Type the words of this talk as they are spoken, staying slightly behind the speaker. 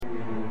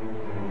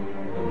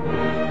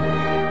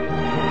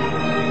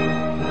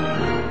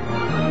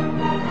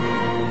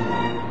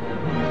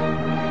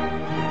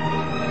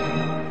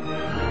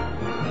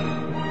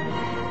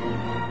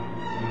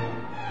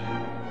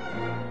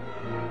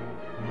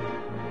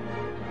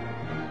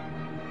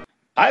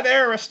Hi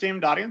there,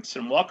 esteemed audience,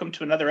 and welcome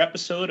to another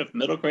episode of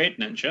Middle Grade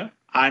Ninja.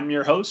 I'm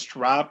your host,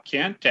 Rob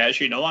Kent.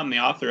 As you know, I'm the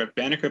author of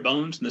Banneker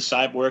Bones and the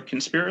Cyborg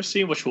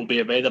Conspiracy, which will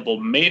be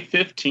available May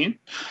 15th.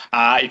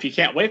 If you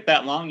can't wait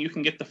that long, you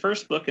can get the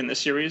first book in the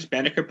series,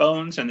 Banneker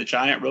Bones and the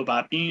Giant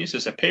Robot Bees,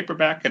 as a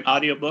paperback and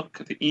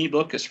audiobook. The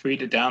ebook is free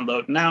to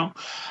download now.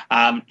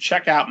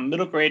 Check out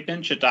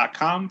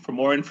middlegradeninja.com for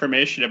more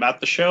information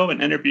about the show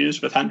and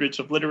interviews with hundreds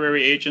of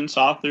literary agents,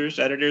 authors,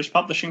 editors,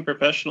 publishing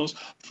professionals,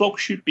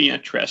 folks you'd be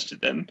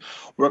interested in.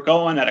 We're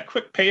going at a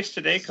quick pace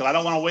today because I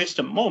don't want to waste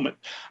a moment.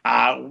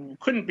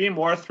 Couldn't be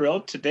more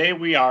thrilled. Today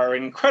we are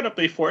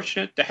incredibly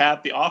fortunate to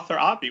have the author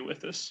Avi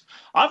with us.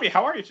 Avi,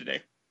 how are you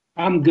today?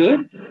 I'm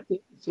good.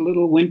 It's a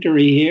little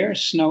wintry here.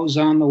 Snow's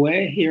on the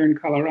way here in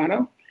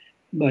Colorado,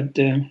 but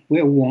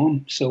we're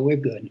warm, so we're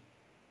good.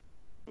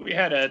 We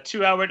had a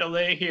 2-hour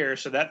delay here,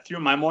 so that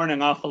threw my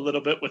morning off a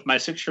little bit with my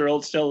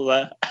 6-year-old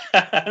still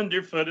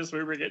underfoot as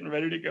we were getting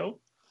ready to go.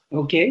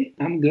 Okay,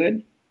 I'm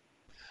good.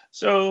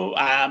 So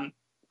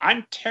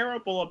I'm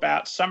terrible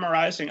about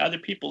summarizing other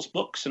people's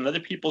books and other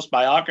people's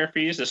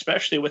biographies,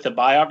 especially with a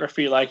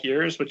biography like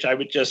yours, which I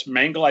would just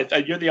mangle.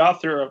 You're the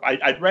author of,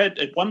 I'd read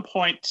at one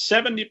point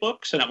 70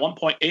 books and at one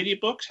point 80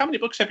 books. How many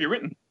books have you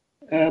written?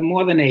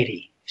 More than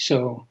 80.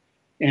 So,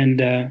 and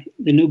the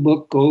new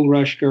book, Gold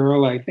Rush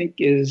Girl, I think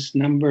is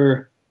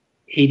number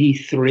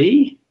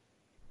 83,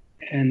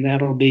 and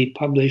that'll be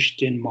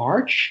published in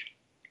March,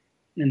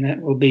 and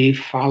that will be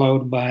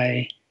followed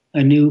by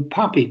a new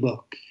Poppy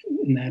book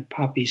in that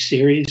Poppy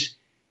series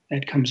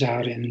that comes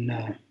out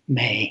in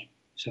May.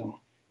 So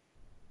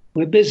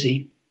we're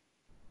busy.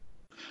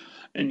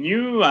 And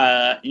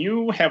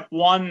you have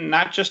won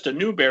not just a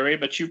Newbery,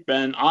 but you've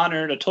been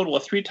honored a total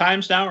of 3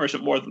 times now, or is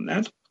it more than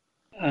that?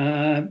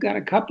 I've got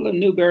a couple of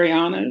Newbery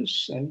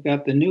honors. I've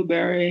got the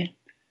Newbery.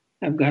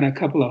 I've got a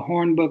couple of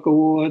Hornbook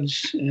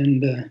Awards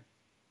and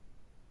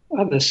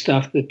other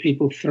stuff that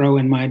people throw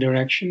in my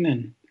direction,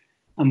 and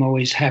I'm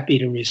always happy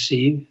to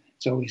receive.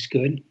 It's always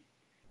good.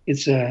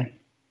 It's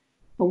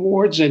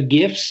awards are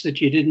gifts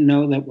that you didn't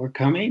know that were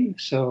coming,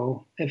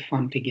 so they're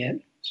fun to get.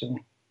 So,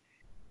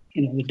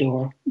 the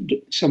door,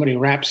 somebody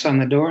raps on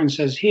the door and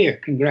says, "Here,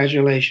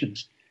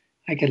 congratulations."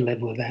 I could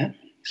live with that.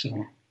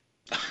 So,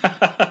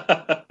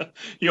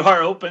 you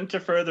are open to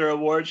further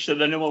awards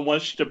should anyone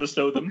wish to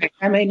bestow them.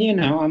 I mean,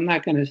 I'm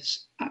not going to.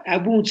 I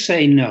won't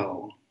say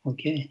no.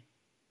 Okay.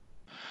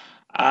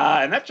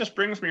 And that just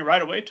brings me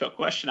right away to a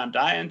question I'm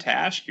dying to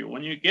ask you.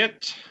 When you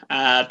get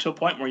to a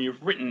point where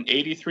you've written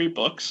 83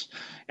 books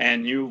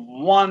and you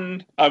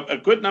won a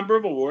good number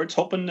of awards,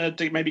 hoping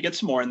to maybe get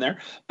some more in there,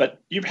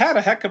 but you've had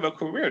a heck of a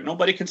career.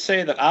 Nobody can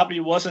say that Avi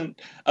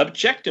wasn't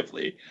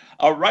objectively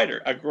a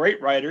writer, a great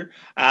writer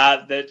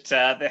that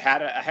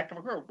had a heck of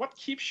a career. What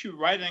keeps you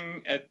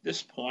writing at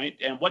this point,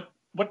 and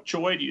what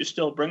joy do you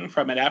still bring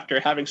from it after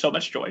having so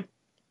much joy?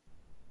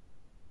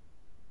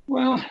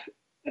 Well,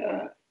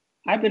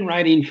 I've been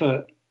writing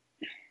for,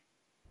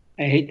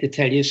 I hate to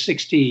tell you,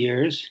 60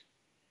 years.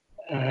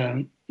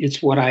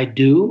 It's what I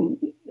do.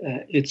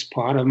 It's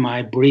part of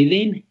my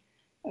breathing.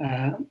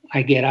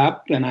 I get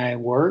up and I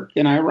work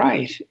and I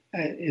write.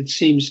 It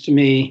seems to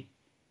me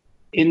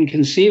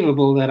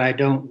inconceivable that I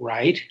don't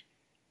write.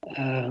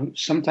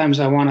 Sometimes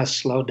I want to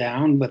slow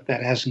down, but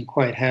that hasn't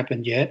quite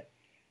happened yet.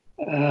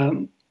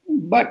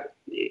 But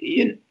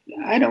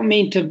I don't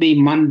mean to be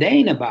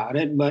mundane about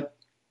it, but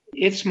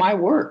it's my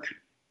work.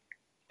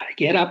 I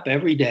get up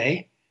every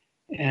day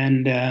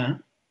and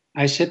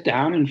I sit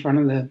down in front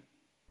of the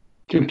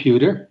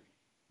computer.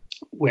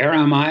 Where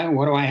am I?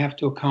 What do I have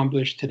to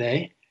accomplish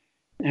today?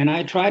 And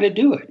I try to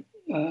do it.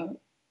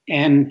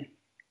 And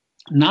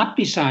not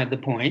beside the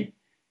point,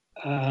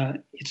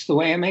 it's the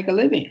way I make a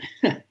living.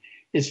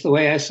 It's the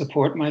way I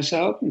support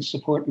myself and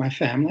support my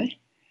family.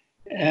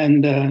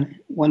 And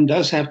one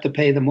does have to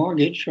pay the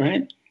mortgage,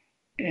 right?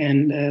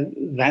 And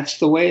that's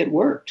the way it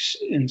works.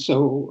 And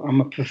so I'm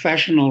a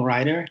professional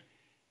writer.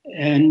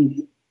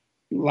 And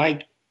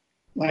like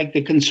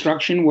the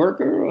construction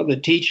worker or the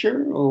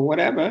teacher or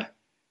whatever,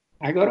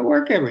 I go to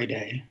work every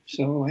day.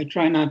 So I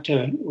try not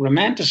to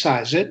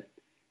romanticize it.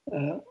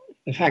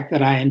 The fact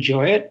that I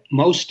enjoy it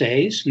most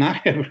days,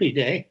 not every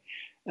day,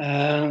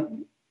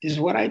 is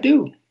what I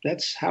do.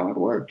 That's how it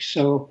works.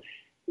 So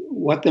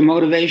what the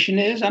motivation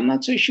is, I'm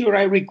not so sure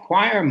I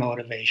require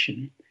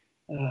motivation.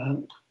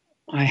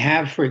 I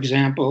have, for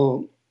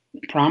example,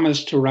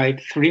 promised to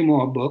write 3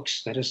 more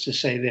books. That is to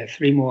say, there are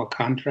 3 more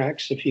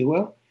contracts, if you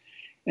will.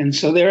 And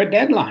so there are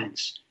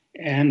deadlines.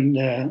 And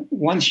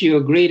once you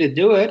agree to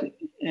do it,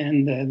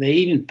 and they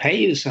even pay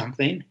you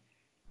something,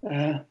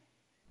 and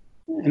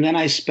then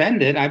I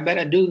spend it, I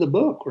better do the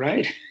book,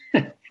 right?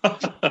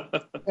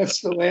 That's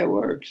the way it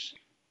works.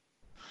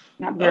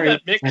 Not very. Well,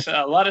 that makes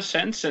a lot of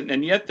sense,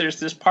 and yet there's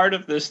this part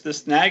of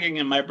this nagging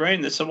in my brain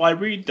that, so I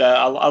read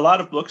a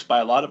lot of books by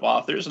a lot of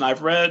authors, and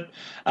I've read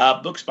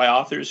books by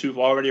authors who've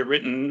already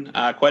written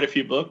quite a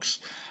few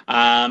books,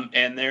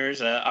 and there's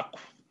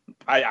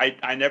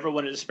I never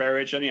want to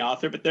disparage any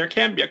author, but there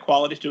can be a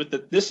quality to it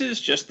that this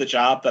is just the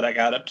job that I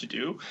got up to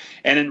do.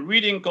 And in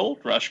reading Gold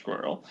Rush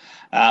Girl,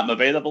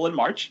 available in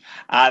March,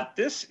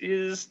 this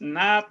is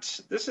not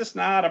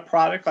a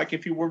product like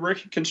if you were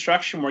working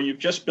construction where you've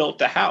just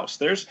built a house.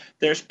 There's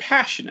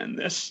passion in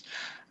this.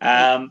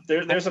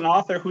 There's an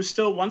author who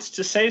still wants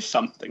to say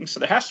something, so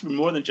there has to be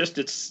more than just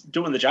it's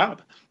doing the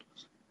job.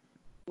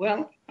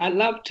 Well, I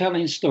love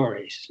telling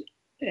stories,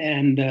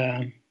 and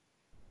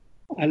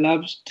I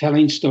love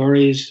telling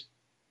stories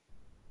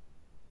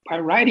by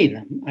writing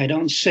them. I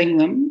don't sing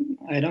them.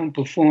 I don't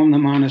perform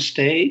them on a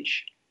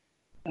stage,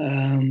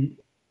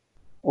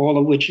 all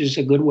of which is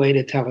a good way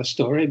to tell a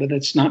story, but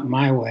it's not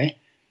my way.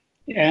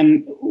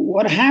 And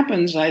what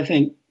happens, I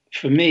think,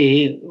 for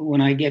me, when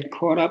I get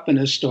caught up in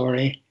a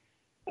story,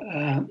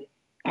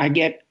 I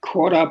get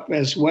caught up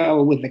as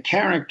well with the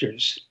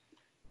characters.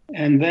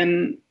 And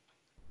then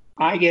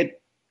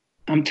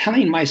I'm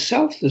telling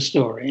myself the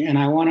story, and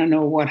I want to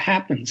know what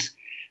happens,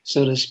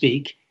 so to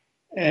speak.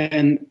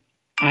 And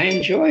I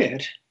enjoy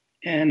it.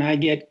 And I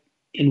get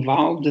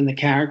involved in the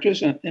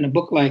characters. In a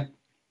book like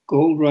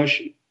Gold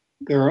Rush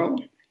Girl,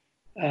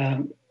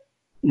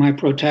 my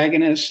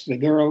protagonist, the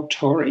girl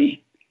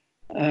Tori,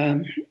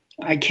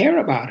 I care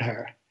about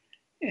her.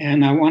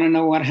 And I want to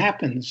know what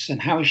happens and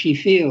how she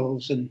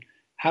feels and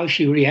how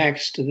she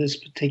reacts to this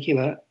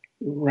particular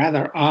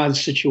rather odd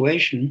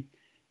situation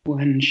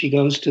when she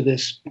goes to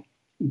this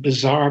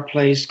bizarre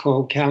place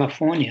called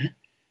California,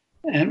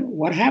 and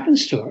what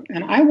happens to her.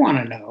 And I want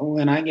to know,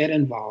 and I get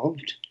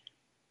involved.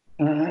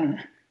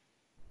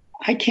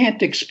 I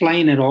can't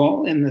explain it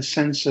all in the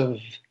sense of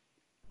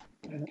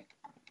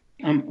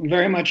I'm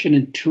very much an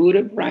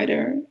intuitive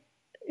writer,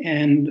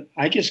 and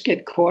I just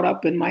get caught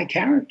up in my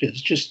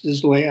characters, just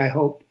as the way I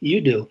hope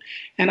you do.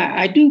 And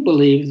I do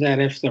believe that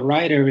if the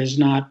writer is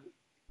not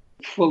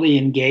fully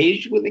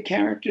engaged with the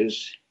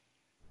characters,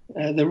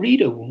 the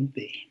reader won't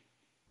be.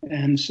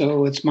 And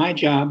so it's my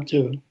job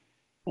to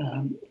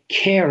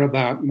care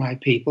about my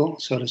people,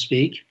 so to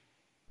speak.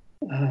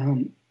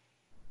 And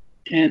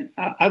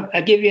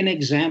I'll give you an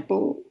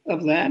example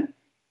of that.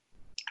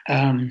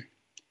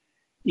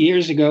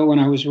 Years ago, when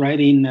I was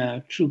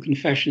writing True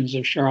Confessions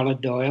of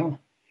Charlotte Doyle,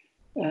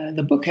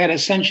 the book had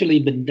essentially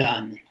been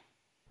done.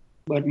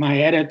 But my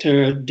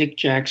editor, Dick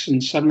Jackson,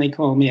 suddenly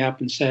called me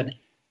up and said,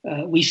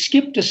 we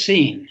skipped a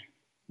scene.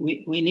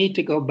 We need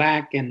to go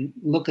back and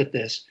look at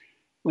this.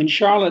 When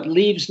Charlotte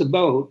leaves the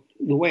boat,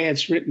 the way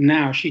it's written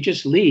now, she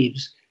just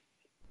leaves.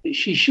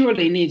 She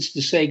surely needs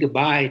to say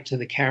goodbye to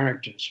the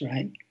characters,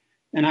 right?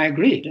 And I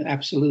agreed,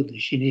 absolutely,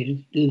 she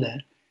needed to do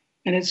that.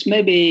 And it's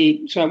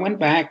maybe, so I went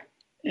back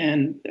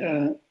and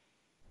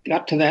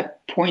got to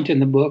that point in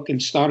the book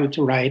and started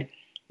to write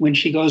when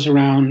she goes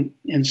around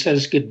and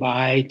says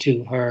goodbye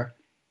to her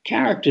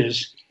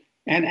characters.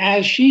 And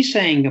as she's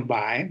saying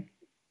goodbye,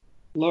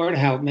 Lord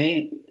help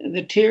me,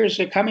 the tears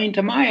are coming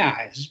to my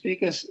eyes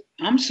because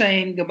I'm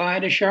saying goodbye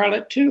to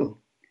Charlotte too.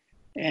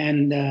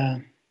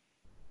 And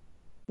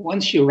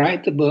once you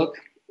write the book,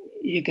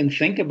 you can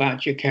think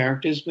about your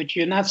characters, but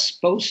you're not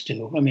supposed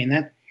to. I mean,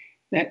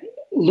 that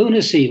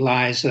lunacy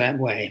lies that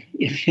way.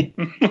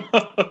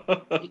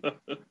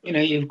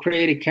 You've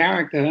created a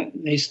character,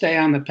 they stay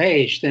on the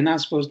page. They're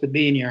not supposed to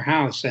be in your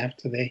house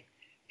after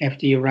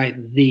you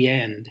write the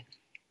end.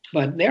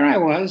 But there I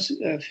was,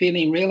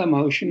 feeling real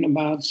emotion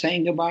about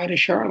saying goodbye to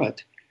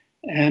Charlotte.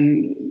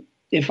 And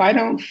if I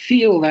don't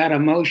feel that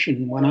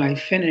emotion when I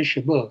finish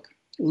a book,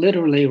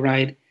 literally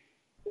write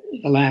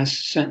the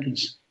last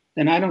sentence,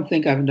 then I don't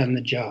think I've done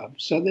the job.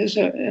 So there's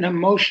an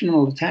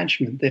emotional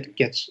attachment that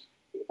gets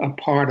a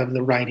part of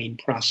the writing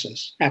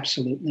process.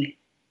 Absolutely.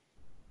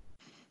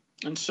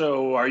 And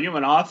so are you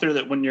an author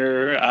that when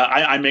you're,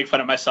 I make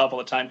fun of myself all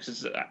the time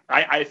because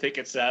I think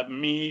it's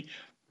me.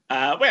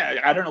 Well,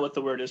 I don't know what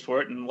the word is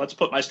for it, and let's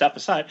put my stuff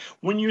aside.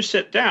 When you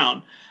sit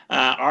down,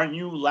 aren't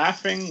you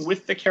laughing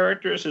with the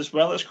characters as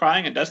well as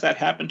crying? And does that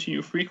happen to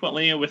you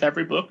frequently with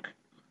every book?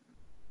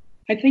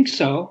 I think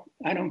so.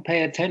 I don't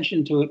pay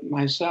attention to it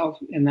myself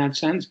in that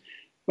sense,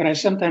 but I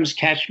sometimes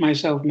catch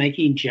myself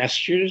making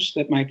gestures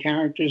that my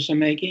characters are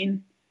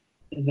making,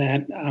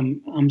 that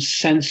I'm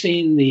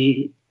sensing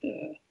the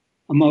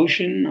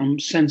emotion, I'm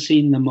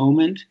sensing the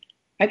moment.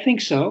 I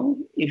think so.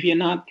 If you're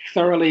not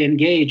thoroughly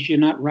engaged, you're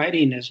not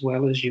writing as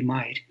well as you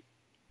might.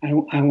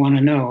 I want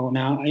to know.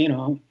 Now,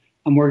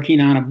 I'm working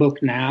on a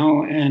book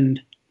now,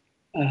 and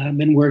I've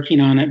been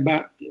working on it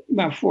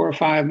about 4 or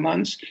 5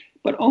 months,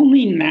 but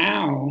only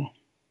now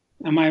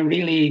am I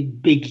really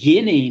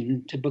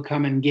beginning to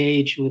become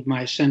engaged with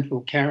my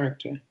central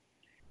character.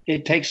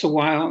 It takes a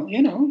while.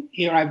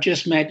 Here I've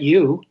just met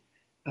you.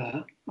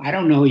 I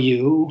don't know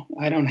you.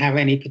 I don't have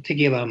any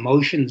particular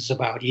emotions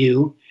about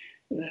you,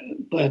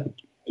 but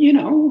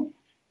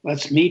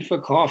let's meet for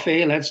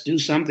coffee, let's do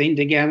something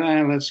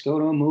together, let's go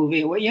to a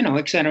movie,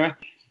 etc.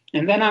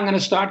 And then I'm going to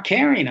start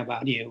caring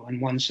about you in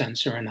one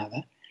sense or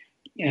another.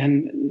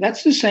 And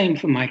that's the same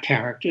for my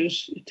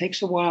characters. It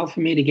takes a while for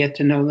me to get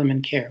to know them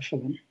and care for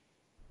them.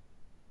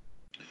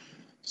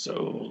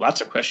 So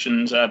lots of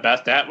questions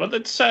about that. Well,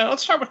 let's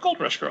start with Gold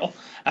Rush Girl,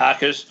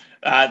 because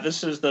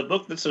this is the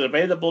book that's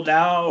available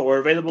now or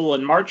available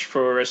in March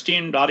for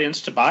esteemed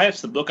audience to buy. It's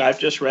the book I've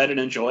just read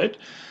and enjoyed.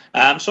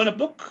 So in a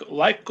book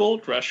like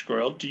Gold Rush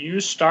Girl, do you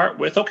start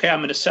with, okay, I'm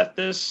going to set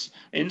this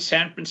in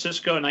San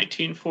Francisco in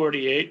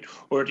 1948,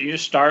 or do you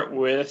start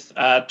with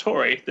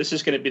Tori? This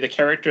is going to be the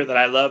character that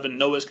I love and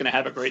know is going to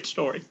have a great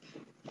story.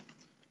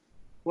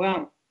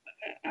 Well,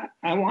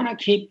 I want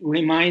to keep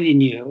reminding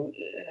you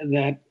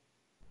that,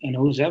 and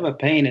who's ever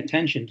paying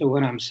attention to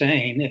what I'm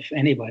saying, if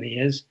anybody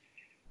is,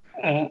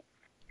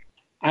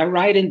 I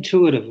write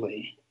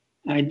intuitively.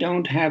 I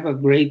don't have a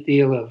great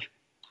deal of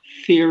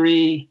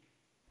theory.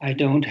 I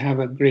don't have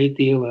a great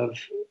deal of,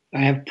 I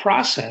have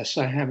process.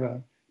 I have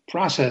a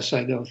process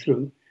I go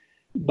through.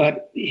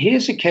 But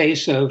here's a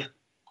case of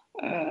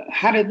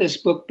how did this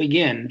book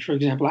begin? For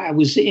example, I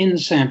was in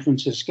San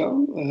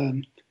Francisco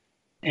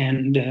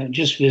and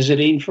just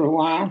visiting for a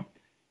while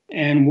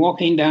and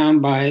walking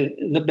down by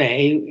the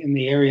bay in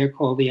the area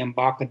called the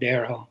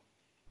Embarcadero.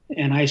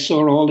 And I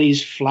saw all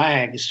these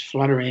flags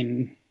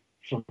fluttering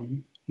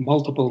from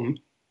multiple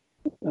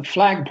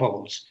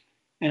flagpoles.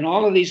 And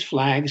all of these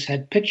flags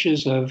had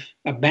pictures of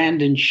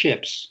abandoned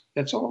ships.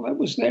 That's all that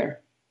was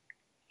there.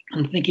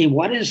 I'm thinking,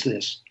 what is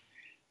this?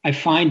 I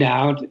find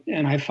out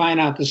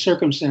the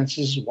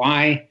circumstances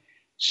why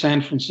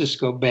San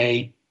Francisco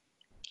Bay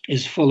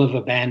is full of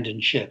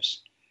abandoned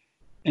ships.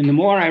 And the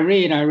more I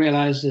read, I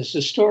realize there's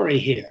a story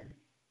here.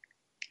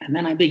 And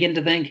then I begin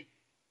to think,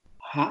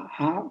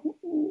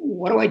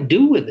 what do I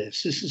do with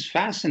this? This is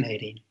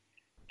fascinating.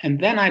 And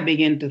then I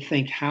begin to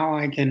think how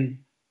I can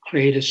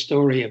create a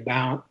story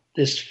about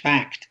this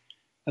fact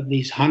of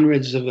these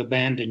hundreds of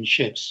abandoned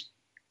ships.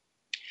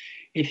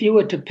 If you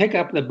were to pick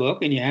up the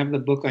book, and you have the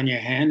book on your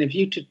hand, if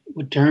you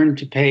would turn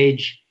to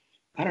page,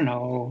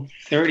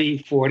 30,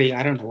 40,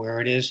 I don't know where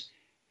it is,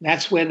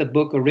 that's where the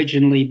book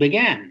originally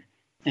began.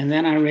 And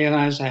then I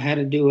realized I had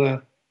to do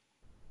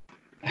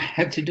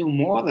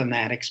more than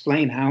that,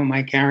 explain how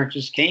my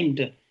characters came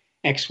to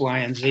X, Y,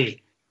 and Z.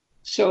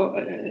 So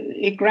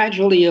it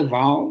gradually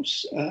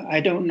evolves. I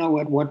don't know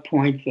at what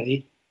point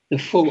the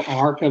full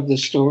arc of the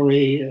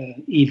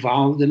story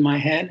evolved in my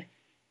head.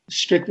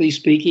 Strictly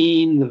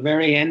speaking, the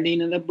very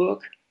ending of the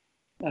book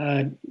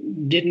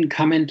didn't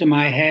come into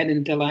my head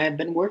until I had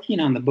been working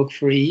on the book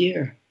for a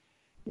year.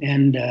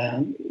 And,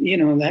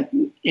 that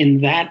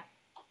in that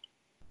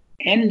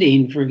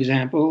ending, for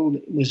example,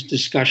 was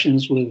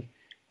discussions with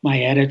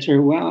my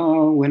editor.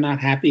 Well, we're not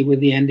happy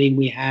with the ending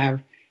we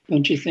have.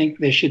 Don't you think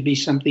there should be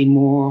something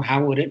more?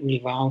 How would it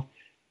revolve?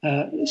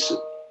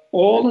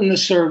 All in the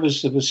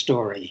service of a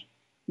story,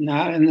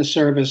 not in the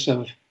service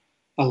of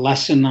a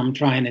lesson I'm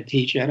trying to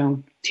teach. I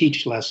don't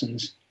teach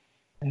lessons.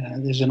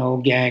 There's an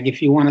old gag: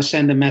 if you want to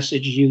send a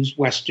message, use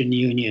Western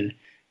Union.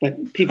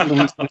 But people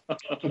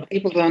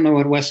don't know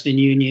what Western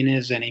Union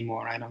is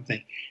anymore, I don't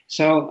think.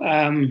 So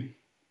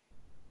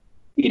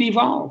it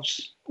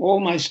evolves. All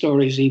my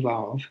stories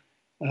evolve.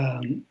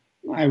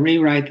 I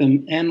rewrite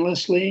them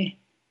endlessly.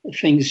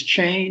 Things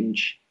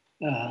change.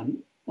 I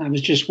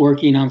was just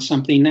working on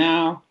something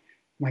now.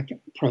 My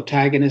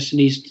protagonist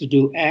needs to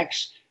do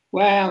X.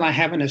 Well, I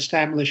haven't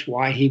established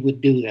why he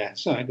would do that.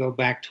 So I go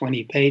back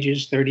 20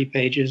 pages, 30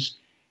 pages,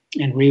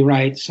 and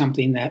rewrite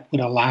something that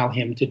would allow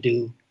him to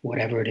do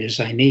whatever it is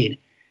I need.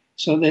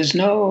 So there's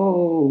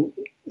no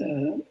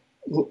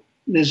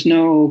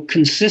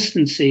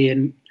consistency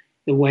in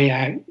the way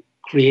I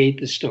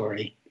create the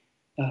story.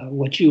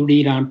 What you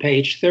read on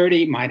page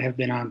 30 might have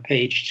been on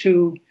page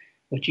 2.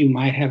 What you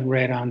might have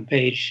read on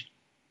page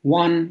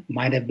 1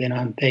 might have been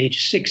on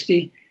page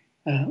 60.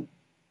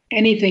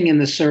 Anything in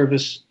the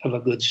service of a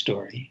good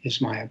story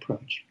is my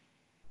approach.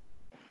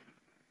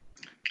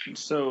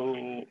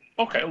 So,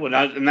 okay, well,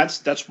 and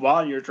that's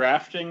while you're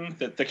drafting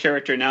that the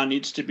character now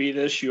needs to be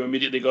this. You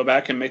immediately go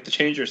back and make the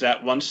change, or is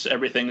that once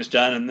everything is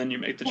done and then you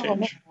make the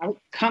change? I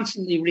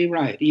constantly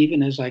rewrite,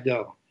 even as I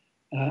go.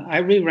 I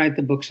rewrite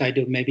the books I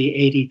do maybe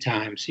 80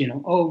 times,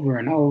 over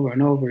and over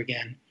and over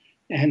again,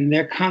 and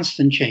they're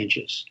constant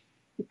changes.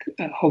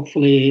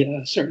 Hopefully,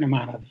 a certain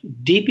amount of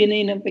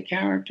deepening of the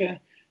character,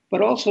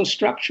 but also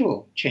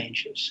structural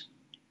changes.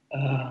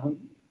 Well,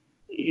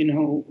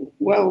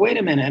 wait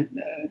a minute.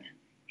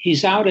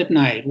 He's out at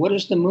night. What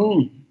is the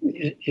moon?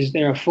 Is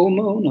there a full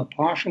moon, a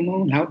partial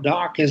moon? How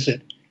dark is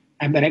it?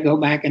 I better go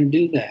back and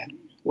do that.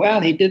 Well,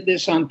 he did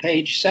this on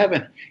page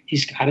 7.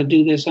 He's got to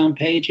do this on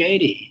page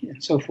 80,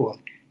 and so forth.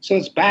 So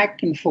it's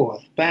back and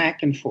forth,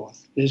 back and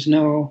forth. There's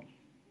not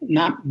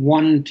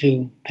 1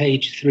 to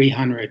page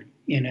 300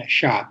 in a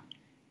shot.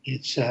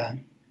 It's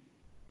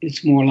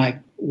more like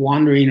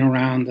wandering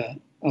around a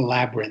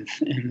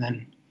labyrinth and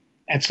then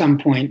at some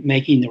point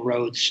making the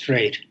road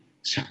straight.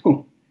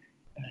 So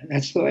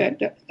that's the way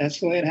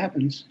it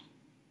happens.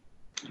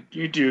 Do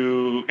you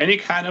do any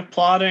kind of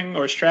plotting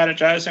or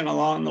strategizing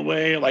along the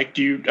way? Like,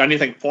 do you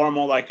anything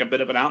formal, like a bit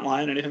of an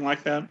outline, anything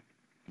like that?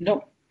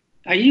 No,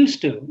 I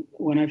used to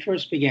when I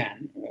first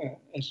began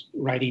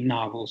writing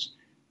novels.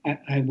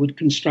 I would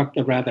construct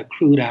a rather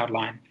crude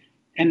outline.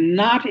 And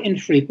not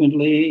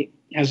infrequently,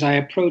 as I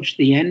approach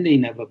the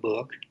ending of a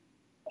book,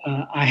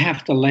 I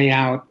have to lay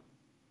out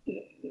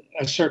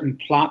a certain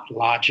plot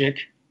logic.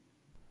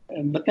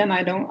 But then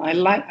I don't. I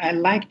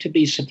like to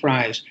be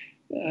surprised.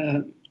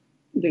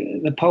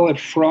 The poet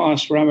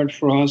Frost, Robert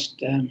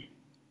Frost,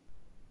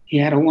 he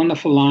had a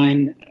wonderful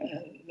line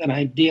that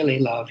I dearly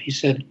love. He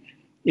said,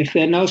 "If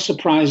there are no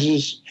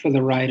surprises for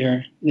the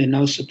writer, there are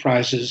no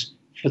surprises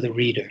for the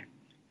reader."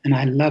 And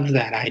I love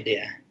that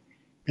idea.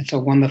 It's a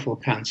wonderful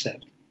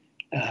concept.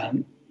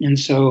 And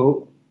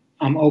so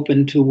I'm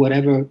open to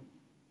whatever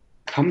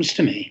comes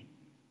to me.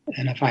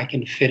 And if I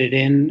can fit it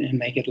in and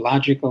make it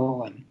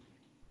logical and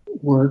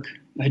work,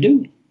 I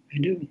do. I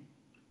do.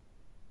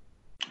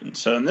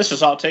 And this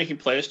is all taking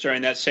place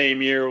during that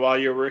same year while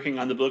you're working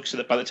on the book, so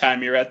that by the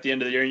time you're at the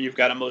end of the year, you've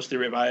got a mostly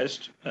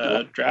revised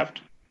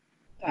draft?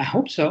 I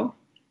hope so.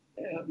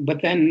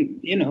 But then,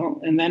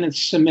 and then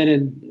it's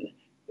submitted.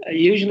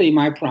 Usually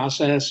my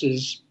process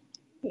is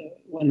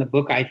when the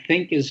book I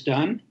think is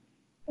done,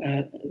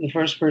 the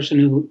first person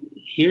who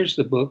hears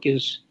the book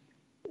is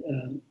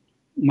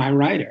my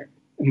writer,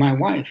 my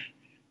wife.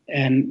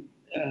 And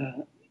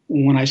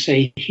when I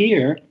say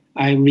hear,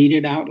 I read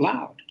it out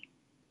loud.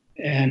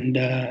 And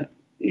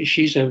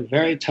she's a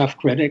very tough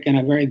critic and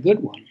a very good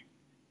one.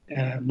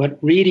 But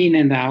reading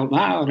it out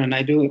loud, and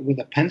I do it with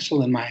a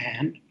pencil in my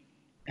hand,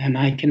 and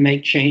I can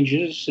make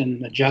changes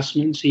and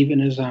adjustments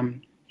even as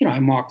I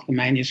mark the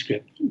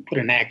manuscript, put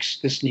an X,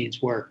 this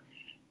needs work.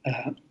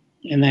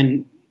 And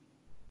then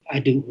I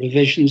do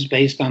revisions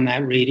based on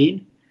that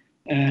reading.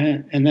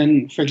 And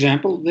then, for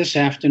example, this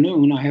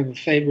afternoon, I have a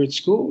favorite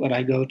school that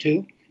I go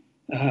to,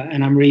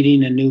 and I'm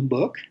reading a new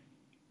book.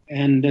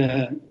 And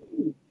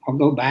I'll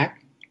go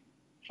back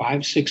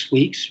 5-6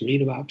 weeks,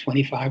 read about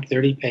 25,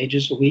 30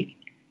 pages a week.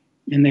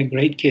 And they're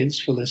great kids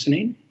for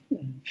listening,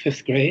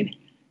 5th grade.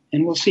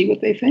 And we'll see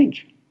what they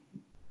think.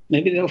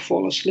 Maybe they'll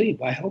fall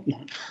asleep. I hope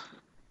not.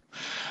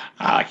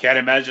 I can't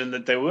imagine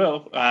that they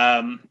will.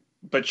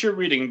 But you're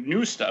reading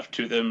new stuff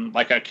to them,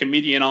 like a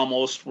comedian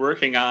almost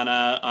working on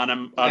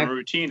a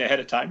routine ahead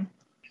of time.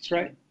 That's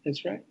right.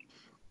 That's right.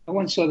 I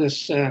once saw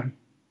this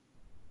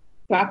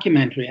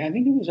documentary. I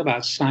think it was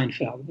about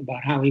Seinfeld,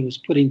 about how he was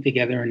putting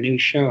together a new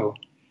show,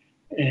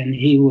 and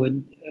he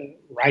would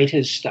write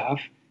his stuff,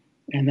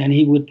 and then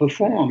he would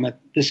perform at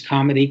this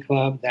comedy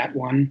club, that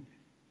one,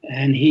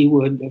 and he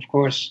would, of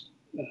course,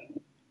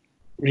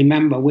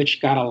 remember which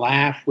got a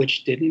laugh,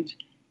 which didn't,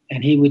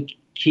 and he would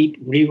keep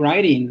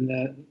rewriting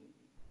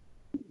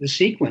the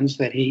sequence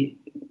that he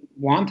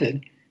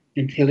wanted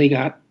until he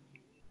got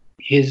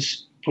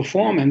his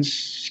performance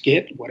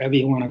skit, whatever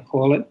you want to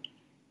call it,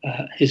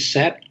 his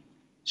set,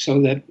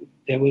 so that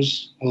there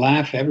was a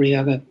laugh every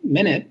other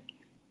minute,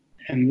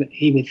 and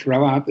he would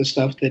throw out the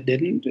stuff that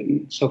didn't,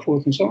 and so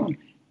forth and so on.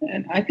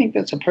 And I think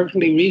that's a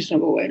perfectly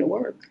reasonable way to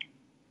work.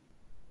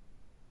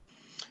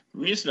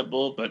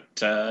 Reasonable, but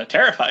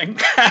terrifying.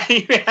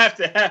 You have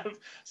to have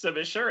some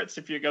assurance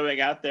if you're going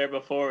out there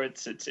before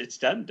it's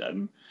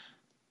done.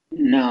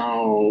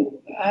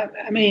 No,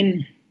 I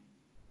mean,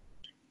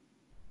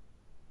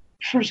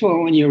 first of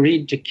all, when you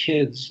read to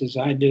kids, as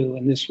I do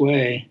in this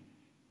way,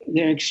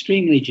 they're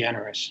extremely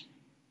generous.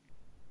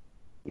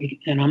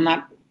 And I'm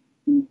not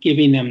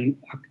giving them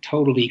a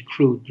totally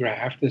crude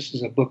draft. This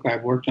is a book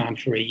I've worked on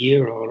for a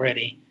year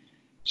already.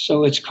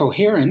 So it's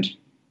coherent,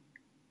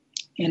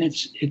 and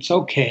it's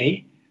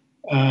okay.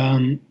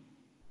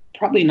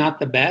 Probably not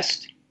the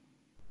best,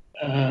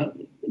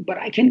 but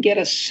I can get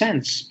a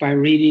sense by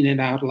reading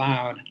it out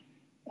loud.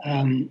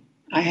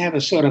 I have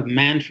a sort of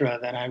mantra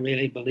that I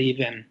really believe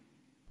in,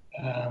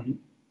 and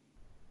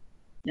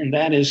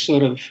that is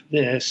sort of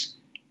this.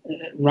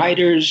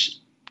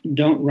 Writers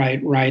don't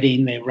write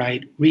writing, they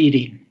write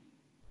reading.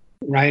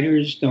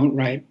 Writers don't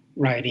write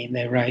writing,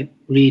 they write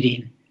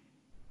reading.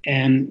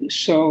 And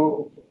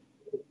so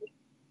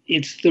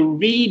it's the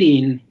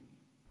reading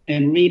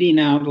and reading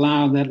out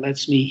loud that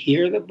lets me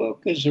hear the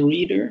book as a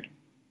reader.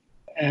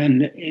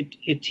 And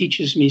it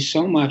teaches me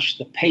so much,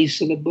 the pace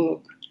of the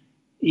book,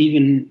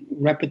 even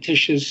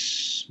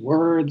repetitious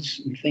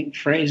words and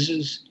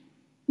phrases,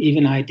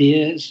 even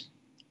ideas.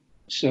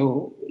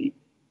 So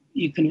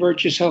you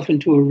convert yourself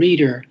into a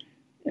reader,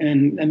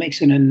 and that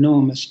makes an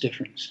enormous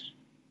difference.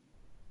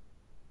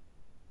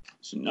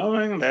 So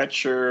knowing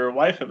that your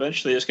wife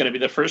eventually is going to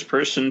be the first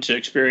person to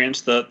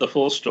experience the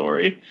full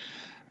story,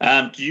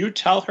 do you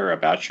tell her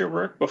about your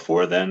work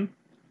before then?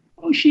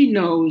 Oh, she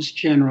knows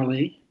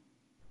generally.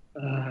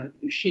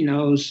 She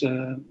knows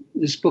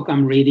this book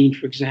I'm reading,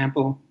 for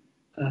example,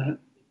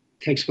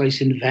 takes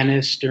place in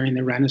Venice during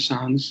the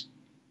Renaissance.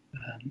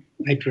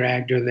 I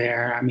dragged her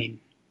there. I mean,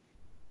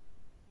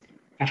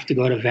 have to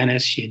go to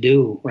Venice, you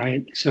do,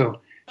 right?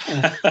 So,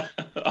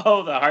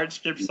 oh, the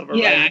hardships of a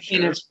yeah, writer,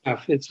 sure. It's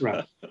tough. It's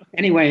rough.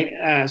 Anyway,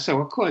 so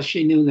of course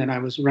she knew that I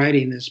was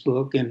writing this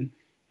book, and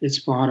it's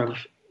part of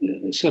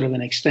sort of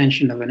an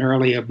extension of an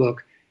earlier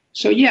book.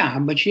 So yeah,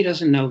 but she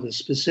doesn't know the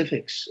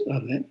specifics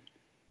of it.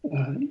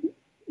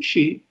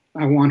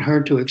 I want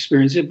her to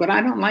experience it, but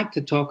I don't like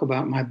to talk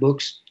about my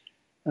books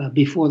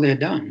before they're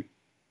done.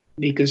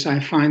 because I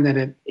find that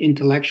it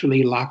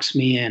intellectually locks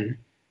me in.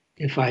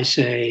 If I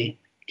say,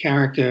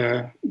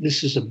 character,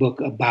 this is a book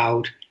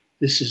about,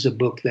 this is a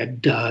book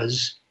that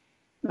does,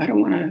 I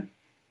don't want to,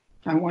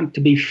 I want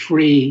to be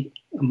free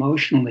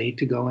emotionally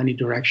to go any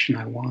direction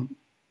I want.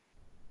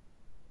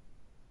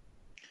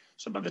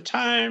 So by the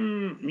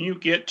time you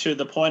get to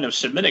the point of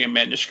submitting a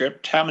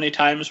manuscript, how many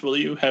times will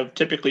you have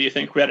typically, you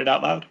think, read it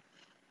out loud?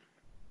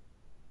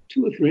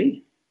 Two or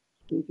three.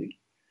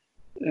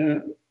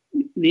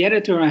 The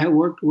editor I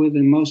worked with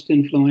and most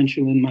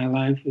influential in my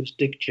life was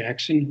Dick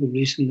Jackson, who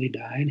recently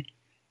died.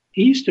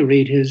 He used to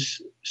read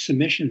his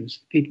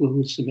submissions, people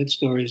who submit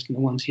stories and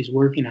the ones he's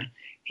working on.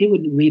 He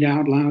would read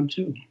out loud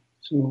too.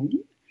 So,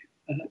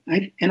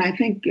 I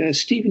think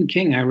Stephen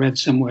King, I read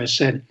somewhere,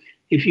 said,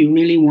 if you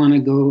really want to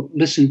go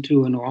listen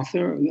to an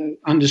author,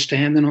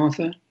 understand an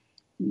author,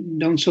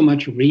 don't so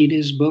much read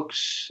his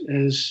books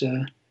as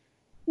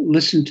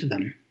listen to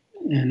them.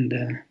 And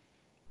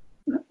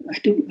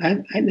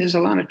there's a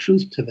lot of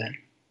truth to that.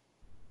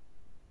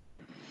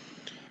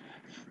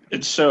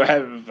 And so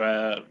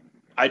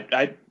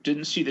I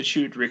didn't see that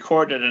you'd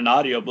recorded an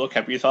audiobook.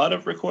 Have you thought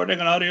of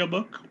recording an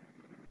audiobook?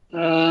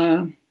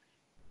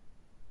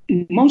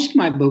 Most of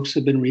my books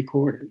have been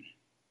recorded.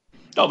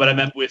 Oh, but I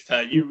meant with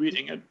you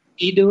reading it.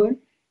 You do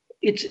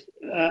it?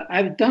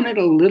 I've done it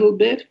a little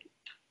bit.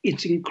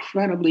 It's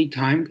incredibly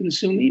time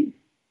consuming.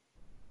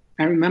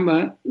 I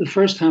remember the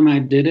first time I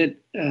did it,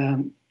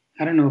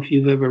 I don't know if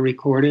you've ever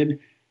recorded,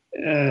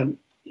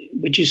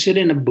 but you sit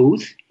in a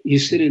booth. You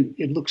sit in,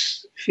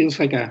 feels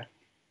like a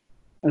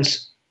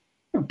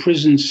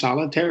prison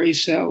solitary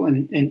cell,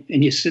 and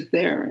you sit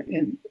there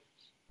and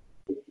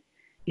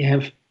you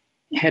have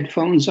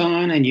headphones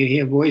on and you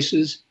hear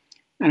voices.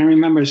 And I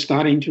remember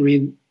starting to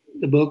read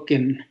the book,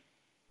 and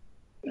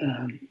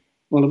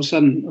all of a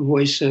sudden a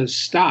voice says,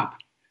 "Stop.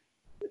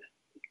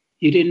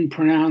 You didn't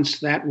pronounce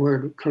that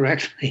word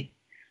correctly,"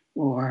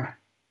 or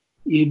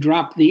 "You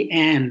dropped the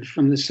and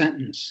from the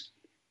sentence."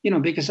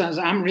 Because as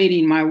I'm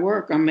reading my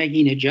work, I'm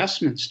making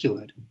adjustments to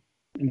it.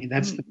 I mean,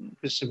 that's the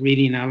purpose of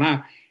reading out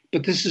loud.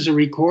 But this is a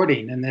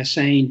recording, and they're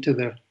saying to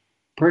the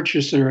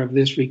purchaser of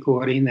this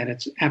recording that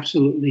it's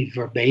absolutely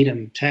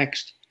verbatim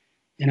text.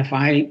 And if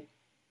I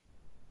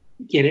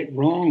get it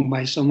wrong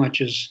by so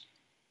much as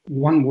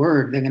one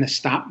word, they're going to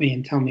stop me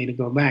and tell me to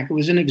go back. It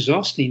was an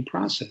exhausting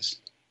process.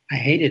 I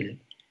hated it.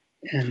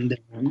 And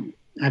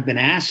I've been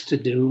asked to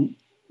do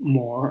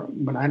more,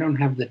 but I don't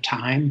have the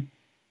time.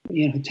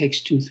 It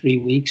takes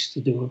 2-3 weeks to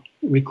do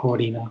a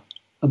recording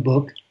a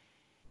book.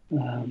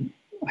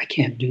 I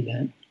can't do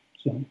that.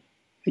 So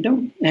I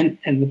don't. And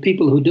the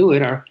people who do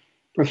it are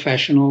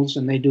professionals,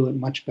 and they do it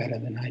much better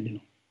than I do.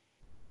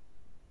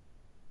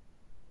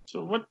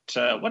 So what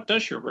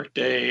does your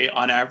workday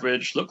on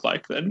average look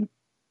like then?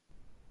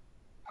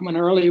 I'm an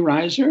early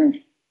riser.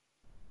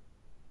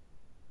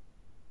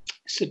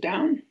 Sit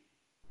down.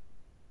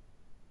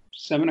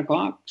 7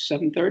 o'clock,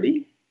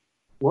 7:30,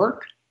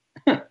 work.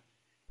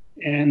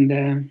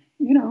 And,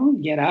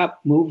 get up,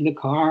 move the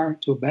car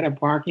to a better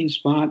parking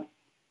spot,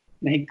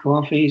 make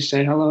coffee,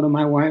 say hello to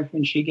my wife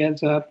when she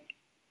gets up,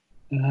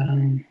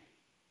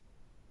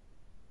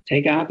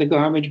 take out the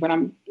garbage. But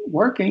I'm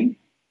working,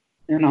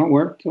 and I'll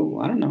work till,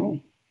 I don't know,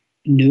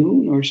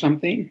 noon or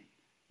something.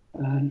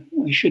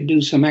 I should do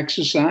some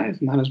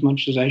exercise, not as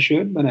much as I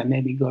should, but I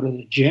maybe go to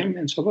the gym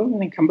and so on,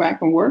 and then come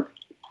back and work.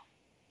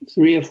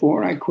 3 or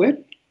 4, I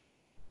quit.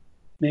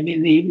 Maybe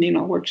in the evening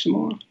I'll work some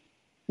more.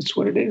 That's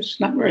what it is.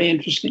 Not very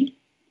interesting,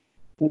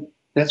 but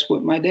that's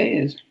what my day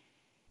is.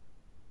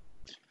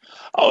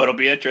 Oh, it'll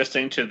be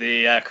interesting to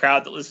the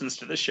crowd that listens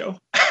to this show.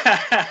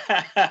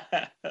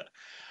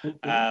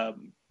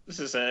 This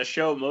is a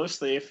show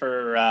mostly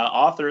for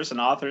authors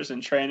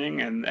in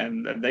training,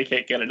 and they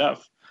can't get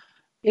enough.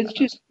 It's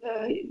just,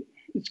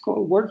 it's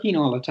called working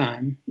all the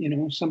time.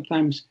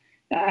 Sometimes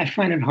I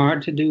find it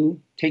hard to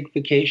take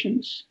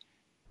vacations.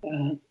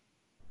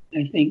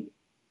 I think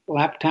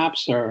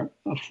laptops are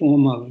a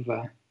form of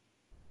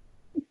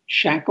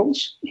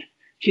shackles.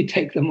 You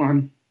take them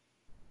on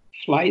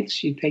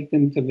flights, you take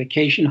them to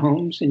vacation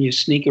homes, and you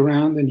sneak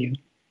around, and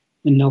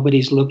when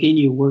nobody's looking,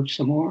 you work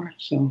some more.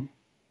 So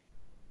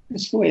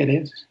that's the way it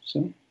is.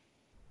 So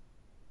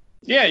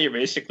yeah, you're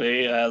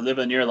basically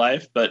living your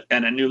life, but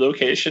in a new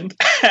location.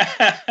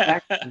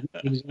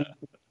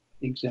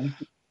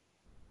 Exactly.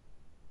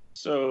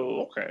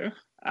 So, okay.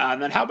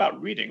 And then how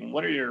about reading?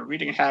 What are your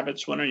reading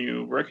habits? When are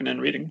you working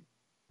and reading?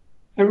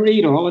 I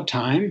read all the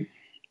time.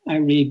 I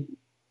read,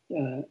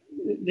 there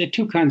are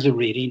two kinds of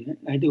reading.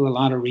 I do a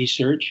lot of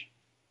research,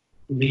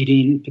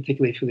 reading,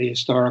 particularly for the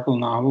historical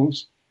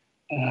novels.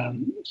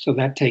 So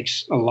that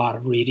takes a lot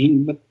of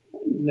reading. But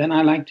then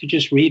I like to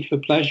just read for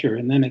pleasure,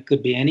 and then it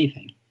could be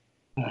anything.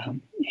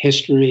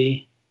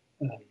 History,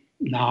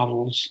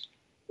 novels,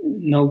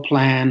 no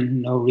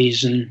plan, no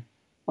reason.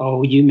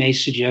 Oh, you may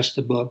suggest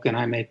a book, and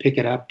I may pick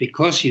it up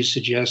because you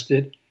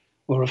suggested,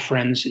 or a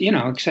friend's,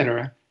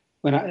 etc.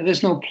 But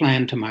there's no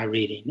plan to my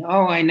reading.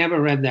 Oh, I never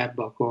read that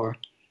book, or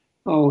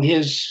oh,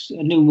 here's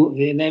a new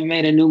movie. They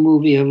made a new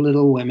movie of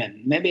Little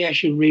Women. Maybe I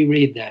should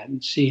reread that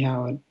and see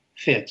how it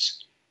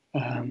fits.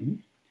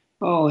 Um,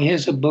 oh,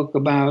 here's a book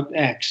about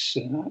X.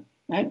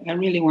 I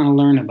really want to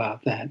learn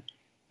about that.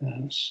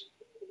 It's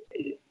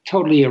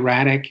totally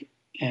erratic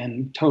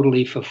and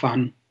totally for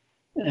fun,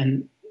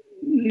 and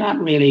not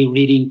really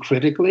reading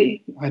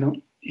critically. I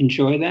don't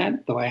enjoy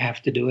that, though I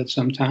have to do it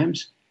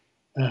sometimes.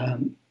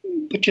 Um,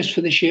 but just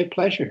for the sheer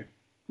pleasure.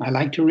 I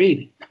like to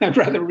read. I'd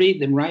rather read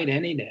than write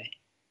any day.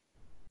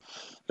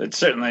 It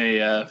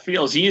certainly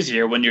feels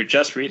easier when you're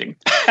just reading.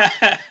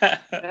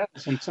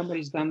 Yes, and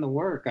somebody's done the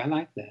work. I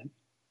like that.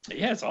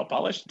 Yeah, it's all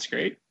polished. It's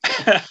great.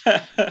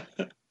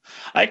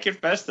 I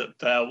confess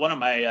that one of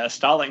my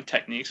stalling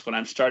techniques when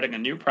I'm starting a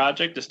new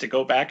project is to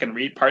go back and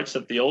read parts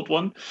of the old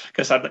one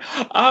because I'm like,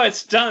 oh,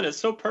 it's done. It's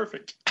so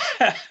perfect.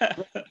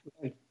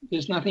 Right.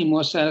 There's nothing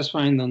more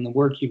satisfying than the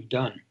work you've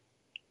done.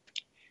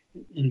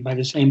 And by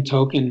the same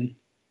token,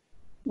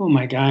 oh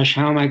my gosh,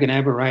 how am I going to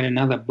ever write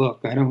another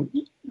book? I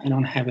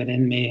don't have it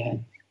in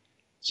me.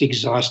 It's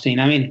exhausting.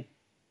 I mean,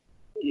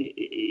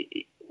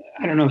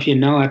 I don't know if you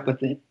know it, but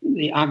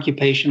the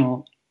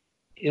occupational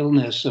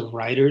illness of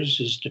writers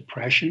is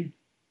depression.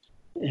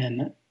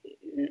 And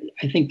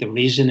I think the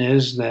reason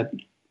is that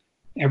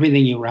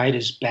everything you write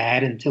is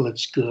bad until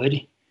it's good.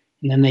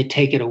 And then they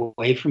take it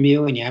away from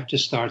you and you have to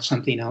start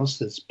something else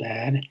that's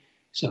bad.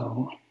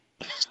 So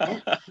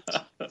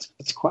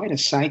it's quite a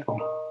cycle.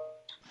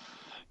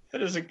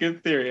 That is a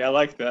good theory. I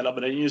like that. I'm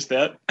going to use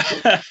that.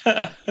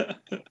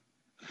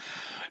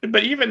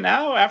 But even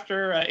now,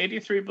 after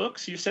 83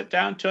 books, you sit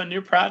down to a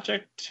new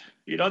project.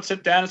 You don't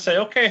sit down and say,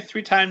 okay,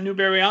 3-time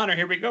Newbery honor,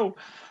 here we go.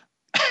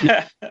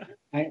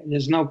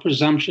 There's no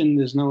presumption.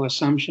 There's no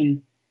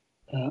assumption.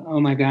 Oh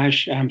my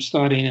gosh, I'm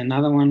starting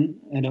another one.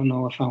 I don't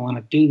know if I want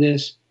to do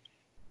this.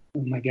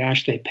 Oh my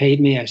gosh, they paid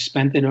me. I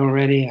spent it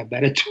already. I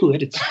better do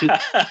it. It's due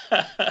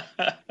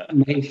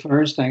May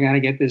 1st. I got to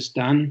get this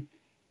done.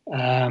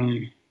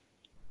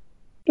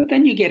 But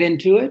then you get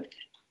into it,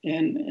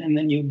 and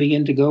then you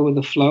begin to go with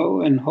the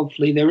flow, and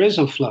hopefully there is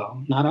a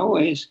flow, not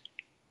always.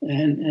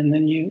 And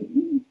then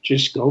you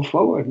just go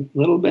forward a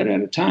little bit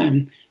at a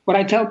time. What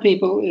I tell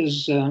people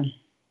is,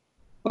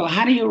 well,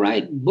 how do you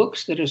write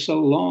books that are so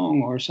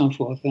long or so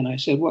forth? And I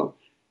said, well,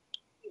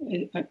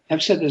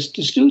 I've said this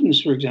to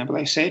students, for example.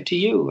 I say it to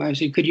you. I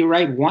said, could you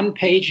write 1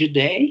 page a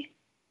day?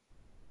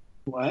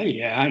 Well,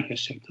 yeah, I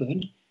guess I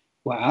could.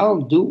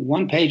 Well, do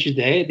 1 page a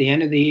day. At the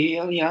end of the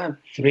year, you have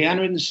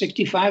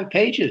 365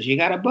 pages. You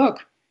got a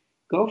book.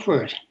 Go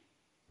for it.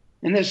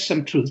 And there's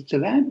some truth to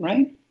that,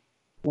 right?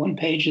 1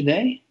 page a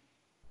day.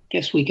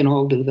 Guess we can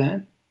all do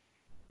that.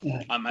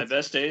 On my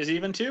best days,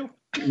 even too.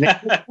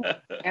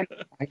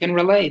 I can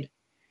relate.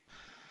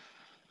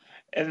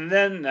 And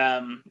then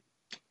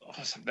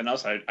something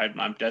else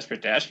I'm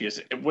desperate to ask you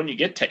is when you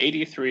get to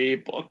 83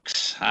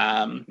 books,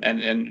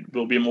 and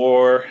will be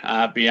more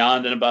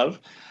beyond and above,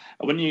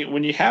 when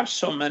you have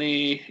so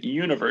many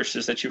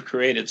universes that you've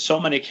created,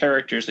 so many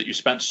characters that you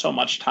spent so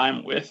much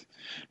time with,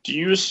 do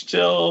you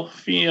still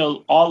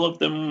feel all of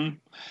them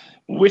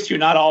with you?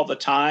 Not all the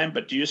time,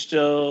 but do you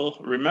still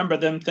remember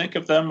them, think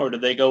of them, or do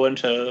they go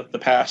into the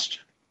past?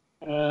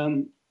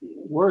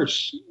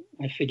 Worse,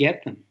 I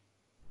forget them.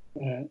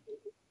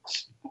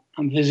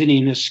 I'm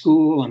visiting a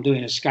school. I'm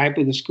doing a Skype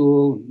with a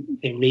school.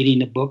 They're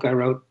reading a book I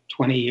wrote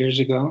 20 years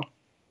ago.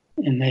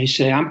 And they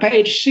say, on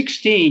page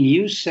 16,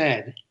 you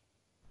said.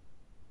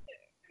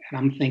 And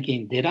I'm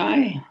thinking, did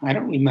I? I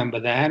don't remember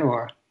that.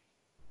 Or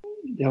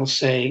they'll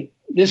say,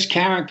 this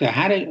character,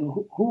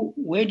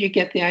 where'd you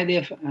get the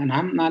idea? And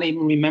I'm not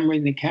even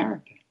remembering the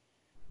character.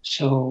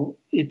 So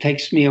it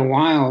takes me a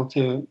while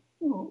to,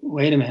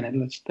 wait a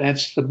minute,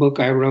 that's the book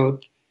I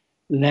wrote.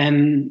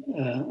 Then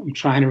I'm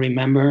trying to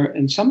remember.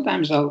 And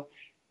sometimes I'll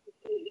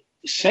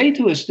say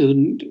to a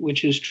student,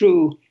 which is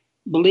true,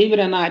 believe it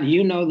or not,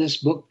 you know this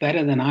book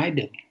better than I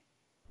do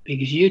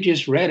because you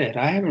just read it.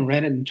 I haven't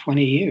read it in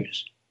 20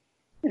 years.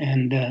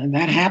 And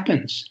that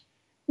happens.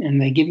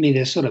 And they give me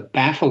this sort of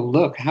baffled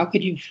look. How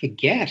could you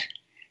forget?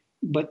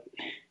 But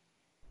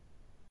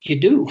you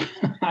do.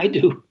 I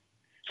do.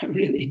 I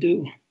really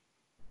do.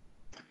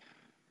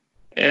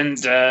 And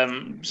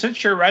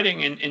since you're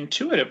writing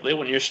intuitively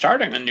when you're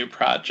starting a new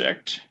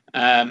project,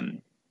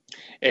 and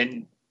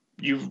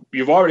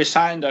you've already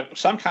signed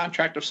some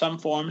contract of some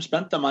form,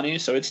 spent the money,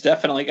 so it's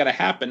definitely going to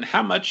happen.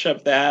 How much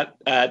of that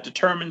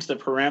determines the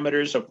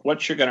parameters of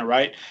what you're going to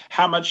write?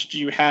 How much do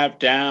you have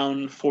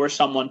down for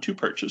someone to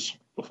purchase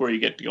before you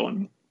get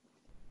going?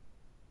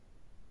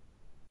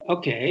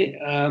 Okay.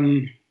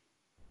 I'll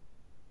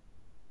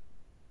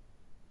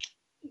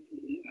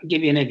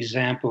give you an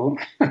example.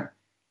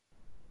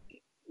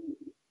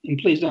 And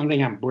please don't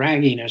think I'm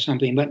bragging or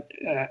something, but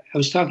I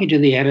was talking to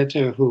the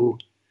editor who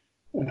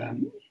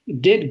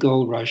did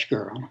Gold Rush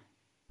Girl.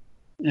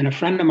 And a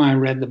friend of mine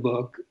read the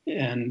book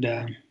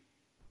and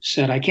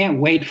said, I can't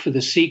wait for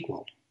the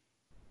sequel.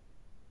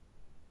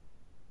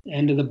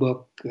 End of the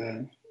book,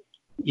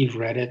 you've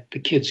read it, the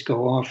kids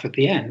go off at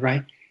the end,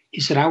 right? He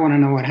said, I want to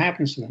know what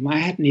happens to them. I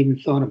hadn't even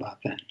thought about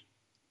that.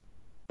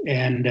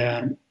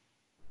 And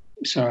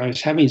so I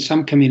was having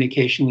some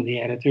communication with the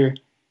editor.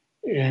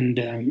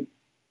 And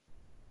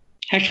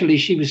actually,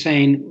 she was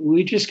saying,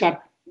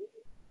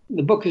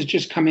 the book has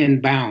just come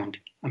in bound.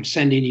 I'm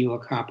sending you a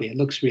copy. It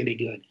looks really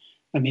good.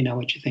 Let me know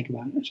what you think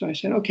about it. So I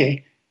said,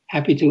 okay,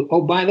 happy to.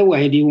 Oh, by the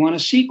way, do you want a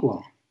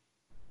sequel?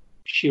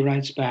 She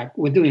writes back,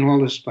 we're doing all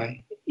this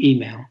by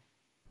email.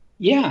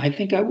 Yeah, I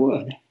think I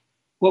would.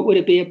 What would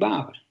it be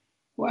about?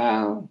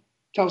 Well,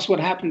 tell us what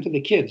happened to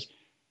the kids.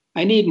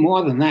 I need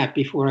more than that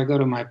before I go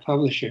to my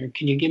publisher.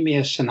 Can you give me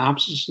a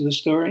synopsis of the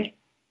story?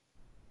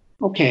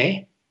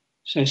 Okay.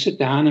 So I sit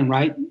down and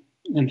write,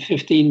 and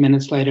 15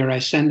 minutes later, I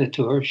send it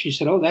to her. She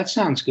said, oh, that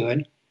sounds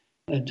good.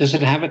 Does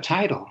it have a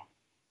title?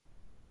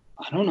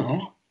 I don't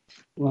know.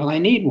 Well, I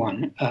need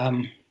one.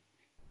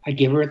 I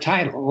give her a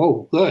title.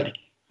 Oh, good.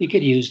 You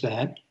could use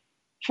that.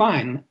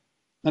 Fine.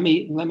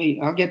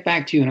 I'll get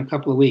back to you in a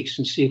couple of weeks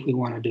and see if we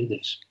want to do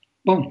this.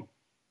 Boom.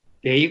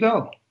 There you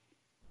go.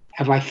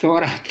 Have I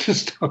thought out the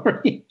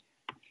story?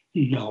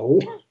 No.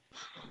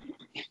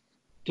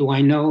 Do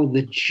I know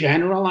the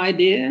general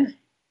idea?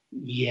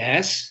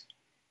 Yes.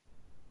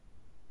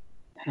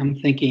 I'm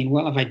thinking,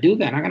 well, if I do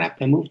that, I'm going to have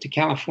to move to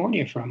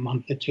California for a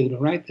month or two to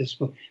write this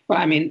book. Well,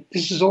 I mean,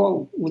 this is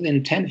all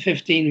within 10,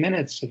 15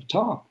 minutes of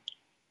talk.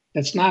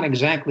 That's not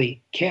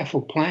exactly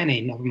careful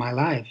planning of my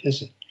life,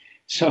 is it?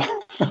 So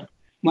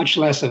much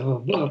less of a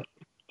book.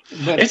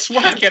 But it's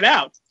working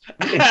out.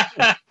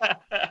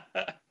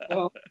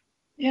 So,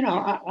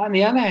 on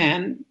the other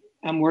hand,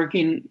 I'm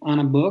working on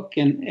a book,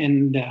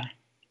 and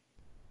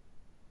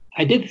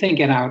I did think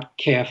it out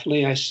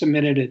carefully. I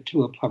submitted it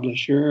to a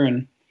publisher,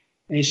 and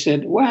they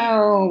said,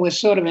 well, we're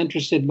sort of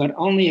interested, but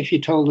only if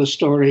you told the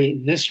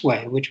story this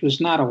way, which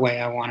was not a way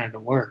I wanted to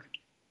work.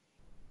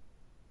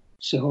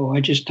 So I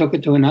just took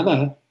it to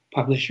another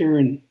publisher,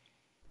 and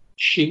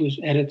she was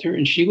editor,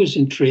 and she was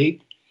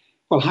intrigued.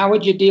 Well, how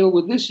would you deal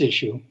with this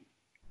issue?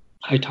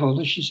 I told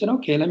her. She said,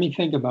 okay, let me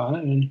think about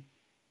it. And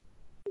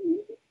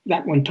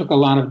that one took a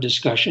lot of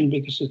discussion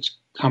because it's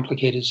a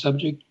complicated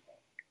subject,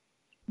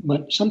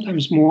 but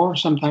sometimes more,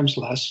 sometimes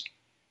less.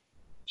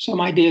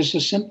 Some ideas are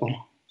simple.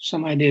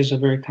 Some ideas are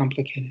very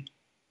complicated.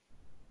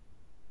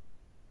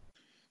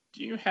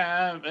 Do you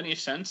have any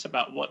sense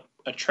about what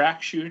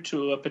attracts you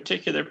to a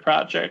particular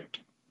project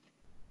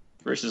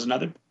versus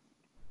another?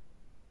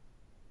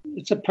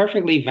 It's a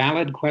perfectly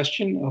valid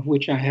question of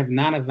which I have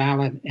not a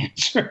valid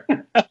answer.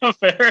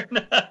 Fair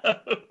enough.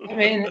 I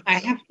mean,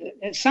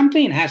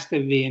 something has to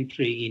be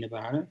intriguing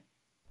about it.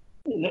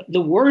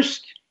 The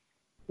worst,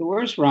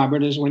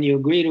 Robert, is when you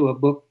agree to a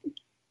book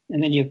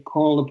and then you're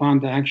called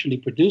upon to actually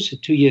produce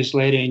it 2 years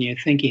later and you're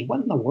thinking,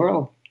 what in the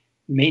world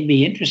made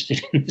me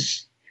interested in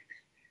this?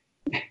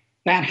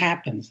 That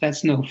happens.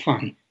 That's no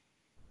fun.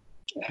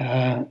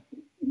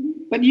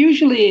 But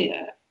usually,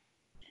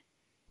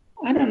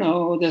 I don't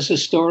know, there's a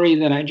story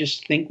that I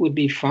just think would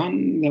be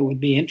fun, that would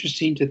be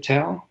interesting to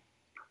tell.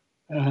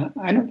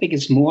 I don't think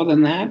it's more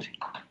than that.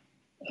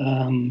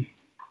 The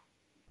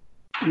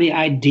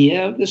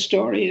idea of the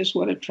story is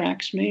what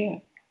attracts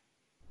me.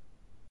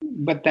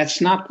 But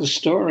that's not the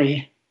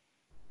story.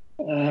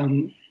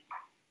 One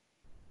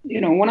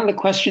of the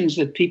questions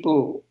that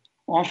people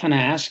often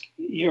ask,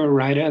 you're a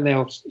writer,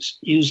 they'll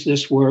use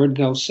this word,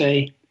 they'll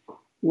say,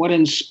 what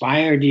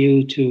inspired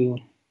you to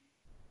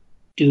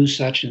do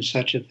such and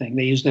such a thing?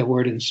 They use that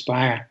word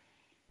inspire.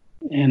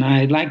 And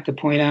I'd like to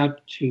point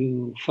out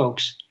to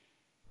folks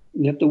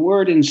that the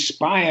word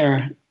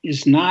inspire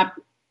is not,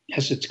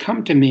 as it's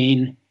come to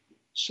mean,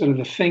 sort of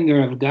the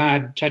finger of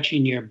God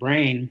touching your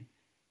brain.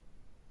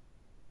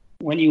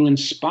 When you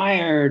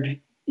inspired,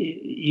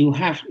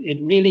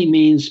 it really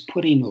means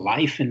putting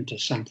life into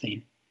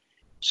something.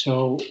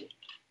 So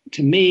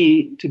to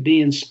me, to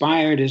be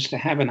inspired is to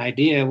have an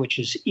idea which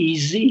is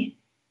easy,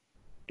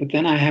 but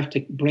then I have to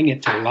bring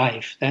it to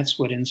life. That's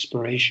what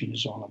inspiration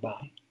is all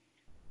about.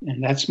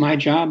 And that's my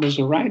job as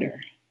a writer,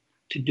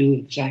 to do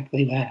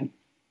exactly that.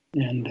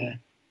 And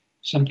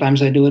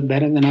sometimes I do it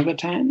better than other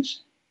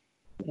times.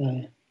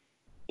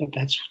 But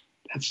that's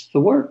the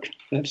work.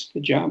 That's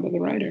the job of the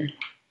writer.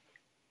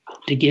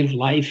 To give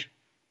life,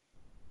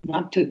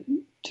 not to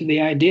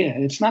the idea.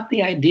 It's not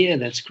the idea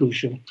that's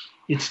crucial.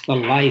 It's the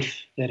life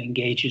that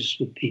engages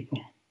with people.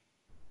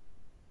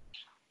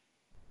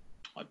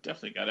 I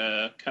definitely got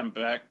to come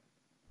back.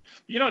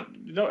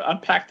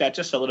 Unpack that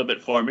just a little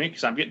bit for me,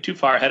 because I'm getting too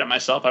far ahead of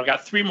myself. I've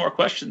got 3 more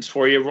questions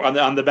for you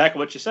on the back of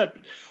what you said.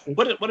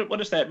 What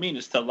does that mean?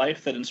 It's the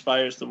life that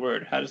inspires the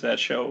word. How does that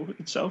show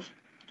itself?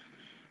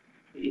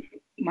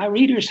 My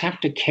readers have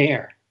to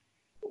care.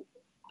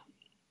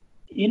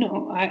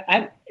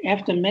 I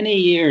after many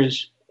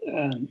years,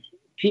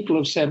 people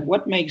have said,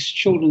 what makes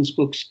children's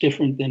books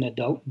different than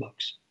adult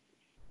books?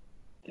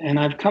 And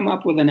I've come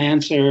up with an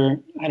answer.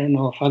 I don't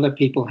know if other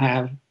people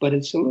have, but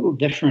it's a little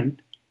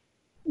different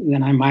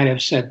than I might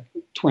have said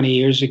 20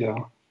 years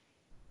ago.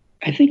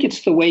 I think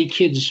it's the way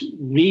kids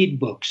read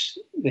books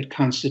that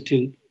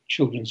constitute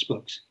children's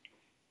books.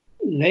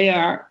 They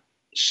are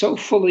so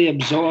fully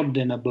absorbed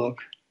in a book.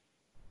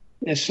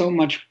 There's so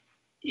much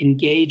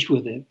engage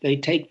with it. They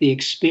take the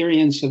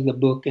experience of the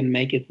book and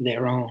make it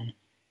their own.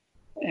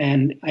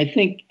 And I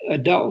think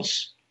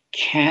adults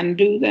can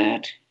do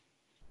that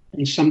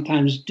and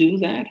sometimes do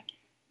that.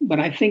 But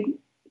I think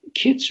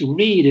kids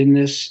read in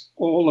this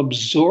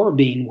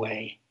all-absorbing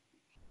way.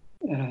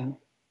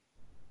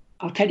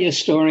 I'll tell you a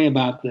story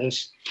about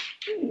this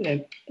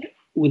that,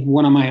 with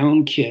one of my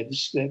own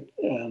kids that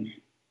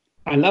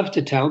I love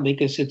to tell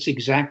because it's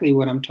exactly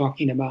what I'm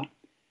talking about.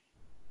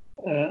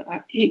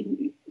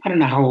 I don't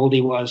know how old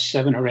he was,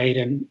 7 or 8,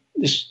 and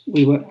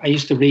I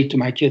used to read to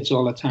my kids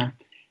all the time.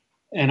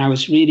 And I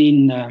was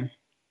reading the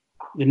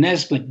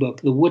Nesbitt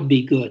book, The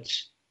Would-Be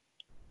Goods.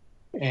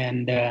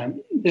 And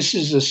this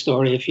is a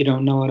story, if you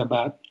don't know it,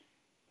 about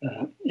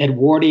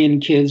Edwardian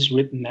kids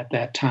written at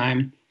that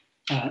time.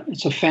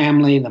 It's a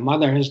family. The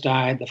mother has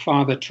died. The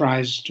father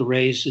tries to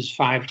raise his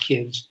 5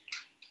 kids.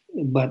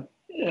 But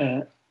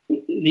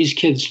these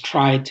kids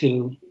try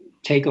to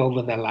take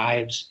over their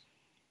lives.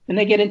 And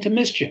they get into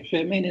mischief.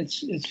 I mean,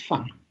 it's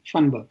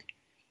fun book.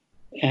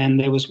 And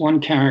there was one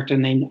character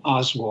named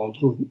Oswald,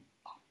 who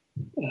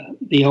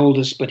the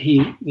oldest, but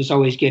he was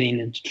always getting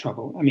into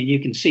trouble. I mean, you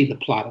can see the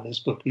plot of this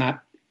book,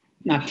 not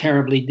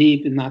terribly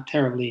deep and not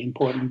terribly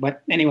important.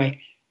 But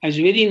anyway, I was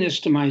reading this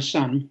to my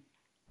son,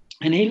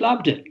 and he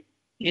loved it.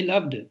 He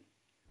loved it.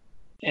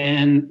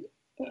 And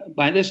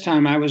by this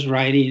time I was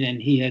writing,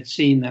 and he had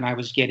seen that I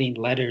was getting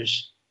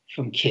letters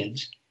from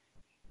kids.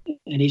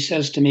 And he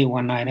says to me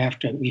one night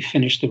after we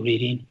finished the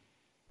reading,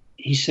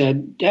 he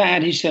said,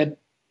 "Dad," he said,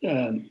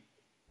 "I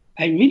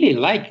really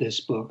like this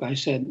book." I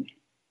said,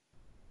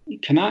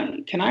 can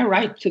I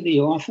write to the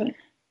author?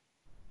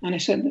 And I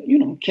said,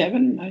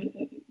 Kevin,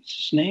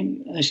 it's his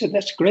name. I said,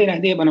 "That's a great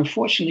idea, but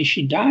unfortunately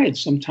she died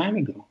some time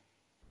ago."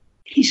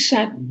 He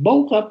sat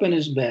bolt up in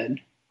his bed.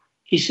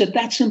 He said,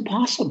 "That's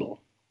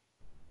impossible."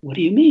 "What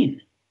do you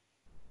mean?"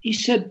 He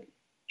said,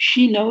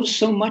 "She knows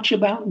so much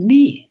about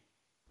me."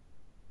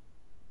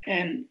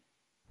 And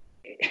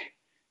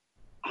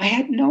I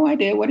had no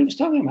idea what he was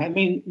talking about. I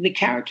mean, the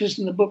characters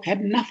in the book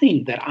had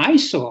nothing that I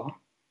saw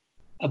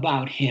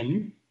about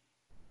him.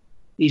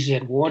 These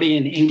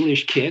Edwardian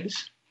English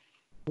kids.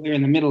 We're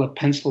in the middle of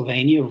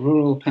Pennsylvania,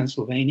 rural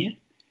Pennsylvania.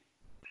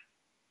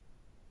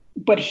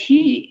 But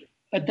he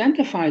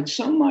identified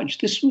so much.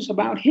 This was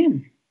about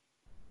him.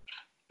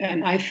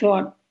 And I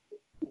thought,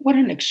 what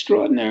an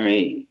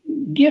extraordinary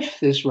gift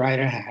this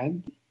writer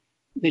had,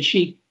 that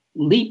she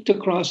leaped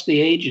across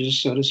the ages,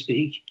 so to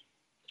speak,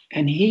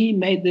 and he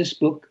made this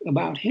book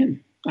about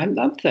him. I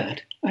loved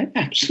that. I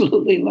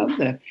absolutely love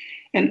that.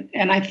 And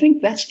I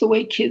think that's the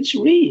way kids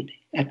read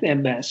at their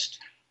best.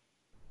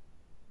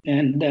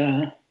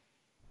 And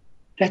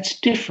that's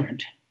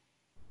different.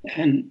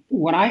 And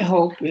what I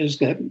hope is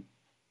that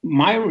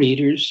my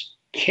readers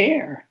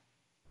care.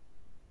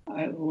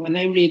 When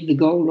they read The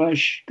Gold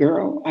Rush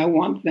Girl, I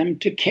want them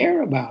to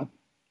care about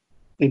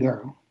the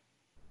girl.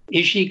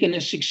 Is she going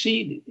to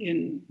succeed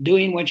in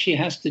doing what she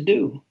has to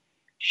do?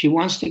 She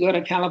wants to go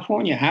to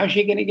California. How is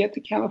she going to get to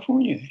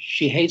California?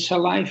 She hates her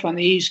life on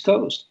the East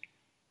Coast.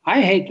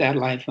 I hate that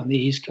life on the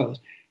East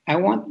Coast. I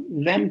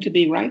want them to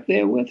be right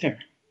there with her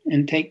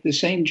and take the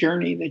same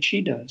journey that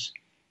she does.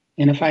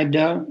 And if I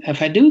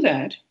do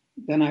that,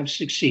 then I've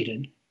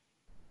succeeded.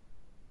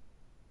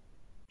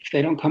 If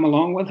they don't come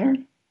along with her,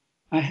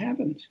 I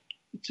haven't.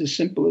 It's as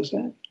simple as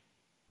that.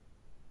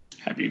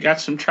 Have you got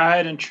some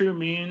tried and true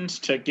means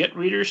to get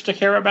readers to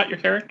care about your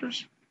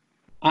characters?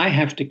 I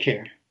have to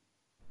care.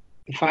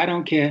 If I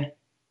don't care,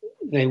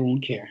 they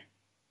won't care.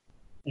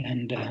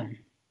 And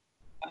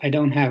I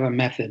don't have a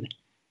method.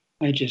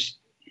 I just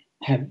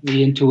have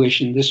the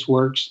intuition, this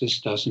works, this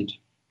doesn't.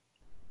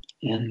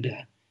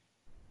 And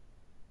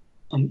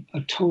I'm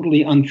a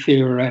totally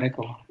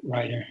untheoretical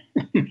writer,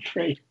 I'm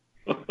afraid.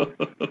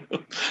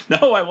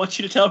 No, I want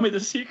you to tell me the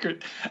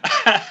secret.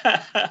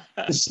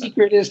 The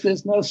secret is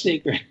there's no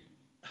secret.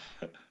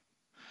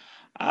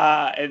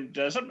 And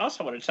something else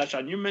I want to touch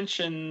on. You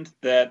mentioned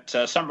that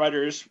some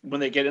writers,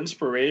 when they get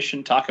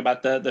inspiration, talk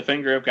about the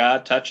finger of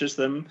God touches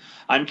them.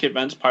 I'm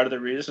convinced part of the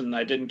reason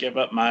I didn't give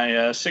up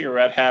my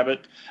cigarette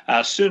habit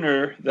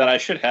sooner than I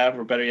should have,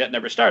 or better yet,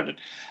 never started,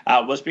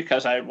 was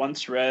because I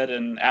once read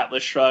in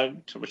Atlas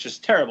Shrugged, which is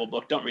a terrible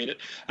book, don't read it,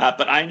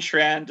 but Ayn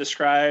Rand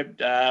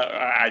described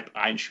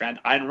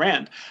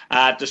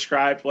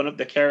one of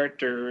the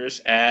characters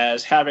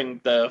as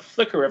having the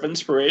flicker of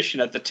inspiration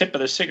at the tip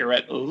of the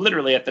cigarette,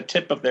 literally at the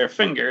tip of their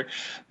finger,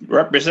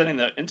 representing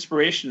the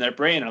inspiration in their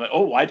brain. I'm like,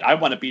 oh, I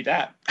want to be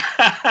that.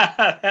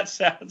 That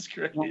sounds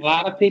great. A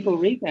lot of people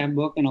read that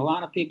book, and a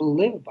lot of people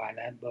live by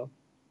that book,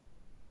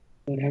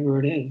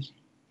 whatever it is.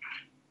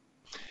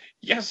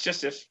 Yes,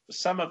 just if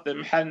some of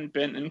them hadn't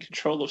been in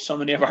control of so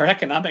many of our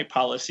economic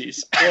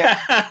policies,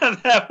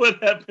 that would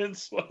have been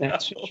swell.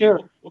 That's for sure.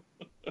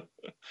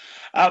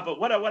 But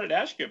what I wanted to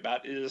ask you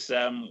about is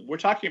we're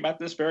talking about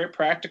this very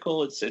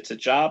practical. It's a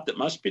job that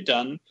must be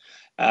done.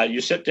 You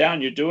sit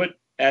down, you do it,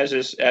 as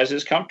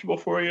is comfortable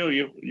for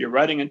you. You're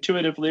writing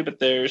intuitively,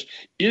 but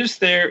is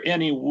there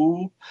any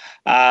woo?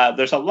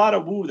 There's a lot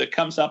of woo that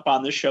comes up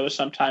on this show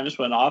sometimes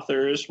when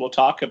authors will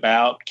talk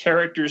about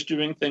characters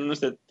doing things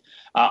that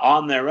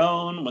on their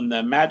own, when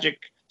the magic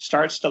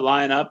starts to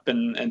line up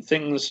and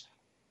things,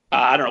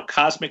 I don't know,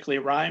 cosmically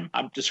rhyme.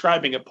 I'm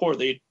describing it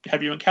poorly.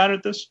 Have you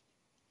encountered this?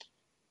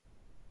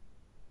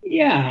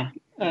 Yeah.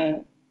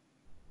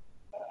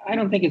 I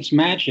don't think it's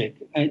magic.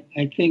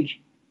 I think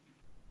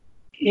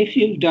if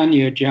you've done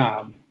your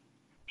job,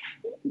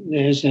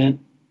 there's an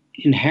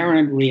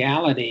inherent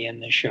reality in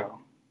the show,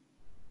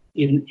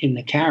 in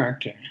the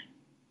character.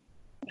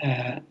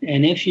 And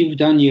if you've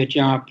done your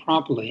job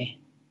properly,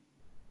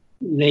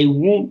 they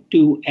won't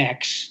do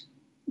X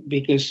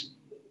because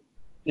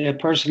their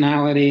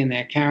personality and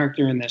their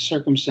character and their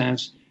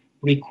circumstance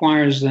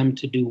requires them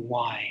to do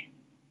Y.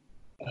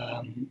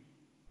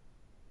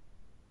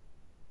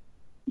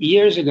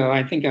 Years ago,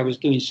 I think I was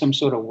doing some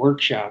sort of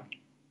workshop,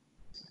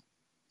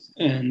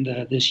 and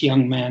this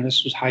young man,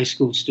 this was high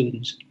school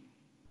students,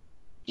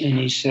 and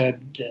he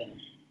said,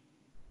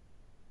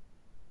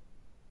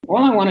 all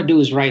I want to do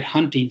is write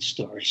hunting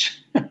stories.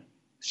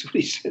 That's what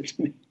he said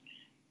to me.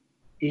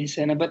 He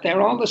said, but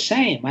they're all the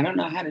same. I don't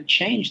know how to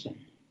change them.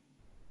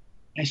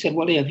 I said,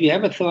 well, have you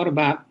ever thought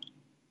about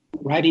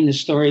writing the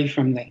story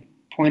from the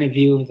point of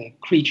view of the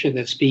creature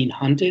that's being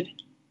hunted?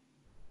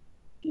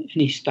 And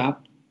he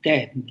stopped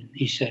dead. And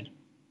he said,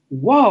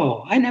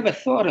 whoa, I never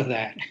thought of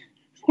that.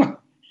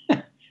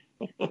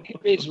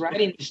 He's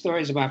writing these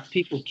stories about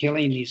people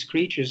killing these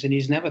creatures, and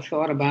he's never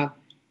thought about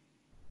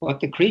what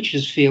the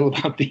creatures feel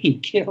about being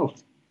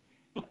killed.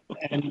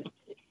 And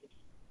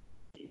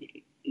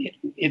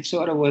it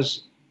sort of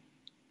was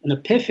an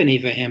epiphany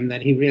for him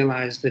that he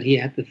realized that he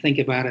had to think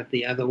about it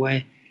the other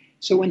way.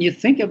 So when you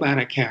think about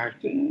a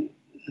character,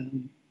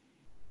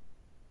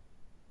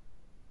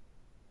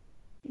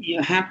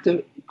 you have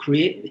to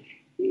create.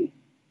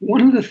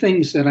 One of the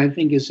things that I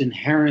think is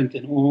inherent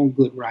in all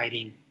good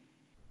writing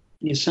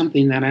is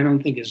something that I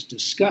don't think is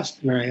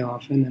discussed very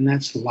often, and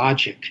that's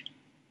logic,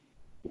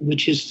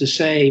 which is to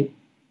say,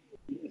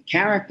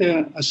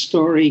 a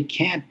story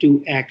can't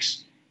do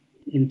X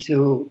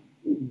until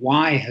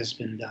Y has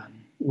been done,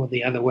 or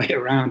the other way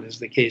around, as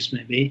the case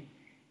may be.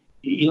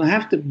 You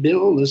have to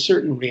build a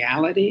certain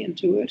reality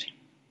into it.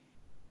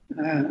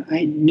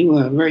 I knew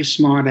a very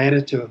smart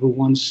editor who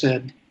once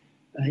said,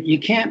 you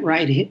can't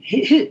write,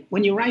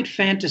 when you write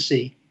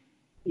fantasy,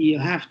 you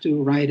have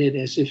to write it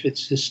as if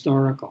it's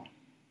historical.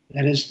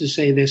 That is to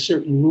say, there's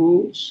certain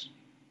rules,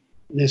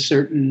 there's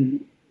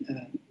certain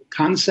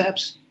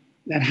concepts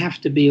that have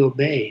to be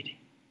obeyed.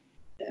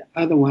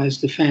 Otherwise,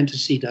 the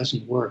fantasy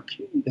doesn't work.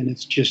 Then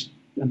it's just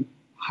a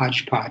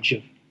hodgepodge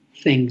of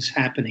things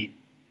happening.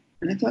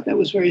 And I thought that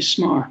was very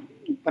smart.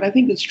 But I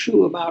think it's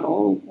true about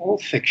all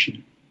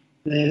fiction.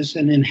 There's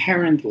an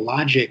inherent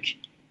logic,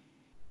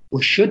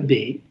 or should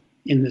be,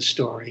 in the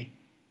story,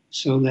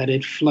 so that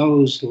it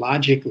flows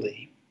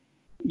logically.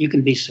 You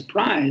can be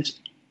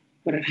surprised,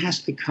 but it has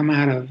to come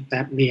out of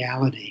that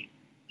reality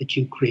that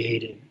you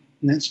created.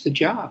 And that's the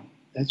job.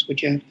 That's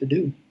what you have to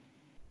do.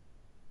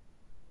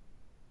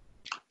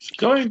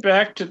 Going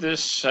back to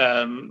this,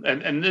 and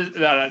this,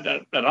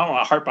 I don't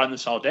want to harp on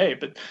this all day,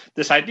 but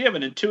this idea of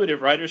an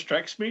intuitive writer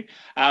strikes me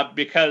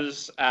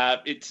because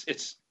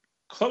it's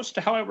close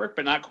to how I work,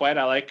 but not quite.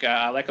 I like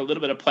a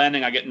little bit of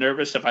planning. I get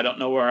nervous if I don't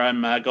know where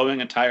I'm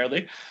going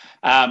entirely.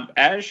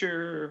 As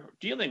you're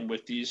dealing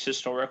with these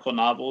historical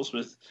novels,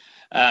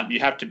 you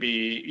have to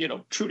be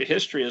true to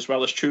history as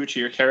well as true to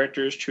your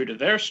characters, true to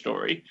their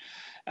story.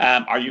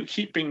 Are you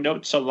keeping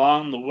notes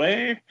along the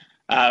way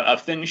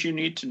of things you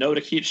need to know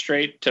to keep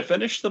straight to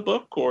finish the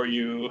book, or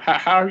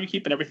how are you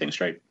keeping everything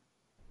straight?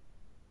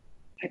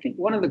 I think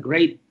one of the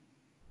great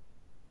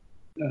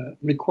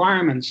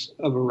requirements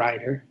of a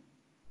writer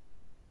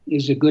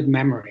is a good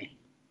memory.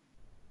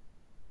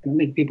 I don't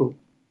think people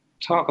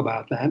talk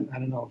about that. I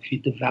don't know if you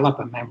develop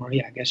a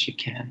memory, I guess you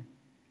can.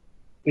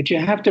 But you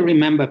have to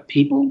remember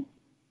people,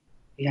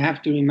 you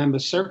have to remember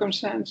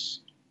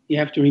circumstance, you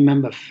have to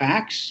remember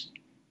facts,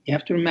 you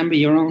have to remember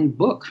your own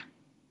book.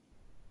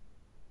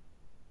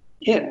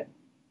 Yeah,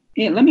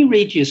 let me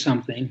read you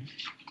something.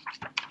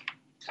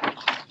 I'm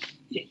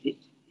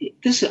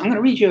going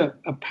to read you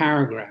a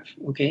paragraph,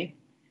 okay,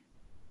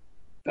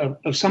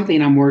 of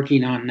something I'm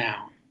working on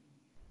now.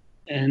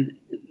 And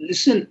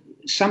this is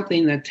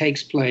something that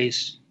takes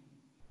place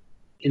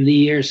in the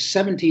year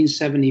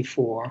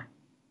 1774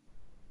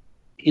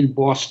 in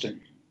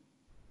Boston.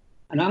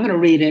 And I'm going to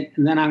read it,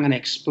 and then I'm going to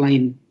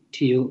explain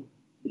to you.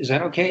 Is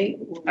that okay?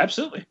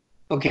 Absolutely.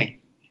 Okay.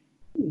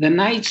 The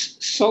night's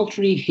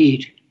sultry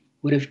heat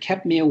would have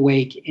kept me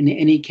awake in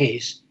any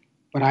case,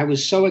 but I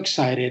was so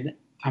excited,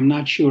 I'm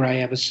not sure I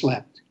ever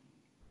slept.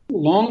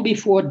 Long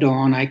before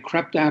dawn, I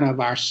crept out of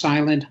our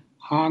silent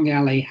hog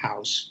alley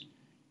house.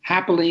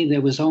 Happily,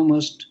 there was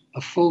almost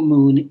a full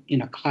moon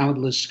in a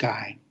cloudless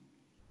sky.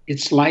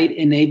 Its light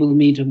enabled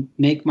me to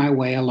make my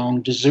way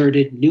along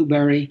deserted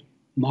Newbury,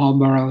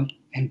 Marlborough,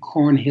 and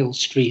Cornhill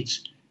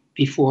streets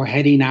before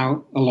heading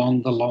out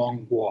along the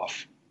Long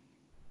Wharf.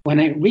 When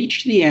I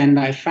reached the end,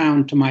 I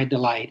found, to my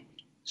delight,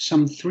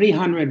 some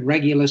 300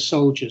 regular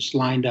soldiers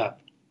lined up.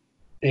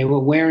 They were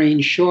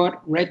wearing short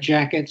red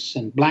jackets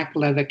and black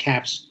leather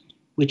caps,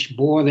 which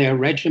bore their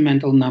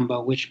regimental number,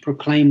 which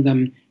proclaimed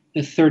them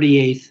the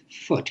 38th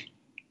Foot.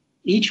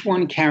 Each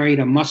one carried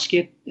a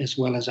musket, as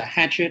well as a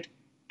hatchet,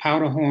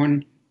 powder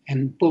horn,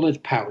 and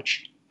bullet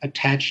pouch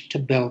attached to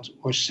belt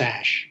or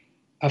sash.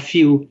 A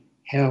few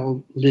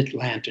held lit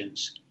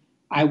lanterns.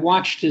 I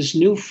watched as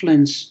new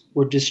flints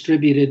were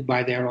distributed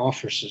by their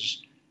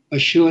officers, a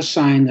sure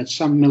sign that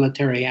some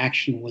military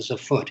action was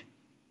afoot.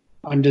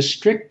 Under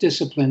strict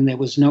discipline, there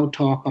was no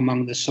talk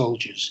among the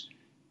soldiers.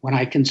 When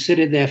I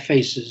considered their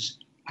faces,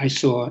 I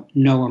saw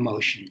no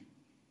emotion.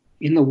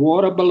 In the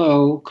water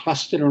below,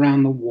 clustered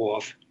around the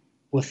wharf,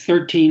 were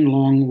 13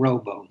 long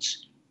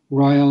rowboats,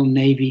 Royal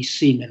Navy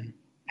seamen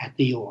at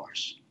the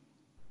oars.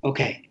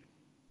 Okay,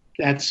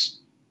 that's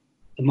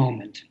the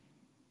moment.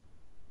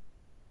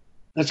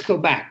 Let's go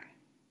back.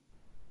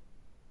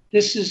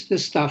 This is the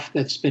stuff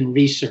that's been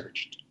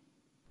researched.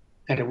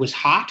 That it was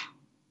hot,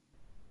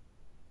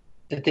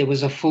 that there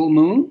was a full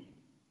moon,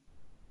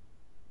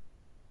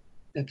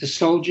 that the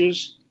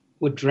soldiers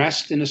were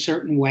dressed in a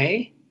certain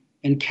way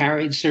and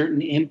carried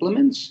certain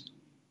implements,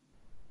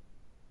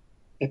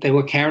 that they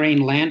were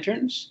carrying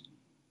lanterns,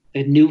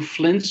 that new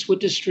flints were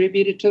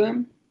distributed to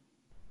them,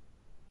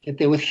 that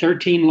there were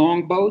 13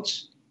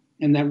 longboats,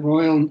 and that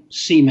royal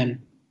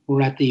seamen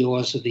were at the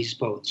oars of these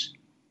boats.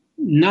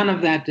 None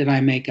of that did I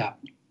make up.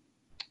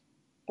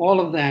 All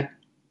of that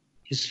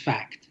is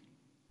fact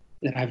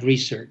that I've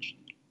researched.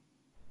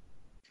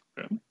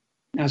 Okay.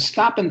 Now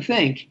stop and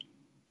think.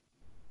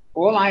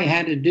 All I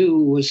had to do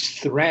was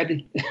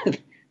thread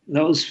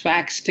those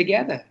facts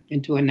together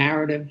into a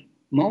narrative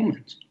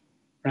moment,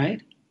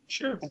 right?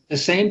 Sure. At the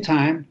same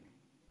time,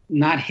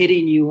 not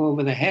hitting you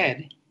over the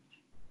head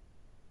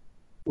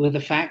with the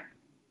fact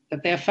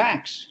that they're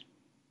facts.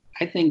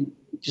 I think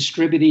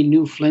distributing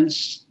new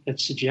flints that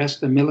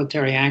suggest a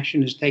military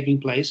action is taking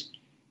place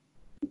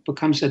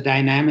becomes a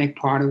dynamic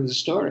part of the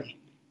story.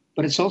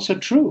 But it's also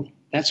true.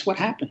 That's what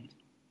happened.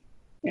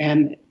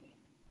 And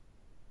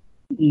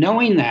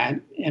knowing that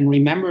and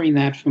remembering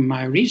that from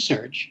my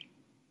research,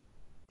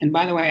 and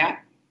by the way,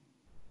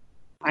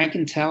 I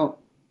can tell,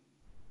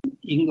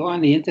 you can go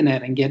on the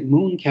internet and get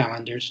moon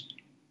calendars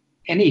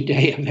any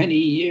day of any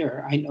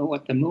year. I know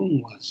what the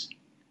moon was.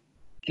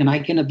 And I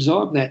can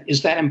absorb that.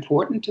 Is that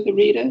important to the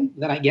reader,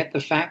 that I get the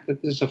fact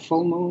that there's a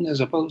full moon as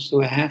opposed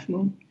to a half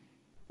moon?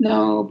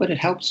 No, but it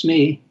helps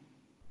me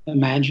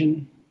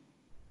imagine,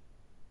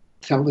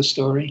 tell the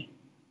story.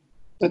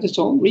 But it's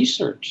all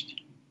researched.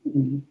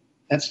 And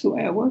that's the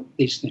way I work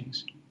these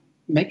things.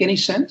 Make any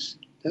sense?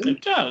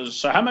 It does.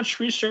 So how much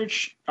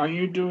research are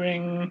you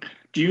doing?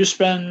 Do you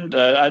spend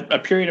a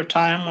period of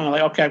time when,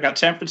 like, okay, I've got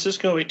San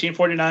Francisco,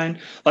 1849.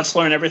 Let's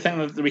learn everything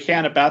that we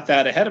can about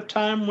that ahead of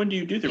time? When do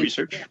you do the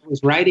research? I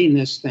was writing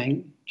this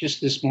thing just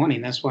this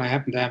morning. That's why I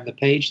happened to have the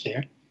page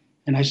there.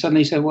 And I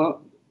suddenly said,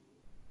 well,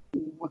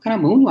 what kind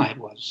of moonlight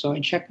was? So I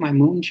checked my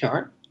moon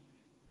chart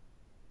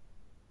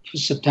for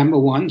September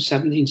 1,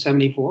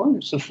 1774.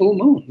 It's a full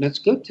moon. That's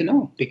good to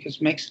know, because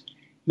it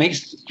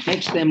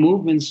makes their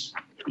movements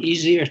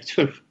easier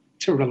to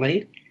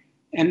relate.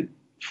 And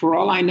for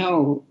all I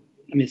know,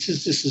 I mean,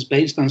 since this is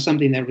based on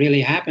something that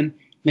really happened,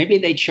 maybe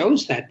they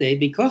chose that day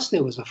because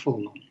there was a full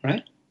moon,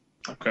 right?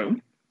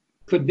 Okay.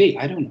 Could be,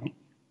 I don't know.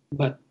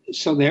 But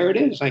so there it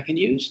is. I can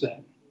use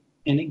that.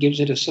 And it gives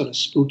it a sort of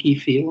spooky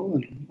feel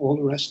and all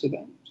the rest of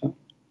that. So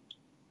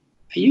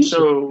I use it.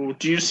 So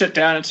do you sit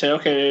down and say,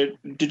 okay,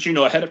 did you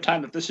know ahead of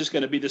time that this is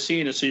going to be the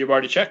scene, and so you've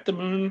already checked the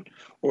moon?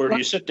 Or do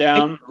you sit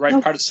down,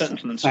 write part of the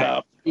sentence, and then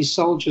stop? These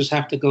soldiers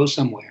have to go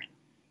somewhere.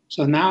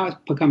 So now it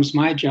becomes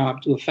my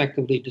job to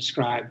effectively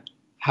describe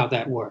how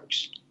that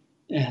works.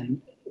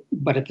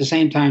 But at the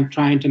same time,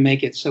 trying to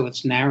make it so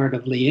it's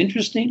narratively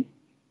interesting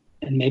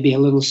and maybe a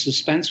little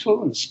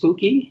suspenseful and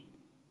spooky.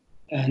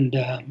 And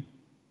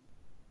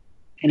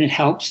it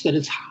helps that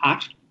it's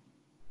hot.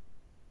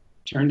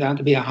 Turned out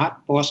to be a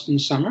hot Boston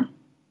summer.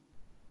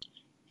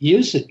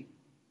 Use it.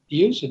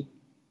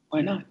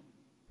 Why not?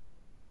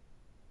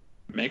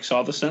 Makes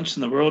all the sense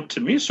in the world to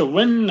me. So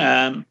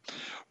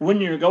when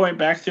you're going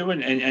back through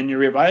and you're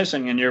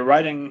revising and you're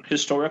writing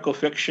historical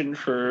fiction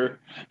for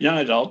young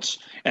adults,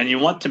 and you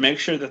want to make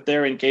sure that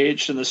they're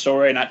engaged in the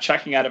story, not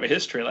checking out of a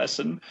history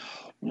lesson,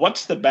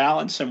 what's the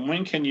balance, and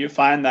when can you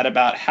find that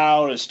about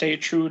how to stay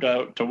true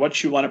to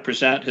what you want to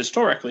present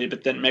historically,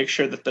 but then make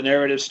sure that the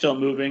narrative's still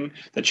moving,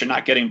 that you're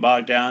not getting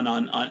bogged down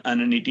on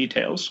any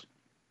details?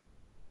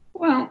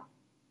 Well,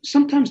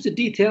 sometimes the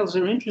details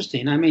are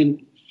interesting. I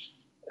mean,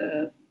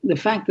 the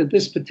fact that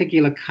this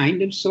particular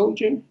kind of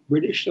soldier,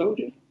 British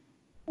soldier,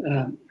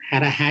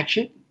 had a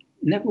hatchet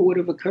never would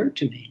have occurred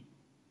to me.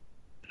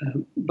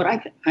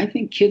 But I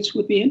think kids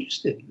would be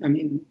interested. I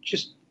mean,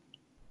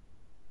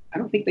 I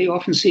don't think they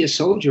often see a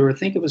soldier or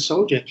think of a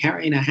soldier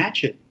carrying a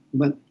hatchet.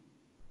 But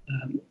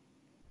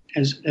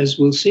as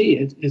we'll see,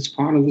 it's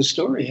part of the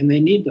story, and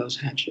they need those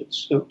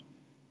hatchets. So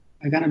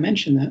I got to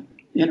mention that.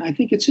 And I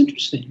think it's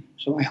interesting.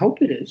 So I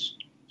hope it is.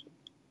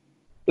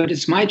 But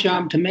it's my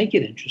job to make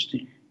it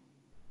interesting,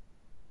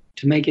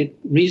 to make it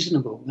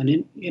reasonable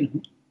and,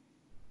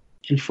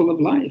 and full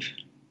of life.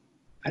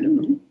 I don't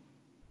know.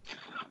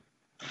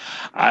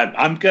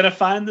 I'm going to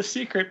find the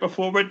secret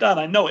before we're done.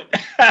 I know it.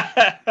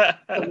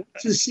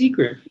 What's the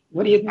secret?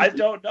 What do you think? I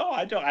don't know.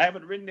 I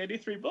haven't written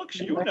 83 books.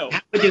 You know.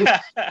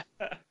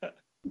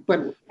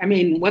 But, I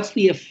mean, what's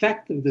the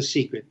effect of the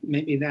secret?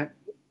 Maybe that,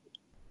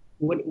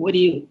 what do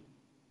you,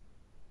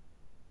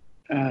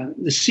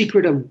 the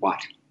secret of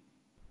what?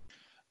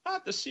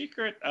 The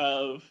secret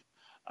of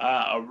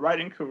a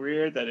writing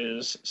career that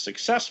is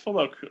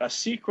successful, a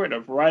secret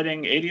of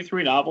writing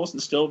 83 novels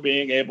and still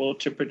being able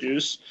to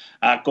produce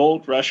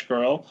Gold Rush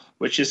Girl,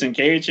 which is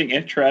engaging,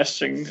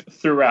 interesting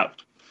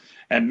throughout.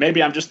 And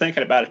maybe I'm just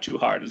thinking about it too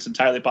hard. It's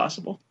entirely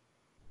possible.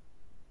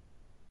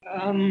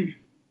 If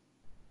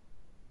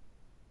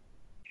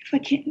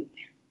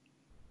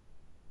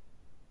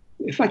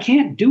I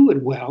can't do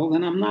it well,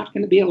 then I'm not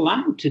going to be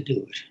allowed to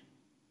do it.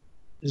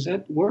 Does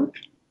that work?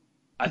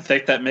 I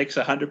think that makes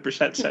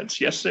 100% sense.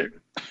 Yes, sir.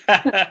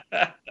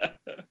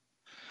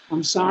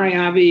 I'm sorry,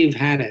 Avi, you've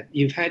had it.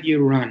 You've had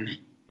your run.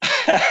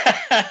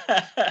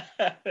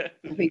 I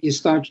think you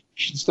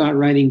should start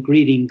writing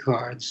greeting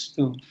cards.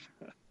 So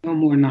no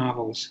more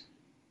novels.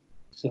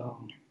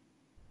 So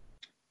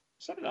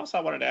something else I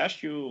wanted to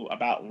ask you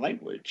about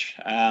language,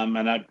 and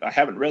I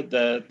haven't read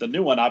the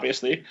new one,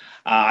 obviously.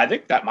 I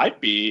think that might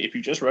be, if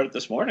you just wrote it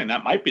this morning,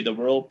 that might be the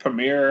world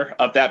premiere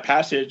of that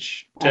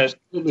passage to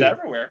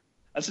everywhere.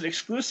 That's an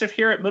exclusive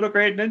here at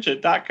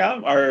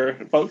middlegradeninja.com, or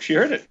folks, you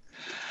heard it.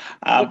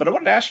 But I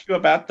wanted to ask you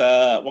about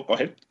well, go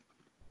ahead.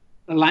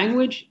 The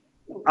language?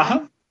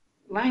 Uh-huh.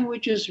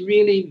 Language is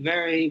really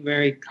very,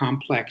 very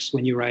complex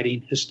when you're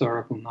writing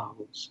historical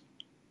novels.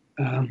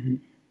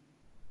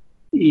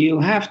 You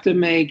have to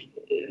make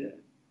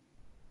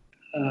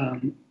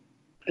a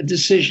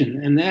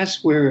decision, and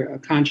that's where a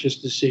conscious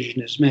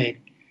decision is made.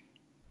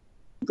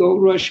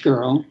 Gold Rush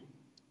Girl,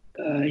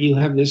 you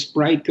have this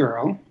bright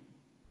girl,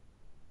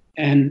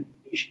 and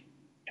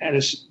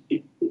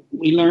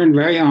we learn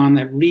very on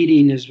that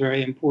reading is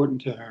very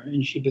important to her,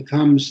 and she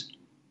becomes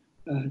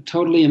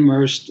totally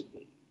immersed,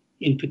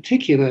 in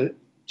particular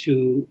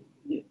to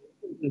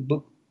the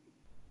book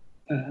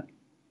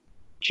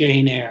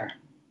Jane Eyre.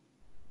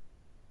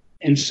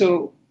 And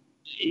so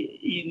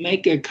you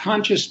make a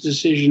conscious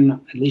decision,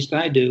 at least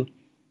I do,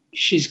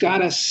 she's got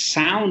to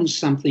sound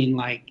something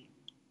like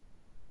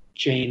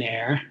Jane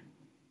Eyre.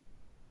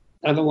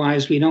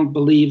 Otherwise, we don't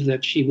believe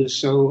that she was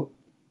so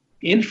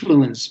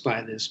influenced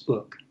by this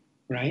book,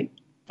 right?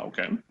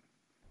 Okay.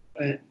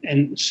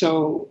 And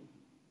so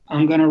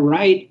I'm going to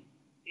write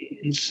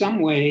in some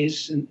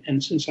ways,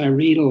 and since I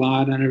read a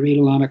lot and I read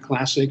a lot of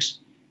classics,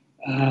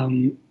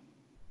 I'm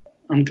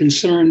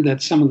concerned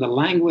that some of the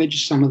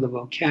language, some of the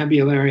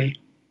vocabulary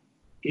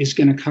is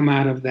going to come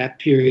out of that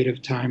period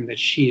of time that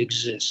she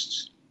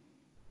exists.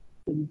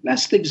 The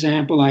best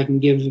example I can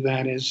give of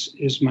that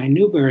is my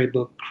Newbery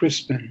book,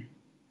 Crispin.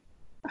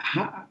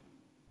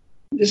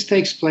 This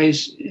takes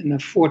place in the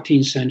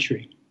 14th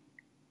century.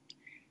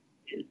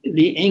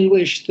 The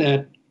English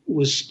that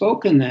was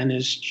spoken then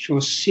is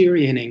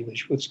Chaucerian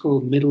English, what's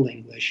called Middle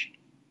English.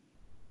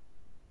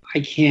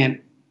 I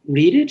can't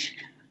read it.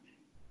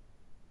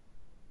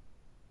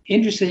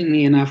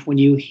 Interestingly enough, when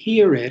you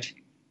hear it,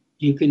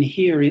 you can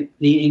hear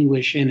the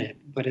English in it,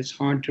 but it's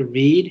hard to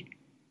read,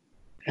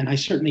 and I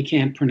certainly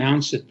can't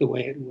pronounce it the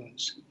way it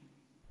was.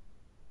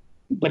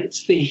 But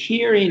it's the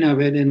hearing of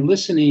it and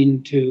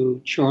listening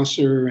to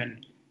Chaucer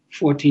and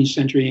 14th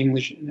century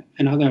English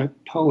and other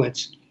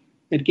poets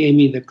that gave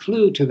me the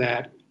clue to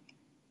that.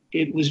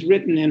 It was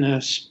written in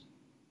a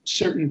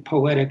certain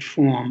poetic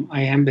form,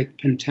 iambic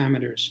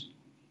pentameters.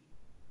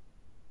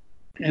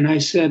 And I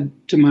said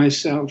to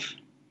myself,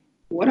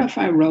 what if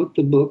I wrote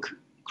the book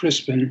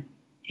Crispin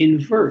in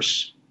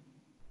verse?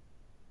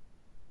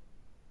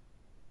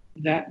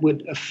 That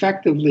would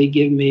effectively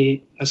give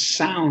me a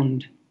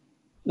sound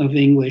of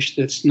English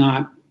that's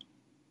not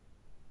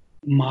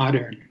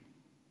modern.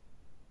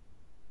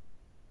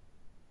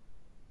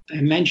 I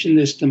mentioned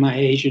this to my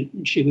agent,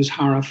 and she was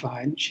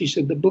horrified. She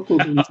said, the book will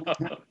be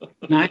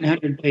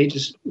 900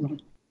 pages long.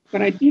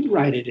 But I did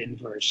write it in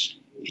verse.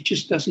 It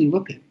just doesn't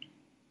look it.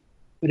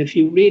 But if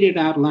you read it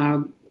out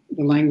loud,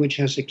 the language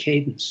has a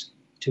cadence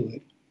to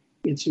it.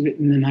 It's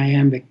written in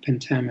iambic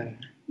pentameter.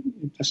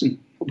 It doesn't,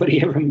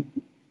 nobody ever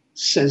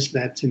says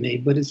that to me,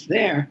 but it's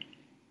there.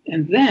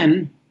 And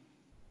then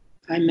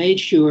I made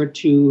sure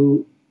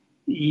to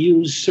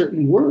use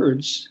certain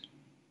words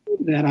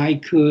that I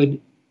could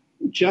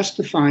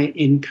justify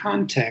in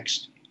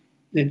context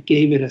that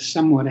gave it a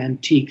somewhat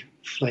antique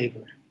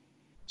flavor.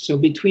 So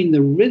between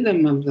the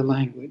rhythm of the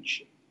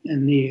language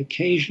and the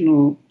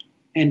occasional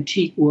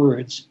antique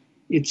words,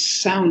 it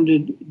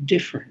sounded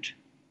different.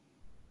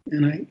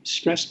 And I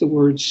stress the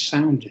word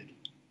sounded.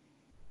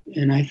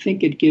 And I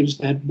think it gives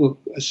that book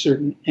a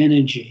certain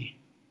energy.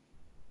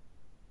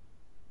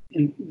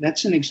 And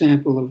that's an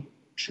example of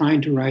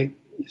trying to write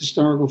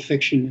historical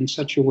fiction in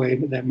such a way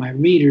that my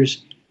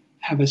readers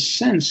have a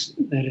sense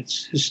that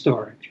it's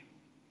historic.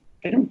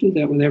 I don't do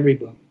that with every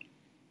book,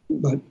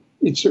 but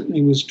it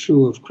certainly was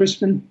true of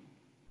Crispin,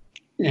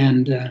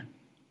 and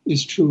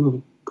is true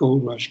of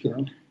Gold Rush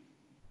Girl.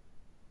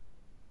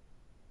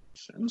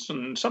 And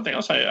something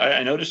else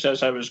I noticed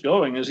as I was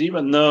going is,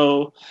 even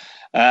though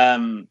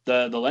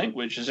the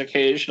language is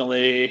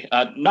occasionally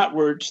not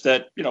words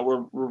that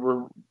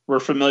we're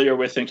familiar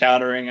with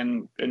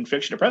encountering in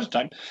fiction at present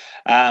time,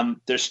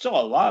 there's still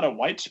a lot of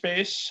white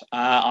space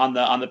on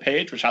the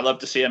page, which I love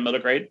to see in middle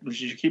grade,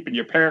 which is keeping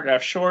your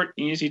paragraph short,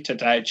 easy to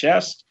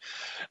digest.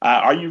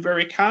 Are you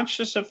very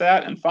conscious of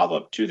that? And follow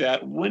up to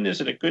that, when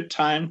is it a good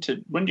time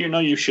when do you know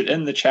you should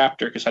end the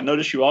chapter? Because I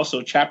notice you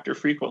also chapter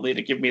frequently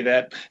to give me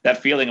that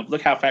feeling of,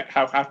 look how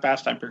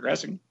fast I'm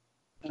progressing.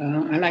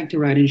 I like to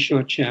write in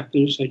short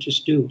chapters. I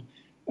just do.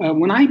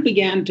 When I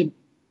began to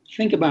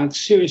think about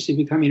seriously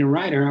becoming a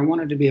writer, I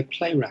wanted to be a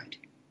playwright.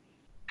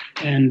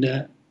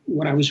 And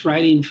what I was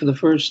writing for the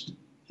first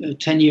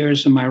 10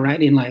 years of my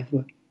writing life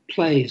were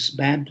plays,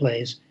 bad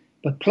plays,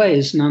 but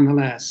plays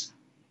nonetheless.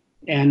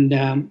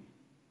 And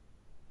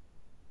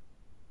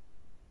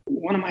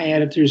one of my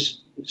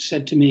editors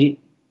said to me,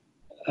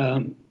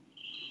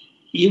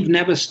 "You've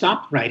never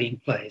stopped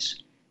writing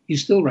plays. You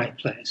still write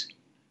plays."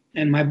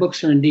 And my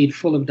books are indeed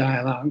full of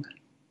dialogue.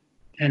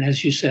 And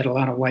as you said, a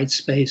lot of white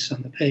space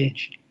on the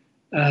page.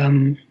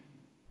 But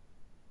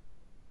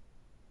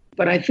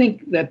I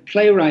think that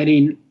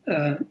playwriting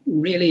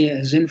really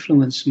has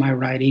influenced my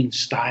writing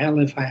style,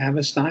 if I have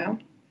a style,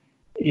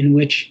 in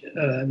which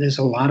there's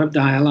a lot of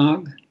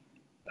dialogue,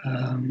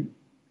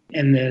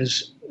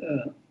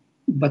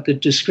 but the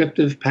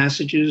descriptive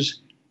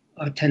passages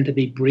tend to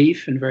be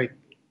brief and very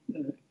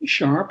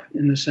sharp,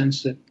 in the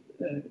sense that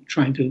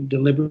trying to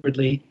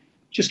deliberately,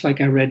 just like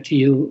I read to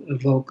you,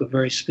 evoke a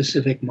very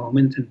specific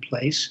moment and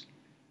place.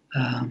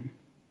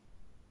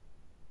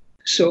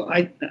 So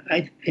I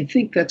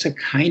think that's a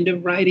kind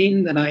of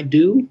writing that I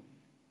do,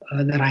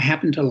 that I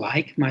happen to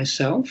like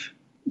myself.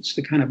 It's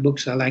the kind of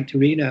books I like to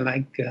read. I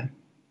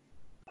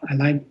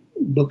like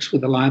books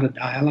with a lot of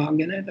dialogue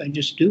in it. I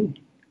just do.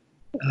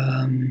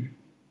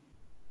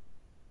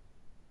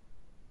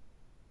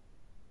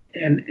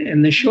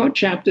 And the short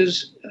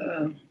chapters,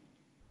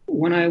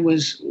 when I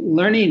was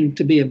learning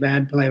to be a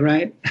bad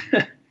playwright,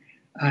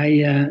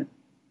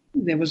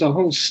 there was a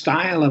whole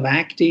style of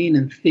acting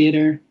and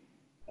theater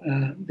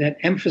that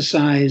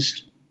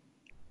emphasized,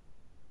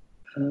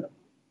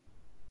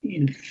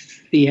 in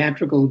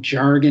theatrical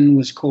jargon,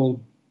 was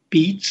called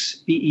beats,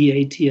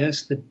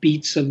 B-E-A-T-S, the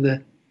beats of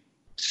the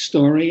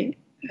story.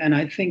 And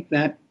I think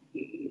that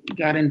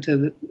got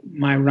into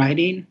my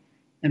writing,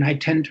 and I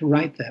tend to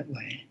write that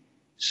way.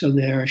 So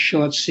there are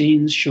short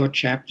scenes, short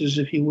chapters,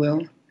 if you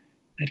will,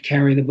 that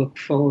carry the book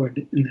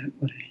forward in that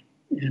way.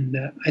 And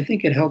I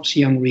think it helps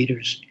young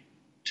readers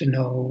to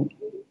know,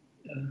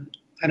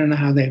 I don't know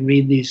how they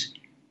read these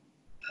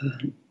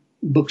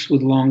books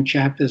with long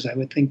chapters. I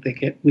would think they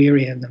get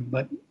weary of them,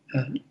 but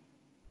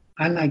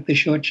I like the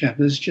short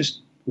chapters,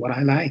 just what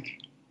I like.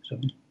 So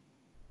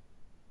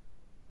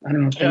I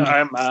don't know. Yeah,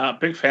 I'm a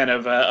big fan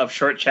of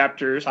short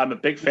chapters. I'm a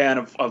big fan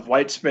of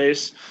white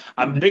space.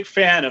 I'm a big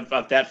fan of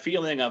that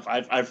feeling of,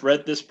 I've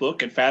read this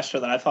book and faster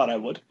than I thought I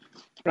would.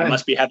 Right. I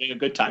must be having a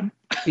good time.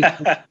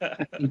 I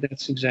think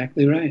that's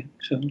exactly right.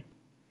 So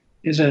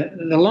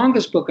the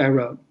longest book I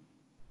wrote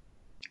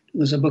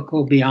was a book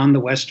called Beyond the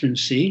Western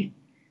Sea.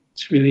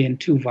 It's really in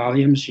 2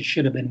 volumes. It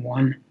should have been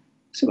 1.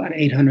 It's about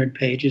 800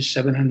 pages,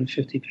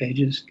 750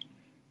 pages.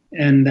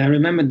 And I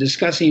remember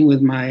discussing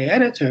with my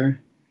editor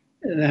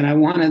that I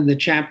wanted the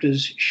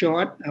chapters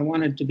short. I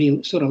wanted to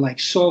be sort of like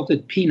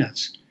salted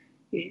peanuts.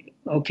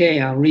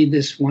 Okay, I'll read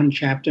this one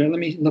chapter. Let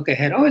me look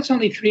ahead. Oh, it's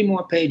only 3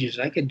 more pages.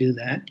 I could do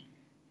that.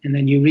 And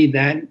then you read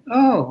that.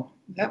 Oh,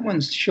 that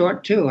one's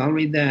short too. I'll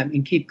read that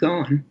and keep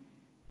going.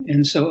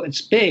 And so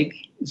it's big,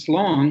 it's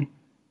long,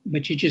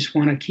 but you just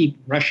want to keep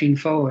rushing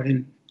forward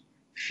and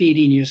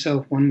feeding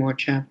yourself one more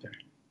chapter.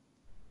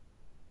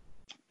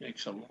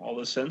 Makes all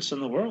the sense in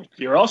the world.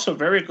 You're also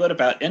very good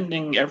about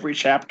ending every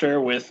chapter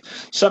with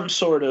some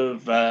sort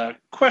of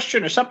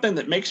question or something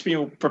that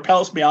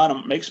propels me on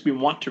and makes me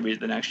want to read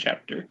the next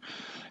chapter.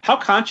 How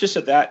conscious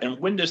of that, and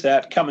when does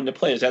that come into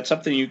play? Is that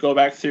something you go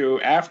back through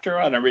after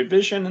on a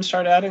revision and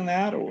start adding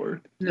that,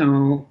 or?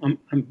 No,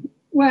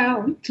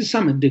 well, to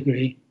some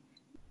degree.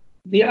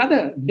 The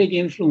other big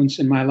influence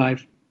in my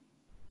life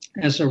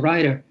as a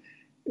writer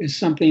is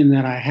something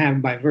that I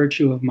have by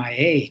virtue of my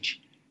age.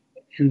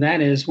 And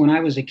that is, when I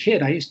was a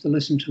kid, I used to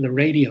listen to the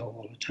radio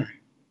all the time.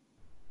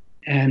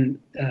 And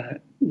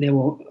there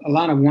were a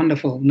lot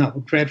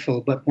of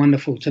dreadful, but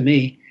wonderful to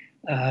me,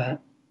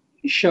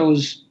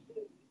 shows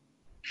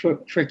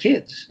for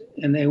kids.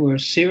 And they were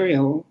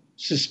serial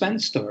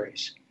suspense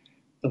stories.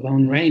 The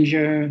Lone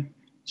Ranger,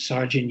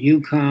 Sergeant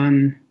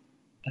Yukon,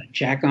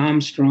 Jack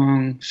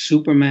Armstrong,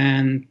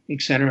 Superman,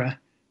 etc.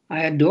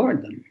 I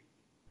adored them.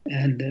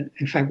 And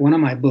in fact, one of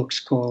my books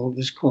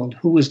is called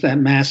Who Was That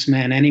Masked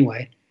Man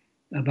Anyway?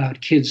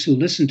 About kids who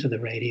listen to the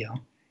radio.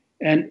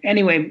 And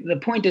anyway, the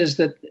point is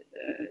that,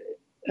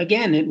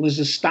 again, it was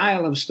a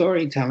style of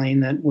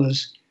storytelling that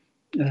was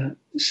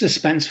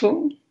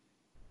suspenseful.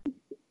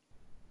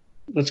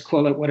 Let's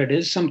call it what it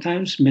is.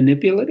 Sometimes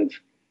manipulative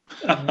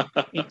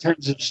in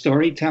terms of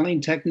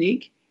storytelling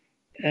technique,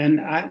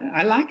 and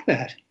I like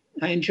that.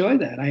 I enjoy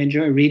that. I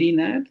enjoy reading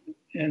that,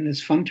 and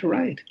it's fun to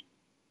write.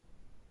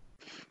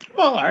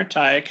 Well, aren't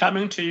I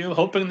coming to you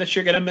hoping that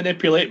you're going to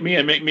manipulate me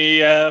and make me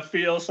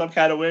feel some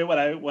kind of way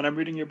when I'm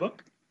reading your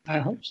book? I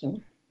hope so.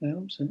 I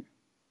hope so.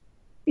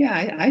 Yeah,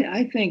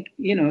 I think,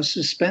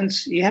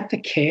 suspense, you have to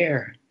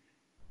care.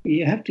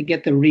 You have to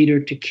get the reader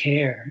to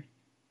care.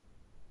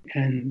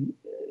 And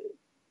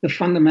the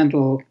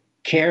fundamental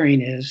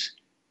caring is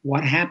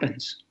what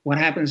happens? What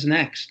happens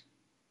next?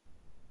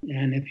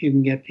 And if you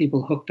can get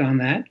people hooked on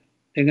that,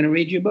 they're going to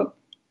read your book.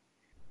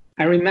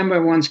 I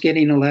remember once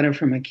getting a letter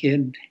from a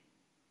kid.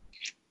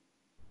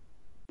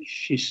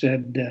 She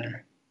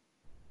said,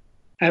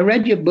 I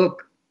read your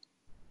book,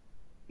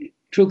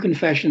 True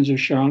Confessions of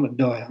Charlotte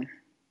Doyle.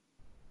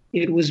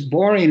 It was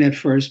boring at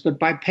first, but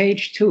by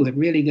page 2, it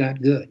really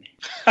got good.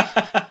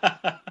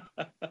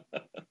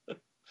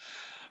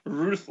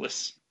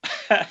 Ruthless.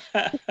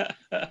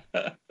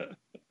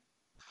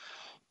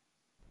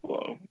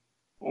 Whoa.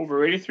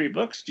 Over 83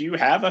 books. Do you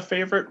have a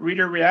favorite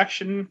reader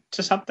reaction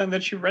to something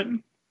that you've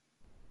written?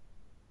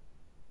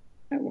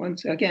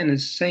 Once again,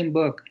 it's the same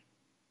book.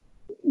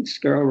 This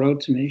girl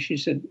wrote to me. She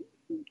said,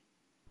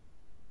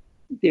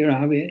 Dear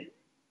Avi,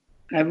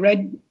 I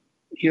read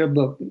your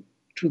book,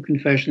 True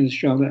Confessions of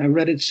Charlotte. I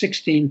read it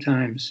 16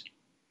 times.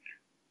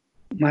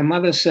 My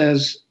mother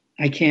says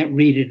I can't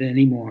read it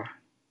anymore.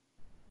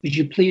 Would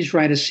you please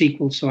write a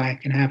sequel so I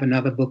can have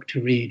another book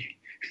to read?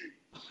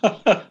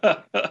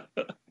 That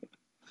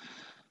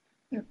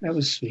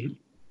was sweet.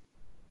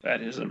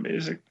 That is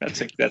amazing.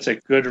 That's a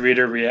good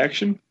reader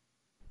reaction.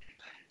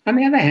 On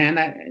the other hand,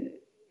 I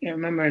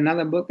remember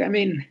another book. I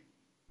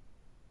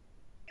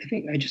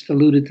think I just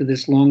alluded to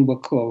this long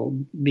book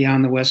called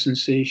Beyond the Western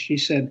Sea. She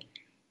said,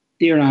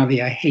 Dear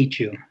Avi, I hate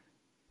you.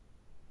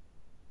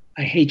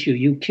 I hate you.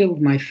 You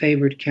killed my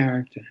favorite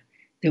character.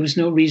 There was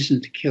no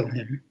reason to kill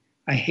him.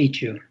 I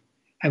hate you.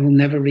 I will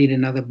never read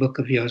another book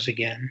of yours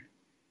again.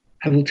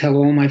 I will tell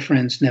all my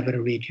friends never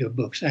to read your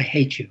books. I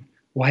hate you.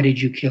 Why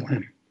did you kill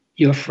him?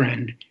 Your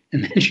friend.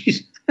 And then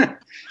she's,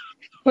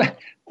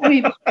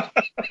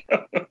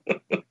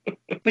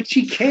 but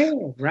she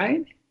cared,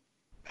 right?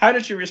 How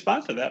did you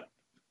respond to that?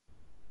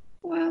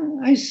 Well,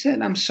 I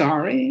said, I'm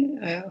sorry.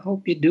 I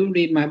hope you do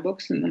read my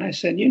books. And then I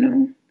said,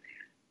 in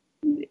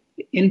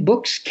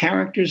books,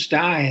 characters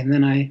die. And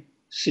then I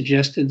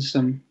suggested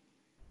some,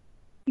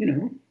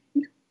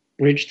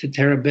 Bridge to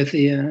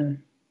Terabithia,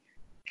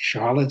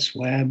 Charlotte's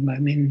Web.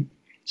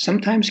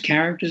 Sometimes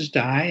characters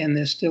die and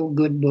they're still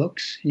good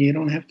books and you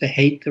don't have to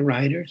hate the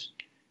writers.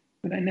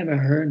 But I never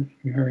heard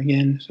from her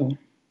again. So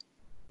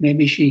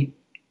maybe she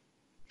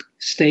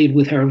stayed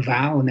with her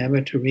vow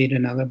never to read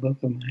another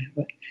book of mine.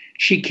 But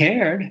she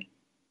cared.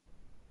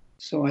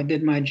 So I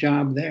did my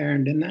job there,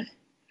 didn't I?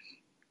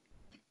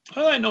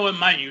 Well, I know in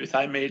my youth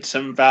I made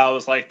some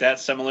vows like that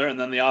similar, and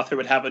then the author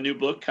would have a new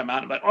book come out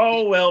and be like,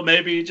 oh, well,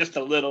 maybe just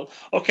a little.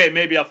 Okay,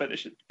 maybe I'll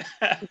finish it.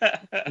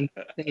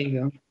 There you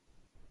go.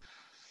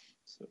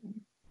 So,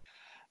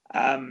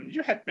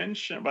 you had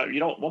mentioned,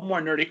 one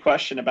more nerdy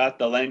question about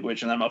the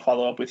language, and then I'll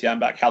follow up with you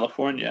about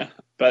California.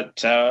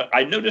 But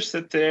I noticed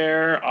that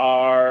there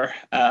are,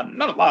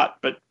 not a lot,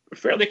 but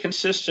fairly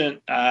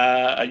consistent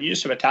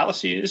use of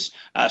italices,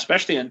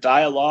 especially in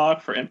dialogue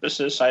for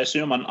emphasis, I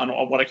assume,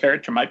 on what a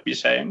character might be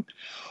saying.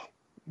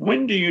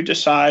 When do you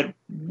decide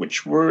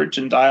which words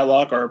in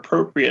dialogue are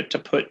appropriate to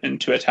put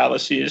into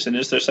italices, and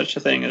is there such a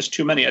thing as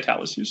too many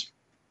italices?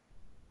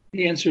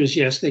 The answer is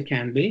yes, they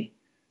can be.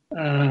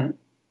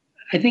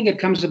 I think it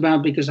comes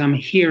about because I'm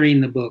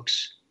hearing the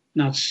books,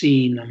 not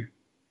seeing them.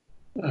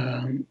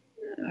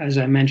 As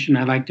I mentioned,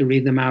 I like to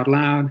read them out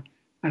loud.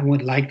 I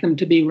would like them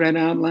to be read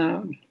out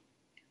loud.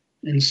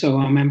 And so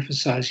I'm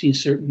emphasizing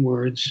certain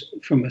words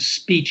from a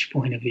speech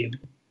point of view.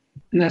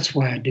 And that's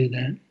why I do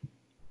that.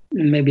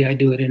 And maybe I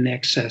do it in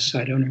excess.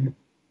 I don't know.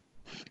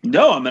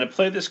 No, I'm going to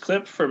play this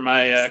clip for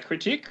my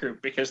critique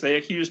group because they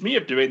accused me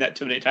of doing that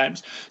too many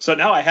times. So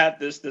now I have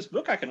this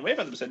book I can wave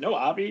at them and say, no,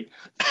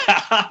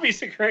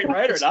 Avi's a great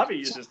writer, and Avi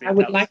uses the I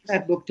would like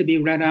that book to be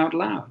read out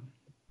loud.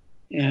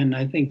 And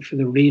I think for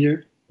the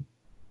reader,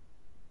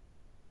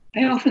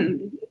 I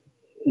often,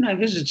 I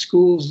visit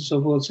schools and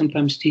so forth.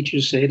 Sometimes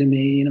teachers say to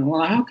me,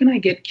 well, how can I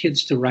get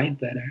kids to write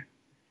better?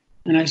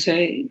 And I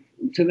say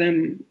to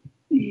them,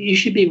 you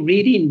should be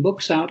reading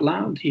books out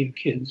loud to your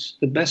kids.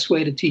 The best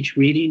way to teach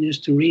reading is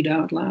to read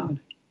out loud.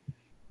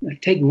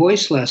 Take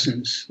voice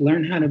lessons.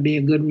 Learn how to be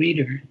a good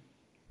reader.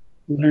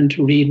 Learn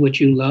to read what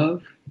you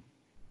love.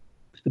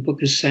 If the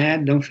book is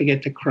sad, don't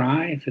forget to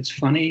cry. If it's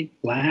funny,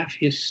 laugh.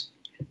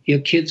 Your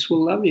kids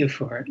will love you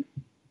for it.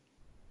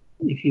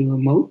 If you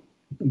emote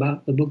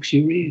about the books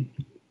you read,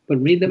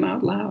 but read them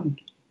out loud.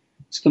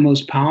 It's the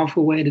most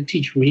powerful way to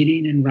teach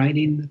reading and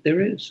writing that there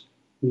is.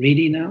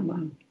 Reading out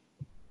loud.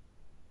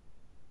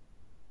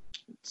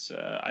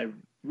 I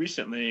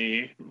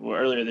recently,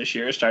 earlier this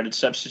year, started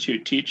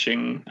substitute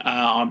teaching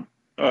on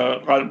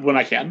when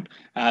I can,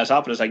 as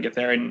often as I get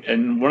there.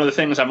 And one of the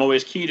things I'm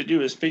always key to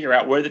do is figure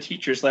out where the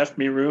teachers left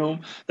me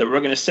room, that we're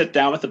going to sit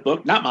down with the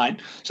book, not mine,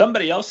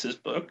 somebody else's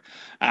book.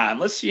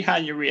 Let's see how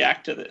you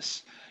react to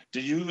this.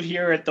 Did you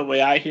hear it the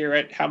way I hear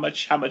it? How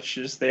much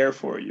is there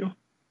for you?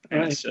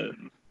 Right.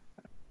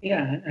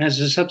 Yeah, as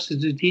a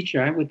substitute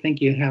teacher, I would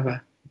think you'd have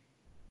a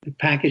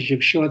package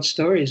of short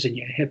stories in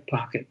your hip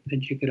pocket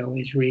that you could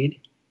always read.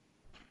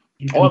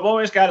 I've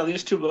always got at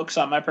least 2 books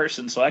on my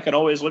person, so I can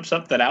always whip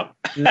something out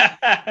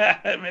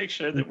and make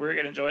sure that we're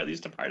going to enjoy at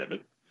least a part of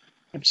it.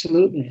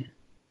 Absolutely.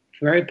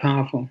 Very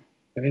powerful.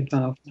 Very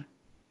powerful.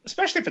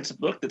 Especially if it's a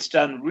book that's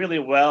done really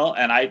well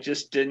and I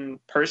just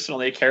didn't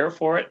personally care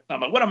for it.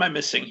 I'm like, what am I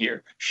missing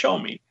here? Show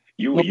me.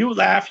 You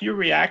laugh, you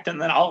react,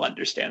 and then I'll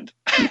understand.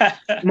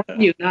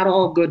 Mind you, not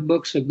all good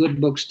books are good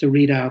books to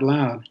read out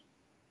loud.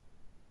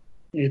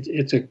 We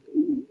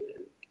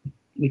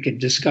could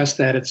discuss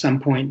that at some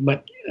point,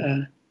 but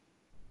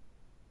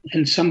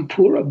and some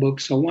poorer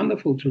books are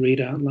wonderful to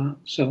read out loud.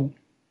 So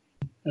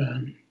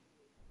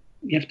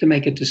you have to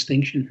make a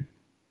distinction.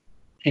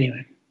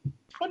 Anyway.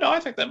 Well, no, I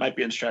think that might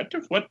be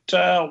instructive. What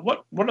are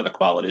the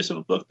qualities of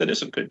a book that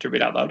isn't good to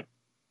read out loud?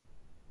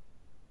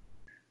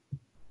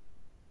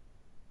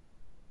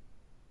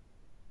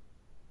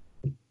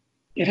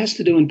 It has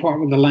to do in part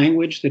with the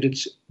language, that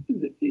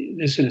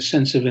there's a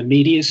sense of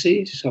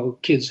immediacy, so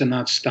kids are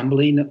not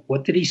stumbling.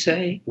 What did he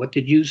say? What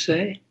did you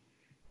say?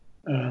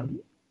 A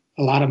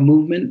lot of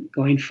movement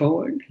going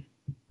forward,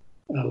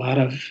 a lot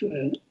of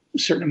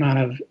certain amount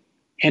of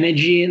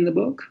energy in the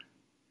book.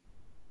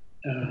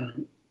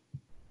 And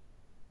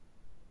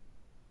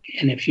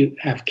if you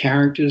have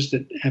characters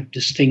that have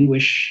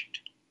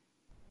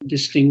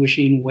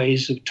distinguishing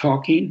ways of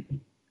talking,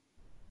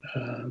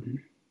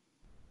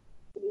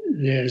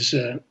 there's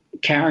a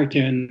character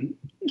in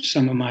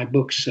some of my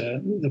books,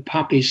 the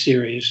Poppy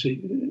series,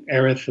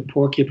 Aerith the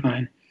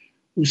porcupine,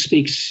 who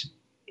speaks,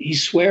 he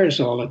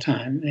swears all the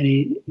time, and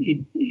he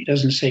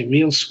doesn't say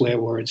real swear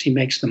words, he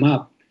makes them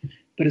up,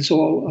 but it's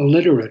all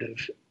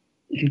alliterative.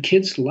 And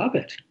kids love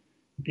it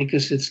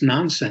because it's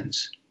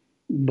nonsense,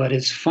 but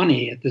it's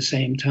funny at the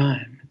same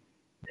time.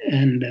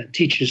 And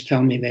teachers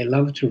tell me they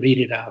love to read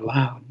it out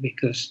loud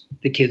because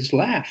the kids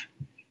laugh.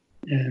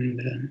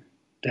 And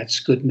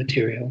that's good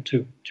material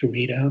to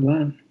read out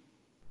loud.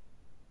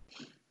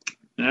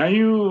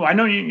 I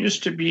know you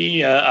used to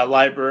be a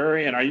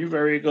librarian. Are you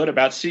very good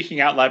about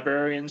seeking out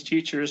librarians,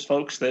 teachers,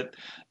 folks that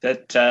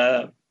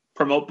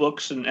promote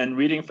books and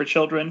reading for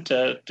children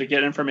to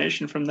get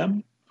information from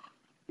them?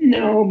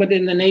 No, but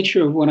in the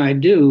nature of what I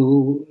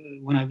do,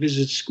 when I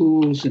visit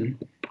schools and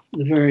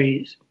the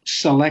very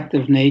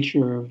selective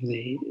nature of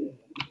the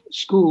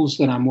schools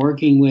that I'm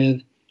working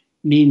with,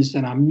 means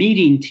that I'm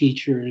meeting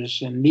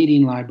teachers and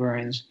meeting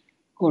librarians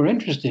who are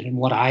interested in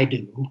what I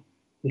do,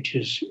 which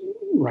is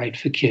write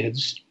for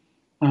kids.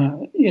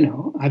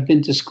 I've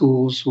been to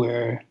schools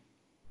where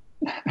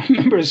I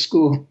remember a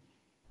school,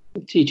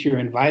 the teacher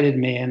invited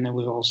me and it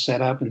was all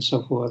set up and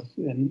so forth.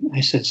 And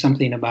I said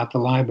something about the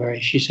library.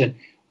 She said,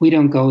 "We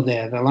don't go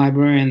there. The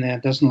librarian there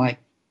doesn't like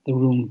the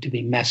room to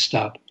be messed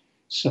up."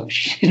 So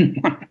she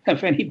didn't want to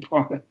have any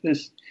part of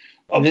this.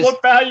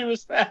 What value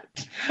is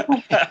that?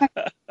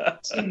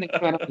 It seemed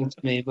incredible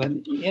to me, but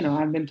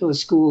I've been to a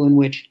school in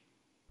which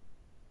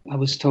I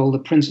was told the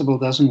principal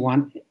doesn't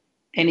want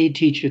any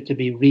teacher to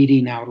be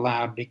reading out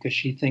loud because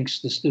she thinks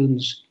the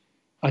students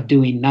are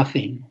doing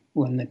nothing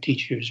when the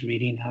teacher is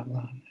reading out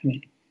loud. I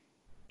mean,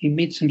 you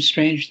meet some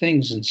strange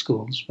things in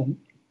schools, but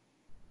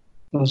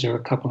those are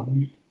a couple of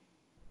them.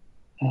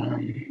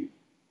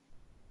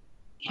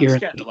 Here, I'm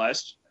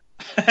scandalized.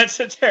 That's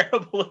a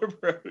terrible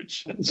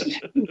approach.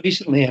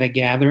 Recently at a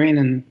gathering,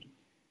 and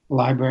the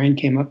librarian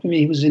came up to me.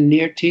 He was in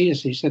near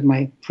tears. He said,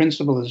 "My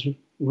principal is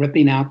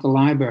ripping out the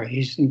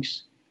library.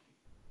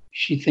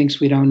 She thinks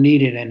we don't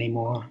need it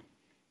anymore.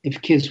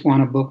 If kids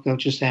want a book, they'll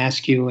just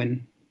ask you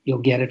and you'll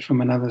get it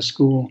from another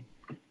school.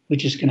 We're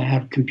just going to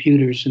have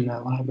computers in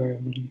that library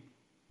room."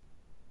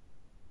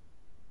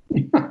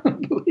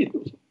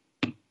 Unbelievable.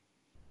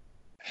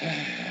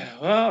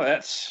 Well,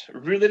 that's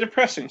really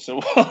depressing. So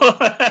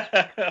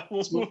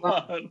we'll move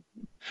on.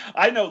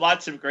 I know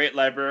lots of great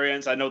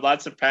librarians. I know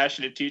lots of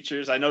passionate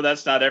teachers. I know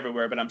that's not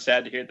everywhere, but I'm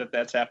sad to hear that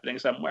that's happening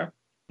somewhere.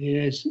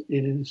 It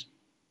is.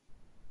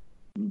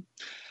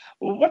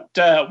 Well, what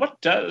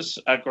does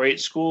a great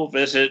school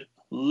visit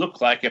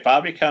look like? If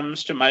Avi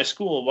comes to my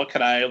school, what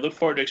can I look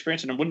forward to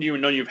experiencing? And when do you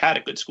know you've had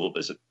a good school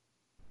visit?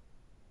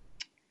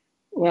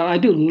 Well, I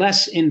do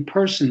less in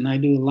person. I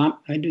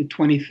do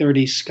 20,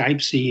 30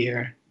 Skypes a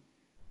year.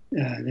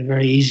 They're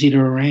very easy to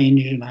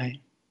arrange, and I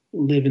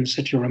live in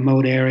such a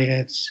remote area.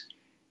 It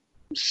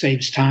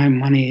saves time,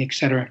 money,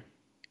 etc.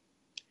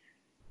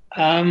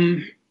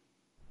 A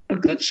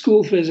good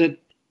school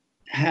visit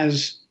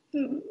has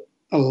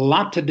a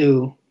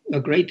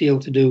great deal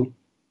to do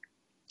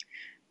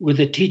with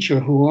the teacher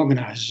who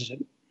organizes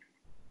it.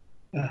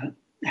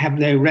 Have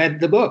they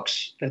read the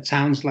books? That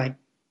sounds like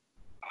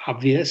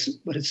obvious,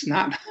 but it's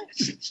not.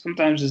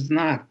 Sometimes it's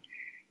not.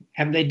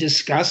 Have they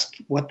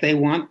discussed what they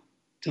want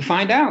to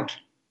find out.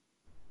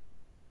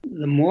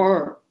 The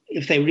more,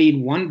 if they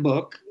read one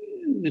book,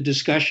 the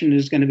discussion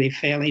is going to be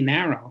fairly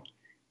narrow.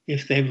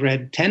 If they've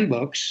read 10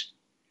 books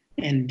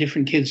and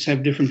different kids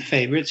have different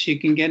favorites, you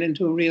can get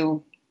into a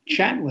real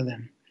chat with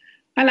them.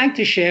 I like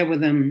to share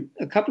with them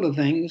a couple of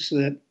things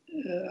that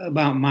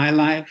about my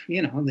life.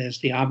 You know, there's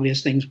the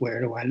obvious things.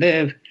 Where do I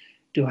live?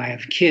 Do I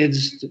have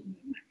kids?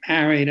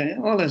 Married?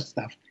 All that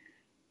stuff.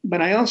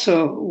 But I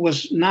also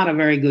was not a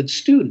very good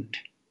student.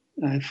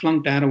 I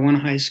flunked out of one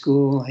high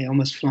school. I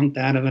almost flunked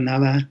out of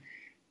another.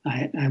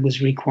 I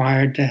was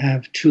required to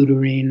have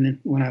tutoring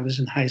when I was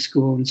in high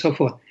school and so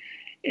forth.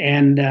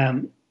 And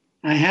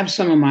I have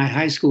some of my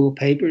high school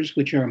papers,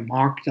 which are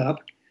marked up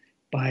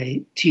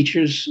by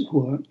teachers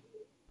who are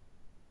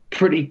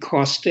pretty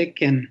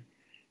caustic and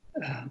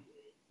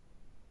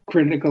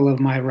critical of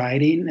my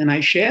writing. And I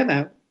share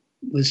that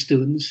with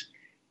students.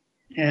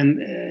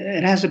 And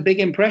it has a big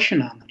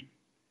impression on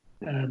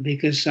them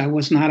because I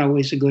was not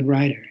always a good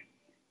writer.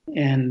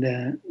 And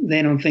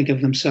they don't think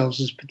of themselves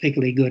as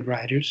particularly good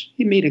writers.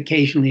 You meet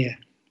occasionally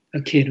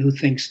a kid who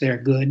thinks they're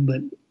good,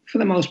 but for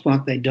the most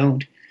part, they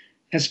don't.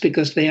 That's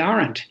because they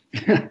aren't.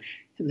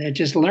 They're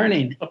just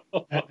learning.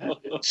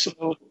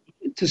 So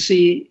to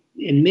see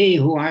in me,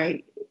 who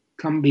I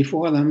come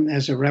before them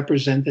as a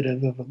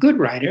representative of a good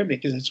writer,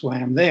 because that's why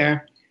I'm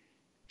there,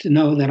 to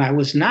know that I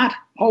was not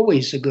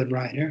always a good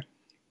writer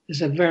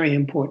is a very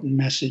important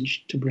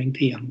message to bring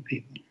to young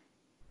people.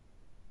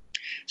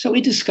 So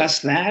we discuss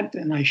that,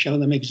 and I show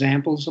them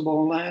examples of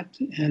all that.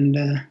 And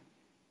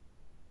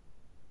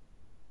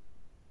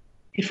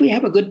if we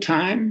have a good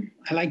time,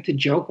 I like to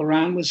joke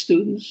around with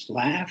students,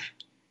 laugh,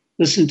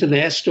 listen to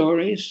their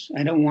stories.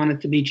 I don't want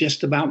it to be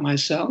just about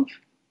myself.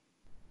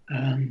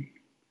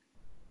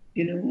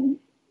 You know,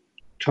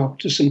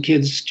 talked to some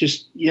kids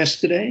just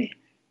yesterday.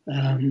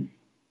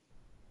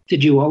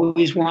 Did you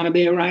always want to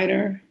be a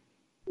writer?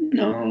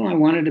 No, I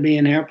wanted to be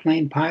an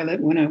airplane pilot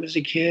when I was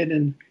a kid.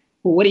 And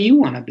well, what do you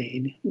want to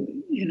be?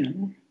 You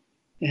know,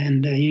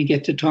 and you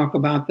get to talk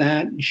about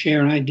that and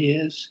share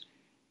ideas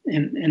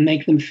and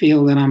make them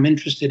feel that I'm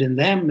interested in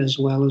them as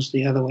well as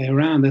the other way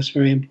around. That's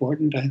very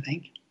important, I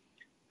think.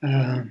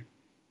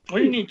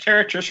 Well, you need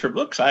characters for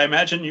books. I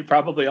imagine you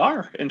probably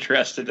are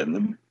interested in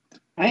them.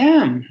 I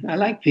am. I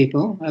like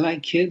people. I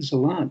like kids a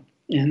lot.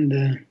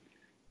 And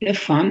they're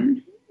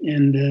fun.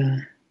 And,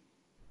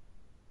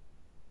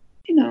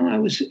 you know, I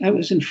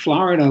was in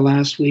Florida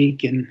last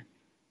week, and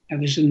I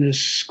was in this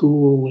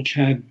school which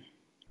had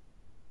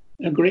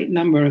a great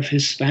number of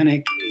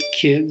Hispanic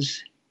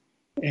kids.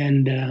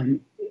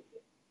 And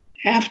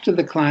after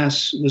the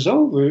class was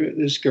over,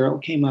 this girl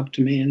came up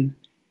to me and,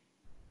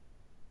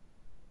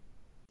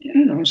 I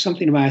don't know,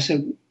 something about, I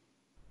said,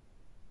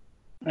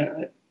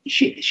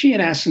 she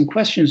had asked some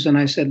questions, and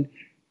I said,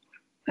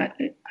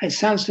 it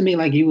sounds to me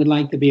like you would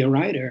like to be a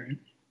writer.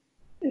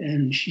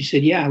 And she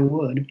said, yeah, I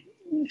would.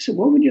 I said,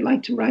 what would you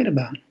like to write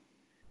about?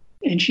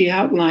 And she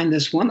outlined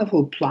this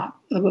wonderful plot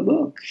of a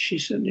book. She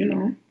said, you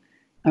know,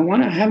 I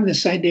want to have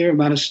this idea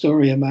about a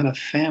story about a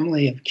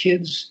family of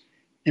kids,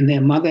 and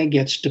their mother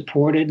gets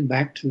deported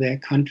back to their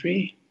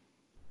country,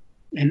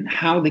 and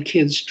how the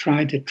kids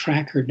try to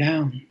track her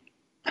down.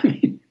 I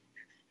mean,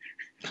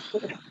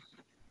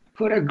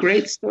 what a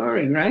great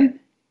story, right?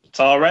 It's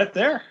all right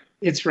there.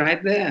 It's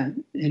right there.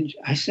 And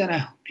I said, I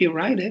hope you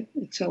write it.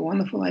 It's a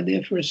wonderful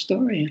idea for a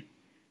story.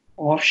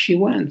 Off she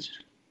went.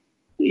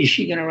 Is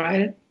she going to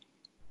write it?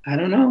 I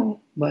don't know,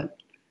 but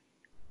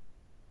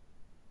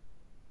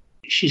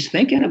she's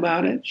thinking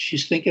about it.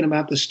 She's thinking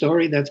about the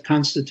story that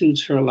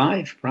constitutes her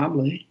life,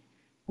 probably,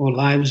 or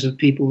lives of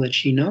people that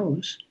she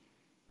knows.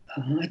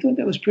 I thought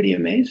that was pretty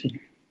amazing.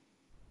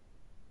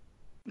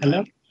 I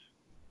love it.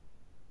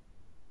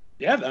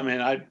 Yeah, I mean,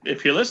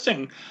 if you're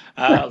listening,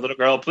 little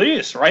girl,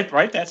 please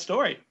write that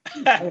story.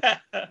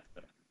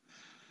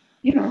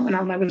 You know, and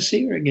I'll never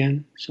see her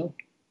again. So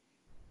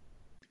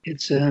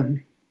it's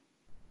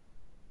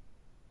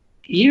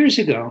years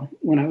ago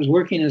when I was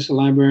working as a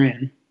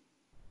librarian,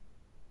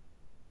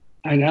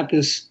 I got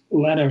this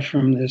letter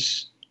from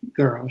this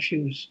girl. She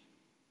was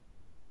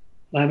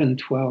 11,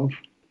 12.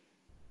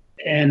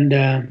 And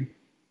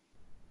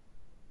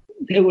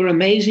they were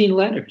amazing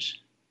letters.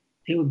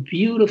 They were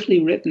beautifully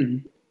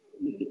written,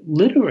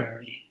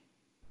 literary.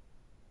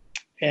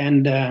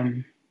 And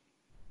I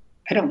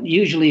don't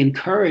usually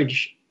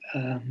encourage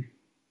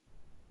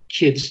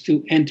kids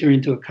to enter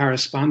into a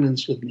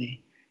correspondence with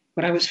me,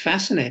 but I was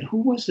fascinated. Who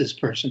was this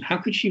person? How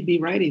could she be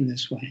writing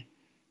this way?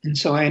 And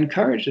so I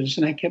encouraged this,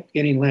 and I kept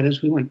getting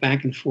letters. We went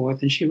back and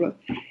forth, and she wrote.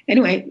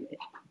 Anyway,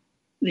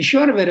 the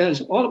short of it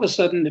is, all of a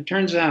sudden, it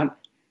turns out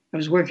I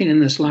was working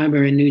in this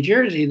library in New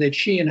Jersey that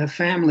she and her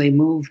family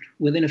moved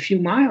within a few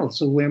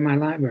miles of where my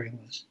library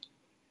was.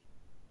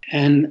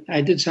 And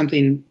I did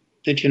something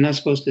that you're not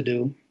supposed to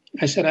do.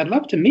 I said, I'd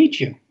love to meet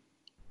you.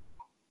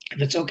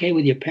 If it's okay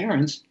with your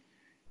parents,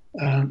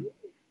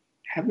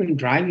 have them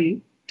drive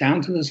you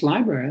down to this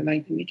library. I'd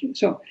like to meet you.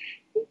 So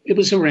it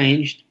was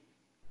arranged.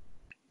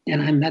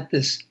 And I met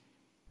this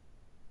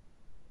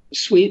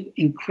sweet,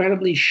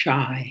 incredibly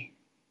shy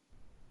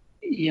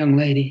young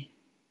lady.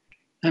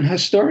 And her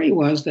story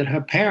was that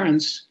her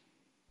parents,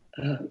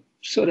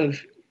 sort of,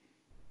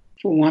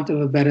 for want of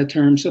a better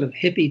term, sort of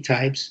hippie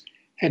types,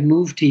 had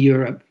moved to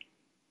Europe.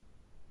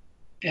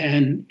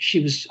 And she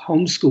was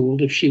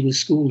homeschooled, if she was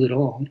schooled at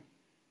all.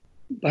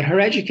 But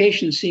her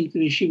education seemed to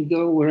be she would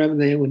go wherever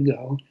they would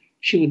go.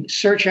 She would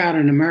search out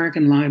an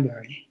American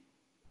library.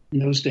 In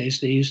those days,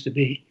 they used to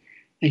be.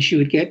 And she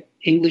would get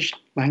English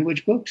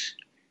language books,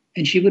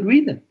 and she would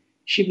read them.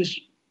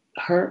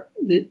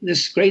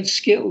 This great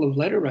skill of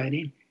letter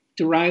writing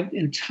derived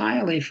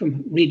entirely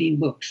from reading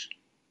books.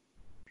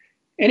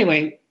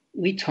 Anyway,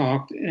 we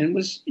talked,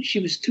 and she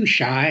was too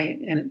shy,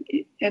 and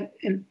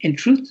in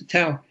truth to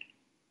tell,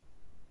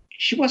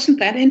 she wasn't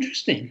that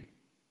interesting.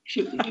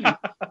 She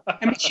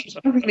was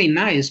really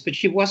nice, but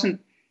she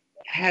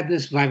had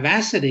this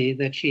vivacity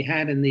that she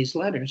had in these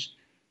letters.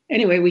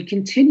 Anyway, we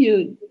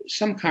continued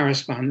some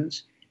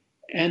correspondence,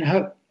 and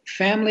her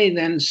family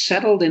then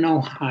settled in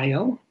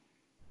Ohio,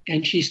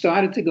 and she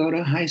started to go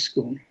to high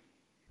school.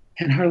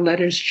 And her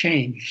letters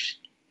changed.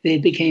 They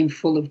became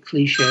full of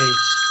cliches.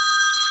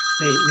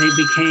 They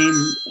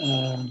became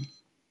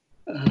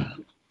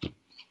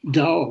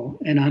dull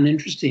and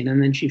uninteresting,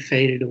 and then she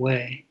faded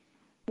away.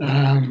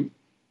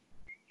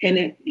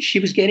 She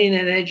was getting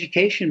an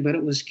education, but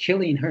it was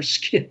killing her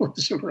skill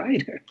as a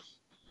writer.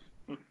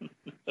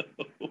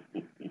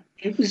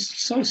 It was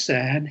so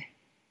sad,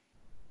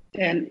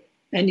 and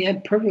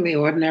yet perfectly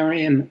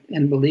ordinary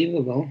and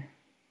believable.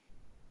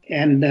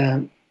 And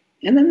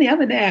then the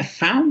other day I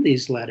found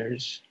these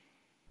letters,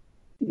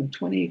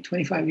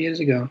 25 years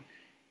ago,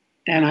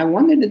 and I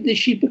wondered, did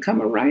she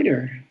become a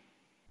writer?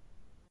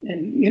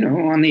 And,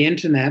 on the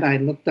internet, I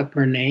looked up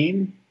her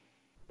name.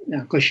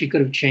 Now, of course, she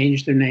could have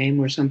changed her name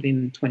or something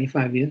in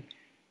 25 years.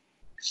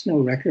 There's no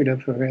record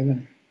of her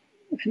ever.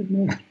 I don't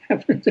know what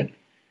happened to her.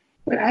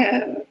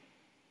 But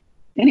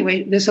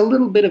anyway, there's a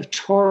little bit of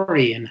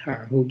Tory in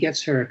her who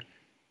gets her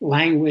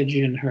language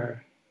and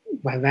her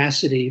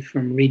vivacity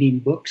from reading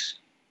books.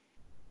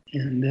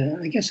 And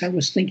I guess I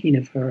was thinking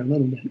of her a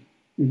little bit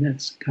in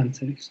that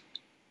context.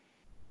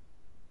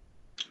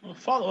 Well,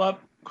 follow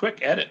up,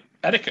 quick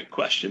etiquette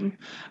question,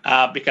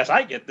 because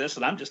I get this,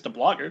 and I'm just a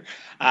blogger,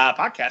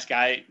 podcast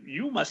guy.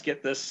 You must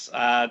get this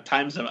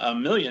times a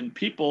million.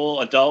 People,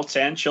 adults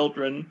and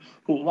children,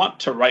 who want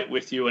to write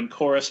with you and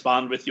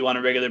correspond with you on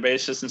a regular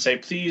basis and say,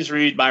 please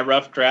read my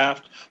rough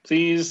draft,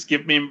 please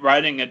give me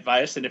writing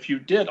advice. And if you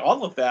did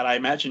all of that, I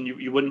imagine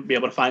you wouldn't be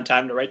able to find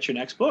time to write your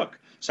next book.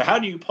 So how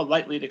do you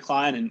politely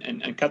decline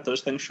and cut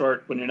those things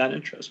short when you're not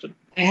interested?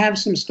 I have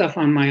some stuff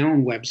on my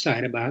own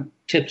website about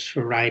tips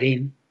for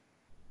writing,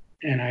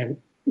 and I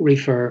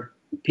refer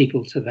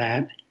people to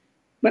that.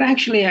 But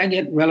actually, I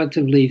get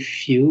relatively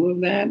few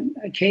of that.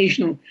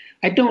 Occasional.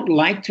 I don't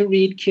like to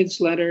read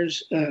kids'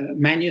 letters,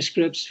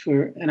 manuscripts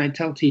and I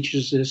tell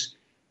teachers this.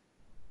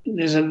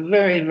 There's a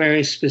very,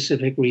 very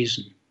specific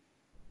reason.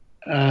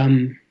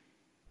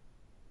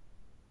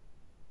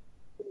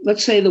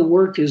 Let's say the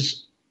work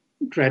is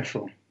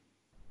dreadful,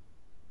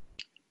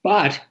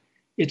 but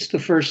it's the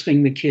first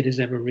thing the kid has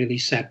ever really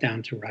sat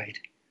down to write.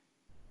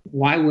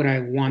 Why would I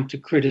want to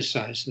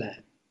criticize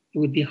that? It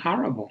would be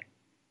horrible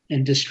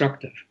and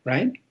destructive,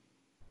 right?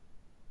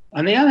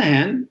 On the other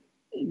hand,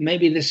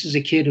 maybe this is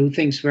a kid who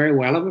thinks very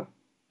well of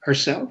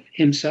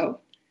himself,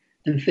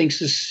 and thinks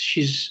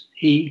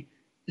he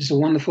is a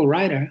wonderful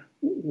writer.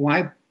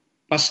 Why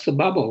bust the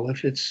bubble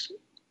if it's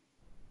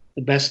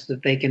the best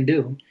that they can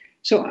do?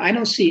 So I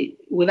don't see,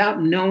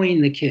 without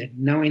knowing the kid,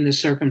 knowing the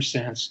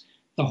circumstance,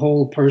 the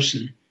whole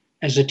person,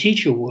 as a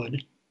teacher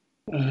would,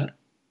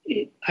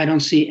 I don't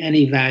see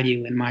any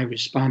value in my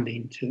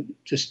responding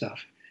to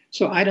stuff.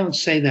 So I don't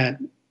say that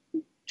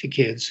to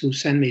kids who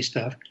send me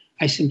stuff.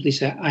 I simply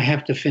say, I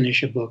have to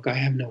finish a book. I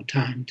have no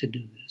time to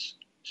do this.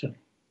 So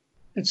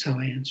that's how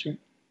I answer it.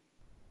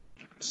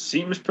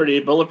 Seems pretty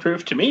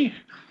bulletproof to me.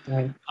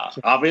 Right.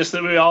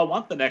 Obviously, we all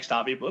want the next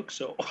Avi book,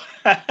 so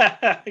you're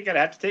going to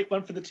have to take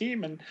one for the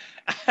team and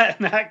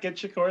not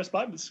get your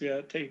correspondence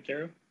taken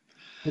care of.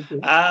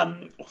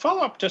 Okay.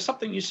 Follow up to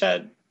something you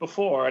said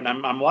before, and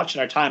I'm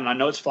watching our time, and I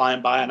know it's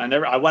flying by, and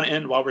I want to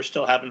end while we're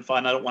still having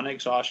fun. I don't want to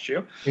exhaust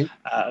you,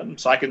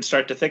 so I can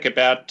start to think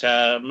about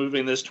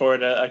moving this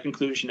toward a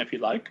conclusion if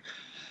you'd like.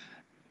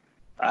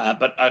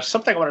 But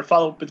something I want to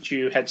follow up with what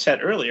you had said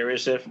earlier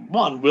is, if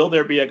one, will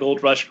there be a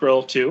Gold Rush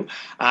Girl 2?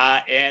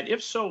 And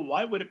if so,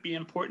 why would it be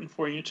important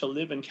for you to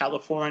live in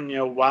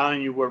California while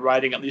you were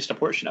writing at least a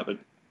portion of it?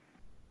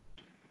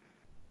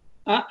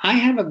 I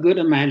have a good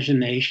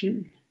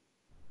imagination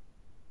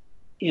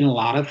in a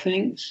lot of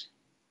things.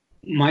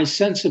 My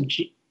sense of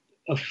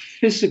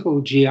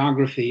physical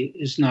geography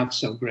is not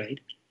so great.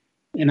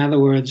 In other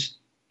words,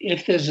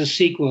 if there's a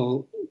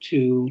sequel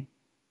to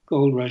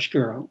Gold Rush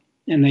Girl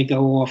and they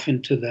go off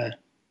into the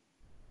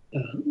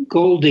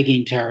gold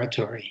digging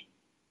territory,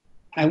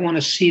 I want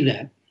to see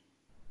that.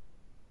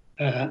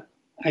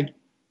 I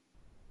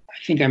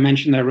think I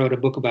mentioned I wrote a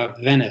book about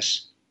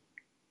Venice.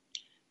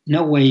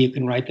 No way you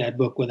can write that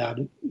book without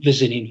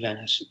visiting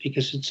Venice,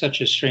 because it's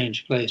such a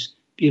strange place,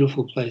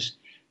 beautiful place,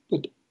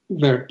 but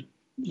very,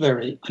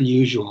 very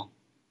unusual.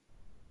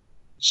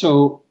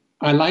 So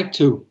I like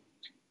to,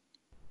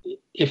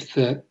 if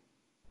the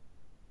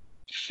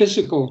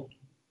physical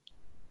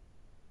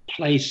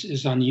place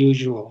is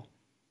unusual,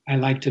 I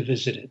like to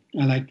visit it.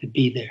 I like to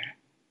be there.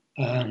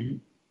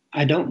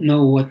 I don't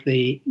know what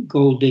the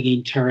gold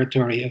digging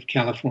territory of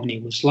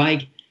California was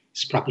like.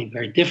 It's probably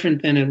very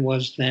different than it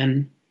was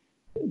then,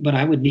 but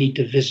I would need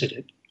to visit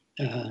it.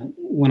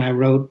 When I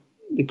wrote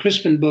the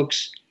Crispin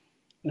books,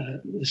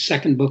 the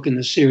second book in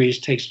the series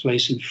takes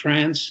place in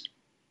France.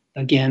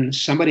 Again,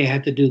 somebody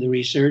had to do the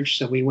research,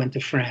 so we went to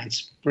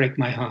France. Break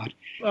my heart.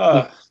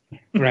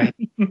 Right.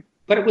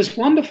 But it was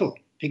wonderful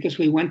because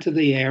we went to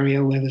the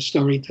area where the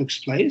story took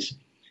place,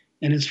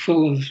 and it's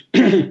full of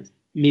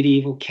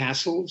medieval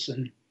castles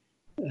and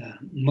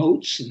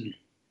moats and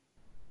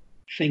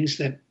things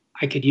that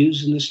I could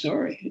use in the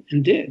story,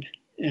 and did.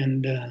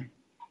 And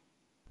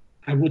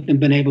I wouldn't have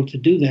been able to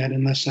do that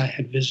unless I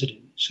had visited.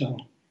 So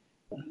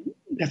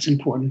that's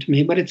important to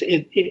me. But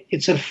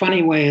it's a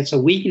funny way. It's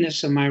a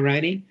weakness of my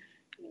writing,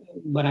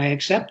 but I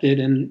accept it.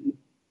 And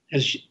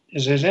as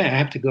I say, I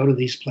have to go to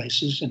these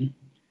places, and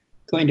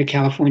going to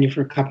California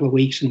for a couple of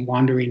weeks and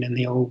wandering in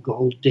the old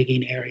gold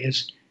digging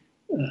areas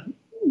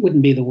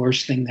wouldn't be the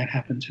worst thing that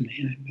happened to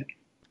me.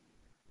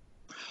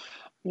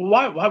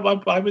 Why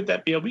would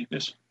that be a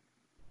weakness?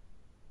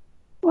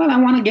 Well, I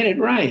want to get it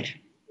right,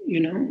 you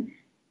know.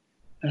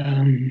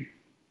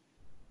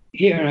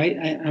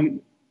 Here,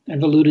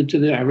 I've alluded to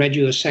that. I read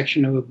you a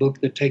section of a book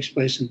that takes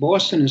place in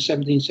Boston in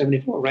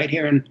 1774. Right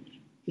here on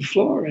the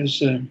floor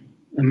is a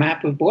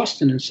map of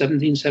Boston in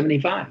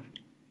 1775.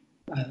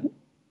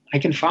 I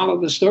can follow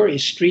the story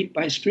street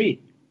by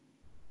street.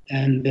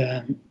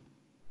 And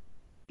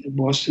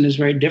Boston is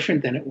very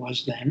different than it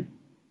was then.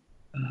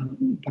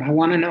 But I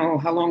want to know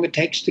how long it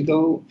takes to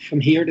go from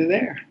here to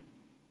there.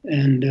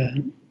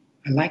 And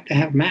I like to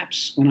have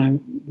maps when I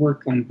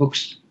work on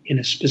books in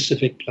a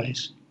specific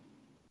place.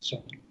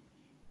 So,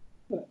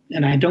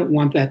 and I don't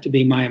want that to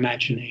be my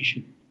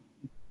imagination.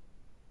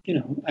 You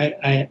know,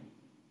 I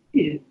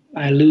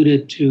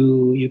alluded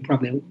to, you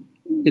probably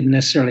didn't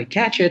necessarily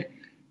catch it,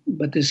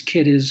 but this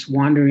kid is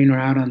wandering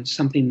around on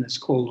something that's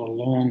called a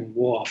long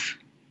wharf.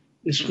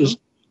 This was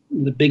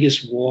the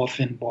biggest wharf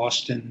in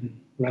Boston,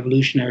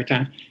 Revolutionary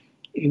time.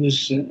 It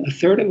was a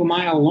third of a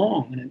mile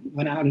long, and it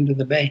went out into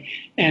the bay.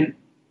 And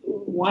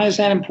why is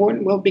that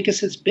important? Well,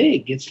 because it's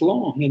big, it's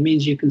long. It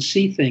means you can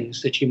see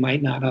things that you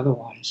might not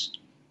otherwise.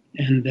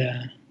 And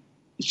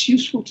it's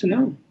useful to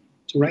know,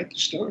 to write the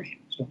story.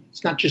 So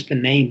it's not just a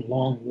name,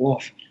 Long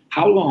Wharf.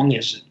 How long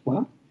is it?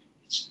 Well,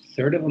 it's a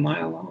third of a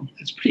mile long.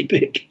 That's pretty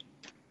big.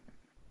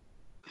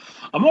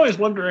 I'm always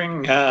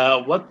wondering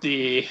where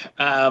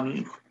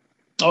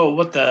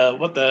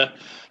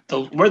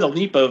the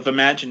leap of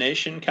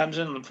imagination comes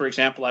in. For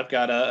example, I've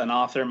got an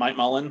author, Mike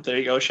Mullen. There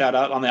you go. Shout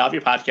out on the Avi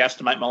podcast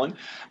to Mike Mullen,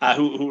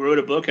 who wrote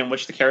a book in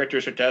which the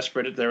characters are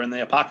desperate. They're in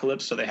the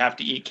apocalypse, so they have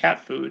to eat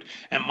cat food.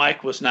 And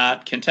Mike was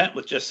not content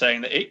with just saying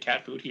they ate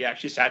cat food. He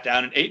actually sat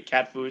down and ate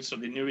cat food so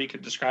they knew he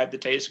could describe the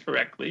taste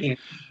correctly. Yeah.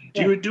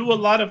 Do you do a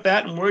lot of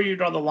that? And where you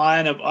draw the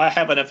line of, I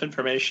have enough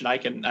information, I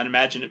can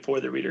imagine it for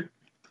the reader?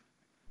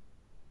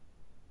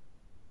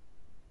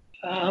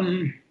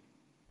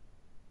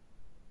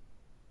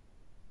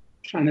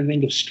 Trying to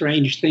think of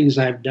strange things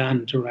I've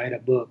done to write a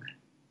book.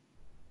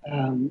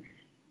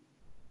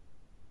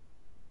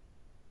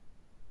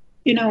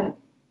 You know,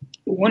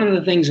 one of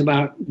the things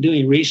about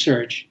doing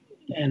research,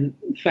 and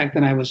the fact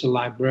that I was a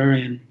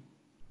librarian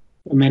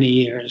for many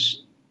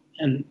years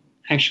and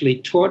actually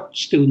taught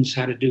students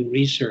how to do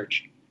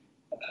research,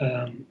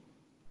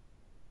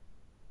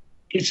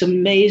 it's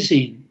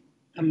amazing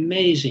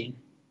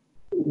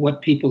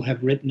what people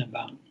have written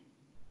about.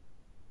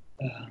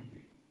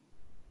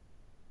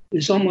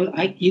 There's almost,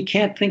 you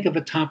can't think of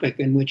a topic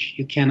in which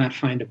you cannot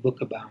find a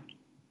book about.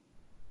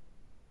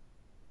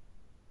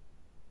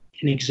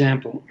 An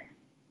example.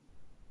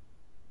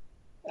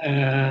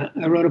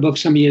 I wrote a book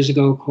some years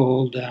ago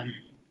called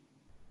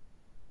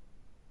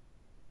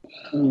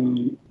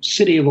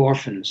City of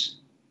Orphans.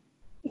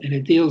 And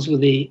it deals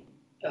with the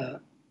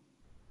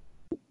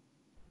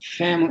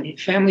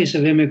families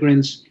of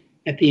immigrants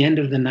at the end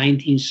of the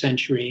 19th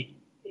century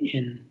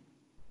in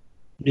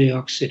New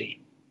York City.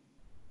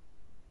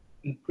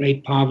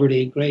 Great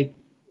poverty, great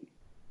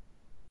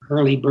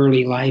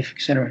hurly-burly life,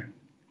 etc.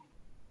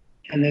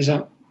 And there's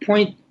a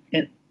point,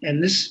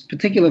 and this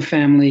particular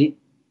family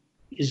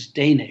is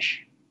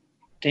Danish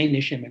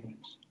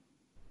immigrants.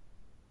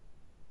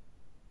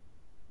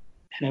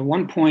 And at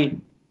one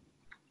point,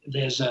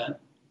 there's a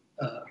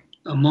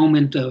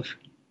moment of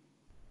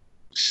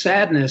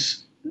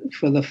sadness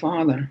for the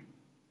father,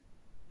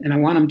 and I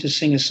want him to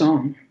sing a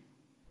song.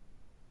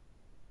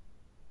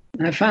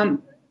 And I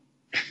found,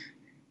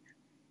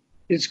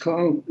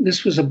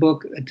 this was a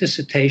book, a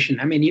dissertation.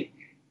 I mean,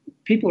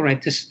 people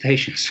write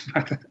dissertations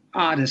about the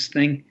oddest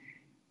thing.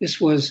 It's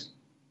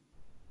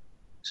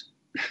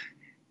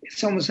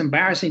almost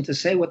embarrassing to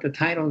say what the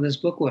title of this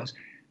book was.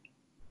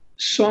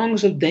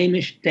 Songs of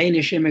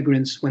Danish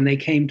immigrants when they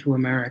came to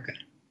America.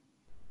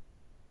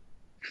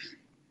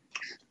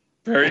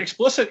 Very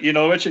explicit. You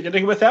know what you're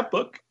getting with that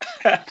book.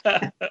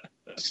 I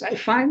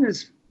find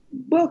this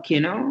book,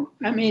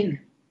 I mean,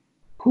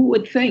 who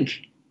would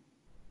think?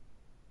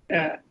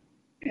 And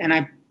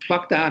I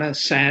plucked out a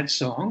sad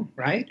song,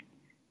 right?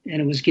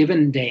 And it was given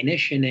in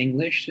Danish and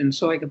English, and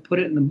so I could put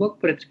it in the book,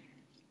 but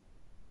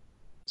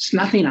it's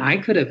nothing I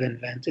could have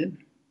invented.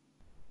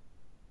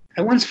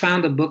 I once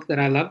found a book that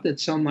I loved it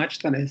so much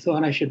that I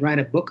thought I should write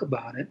a book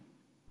about it.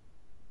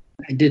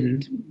 I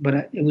didn't,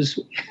 but it was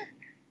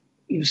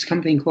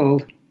something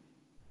called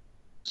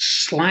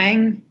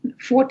slang,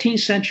 14th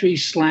century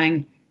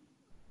slang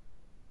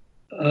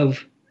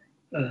of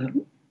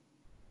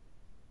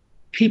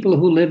people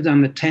who lived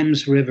on the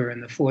Thames River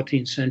in the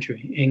 14th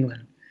century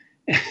England.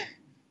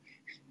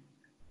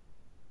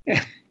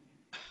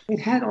 It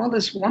had all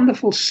this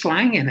wonderful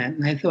slang in it,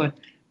 and I thought,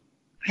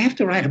 I have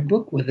to write a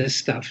book with this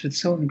stuff. It's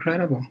so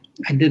incredible.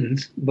 I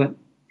didn't, but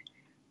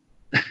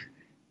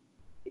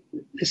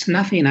it's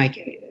nothing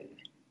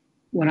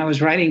when I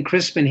was writing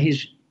Crispin,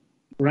 he's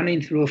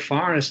running through a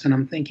forest, and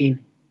I'm thinking,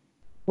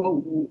 well,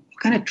 what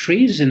kind of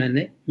trees in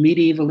a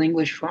medieval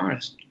English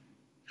forest?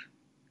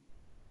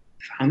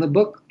 Found the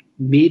book,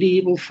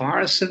 Medieval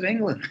Forests of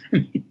England.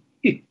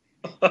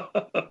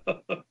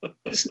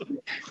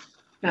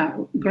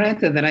 Now,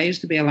 granted that I used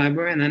to be a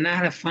librarian, I know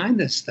how to find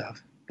this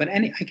stuff, but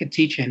I could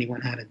teach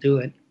anyone how to do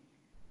it.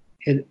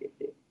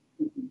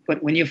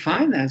 But when you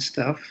find that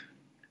stuff,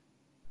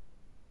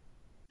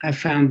 I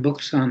found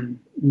books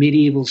on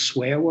medieval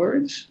swear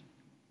words,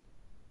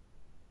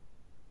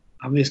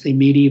 obviously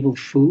medieval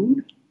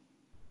food,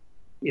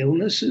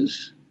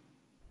 illnesses.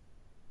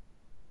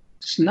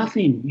 It's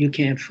nothing you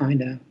can't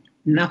find out.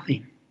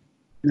 Nothing.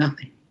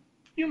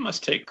 You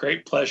must take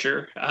great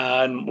pleasure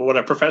in what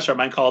a professor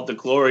might call the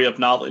glory of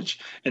knowledge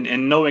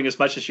and knowing as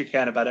much as you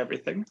can about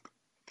everything.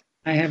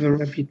 I have a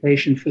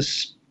reputation for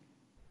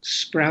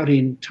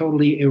sprouting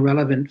totally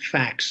irrelevant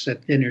facts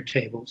at dinner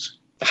tables.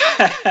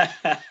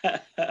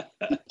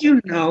 Did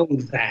you know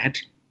that?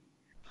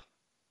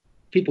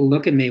 People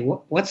look at me,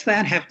 what's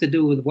that have to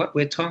do with what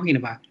we're talking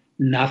about?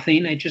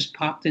 Nothing, it just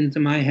popped into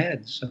my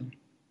head. So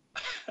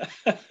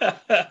if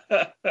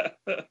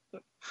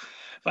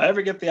I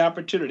ever get the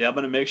opportunity, I'm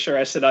going to make sure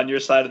I sit on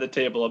your side of the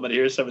table. I'm going to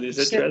hear some of these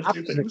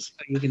interesting things.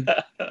 So you can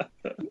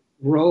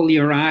roll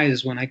your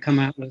eyes when I come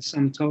out with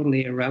some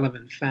totally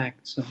irrelevant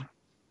fact. So,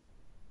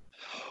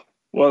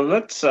 well,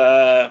 let's.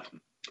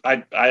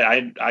 I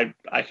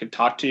could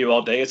talk to you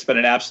all day. It's been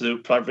an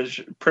absolute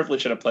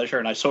privilege and a pleasure,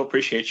 and I so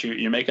appreciate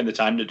you making the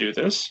time to do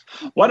this.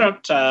 Why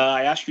don't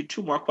I ask you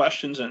two more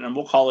questions, and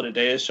we'll call it a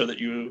day, so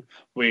that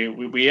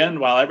we end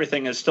while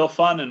everything is still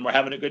fun and we're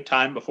having a good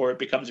time before it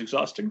becomes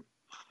exhausting.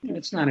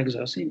 It's not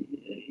exhausting.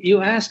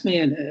 You asked me,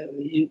 and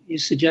you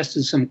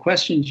suggested some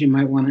questions you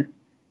might want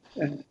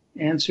to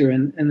answer,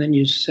 and then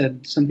you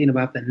said something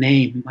about the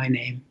name, my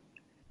name.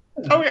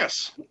 Oh,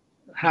 yes.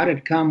 How did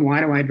it come? Why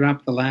do I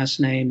drop the last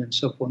name, and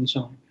so forth and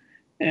so on?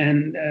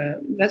 And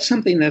that's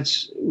something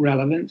that's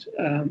relevant.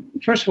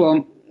 First of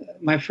all,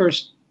 my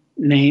first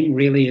name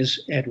really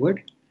is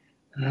Edward,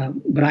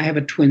 but I have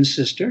a twin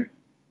sister.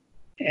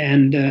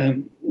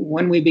 And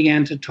when we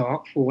began to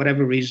talk, for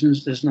whatever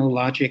reasons, there's no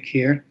logic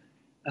here,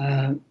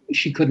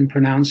 she couldn't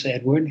pronounce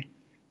Edward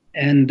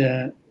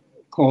and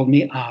called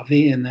me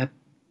Avi, and that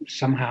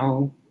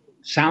somehow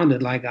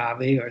sounded like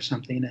Avi or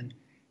something, and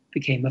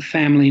became a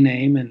family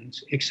name, and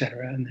et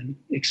cetera, and then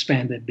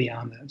expanded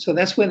beyond that. So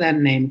that's where that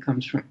name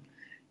comes from.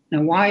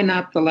 Now, why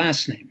not the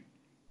last name?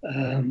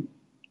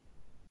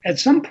 At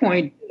some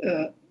point,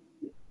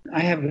 I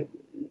have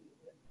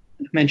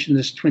mentioned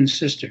this twin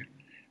sister.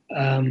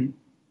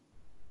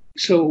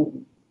 So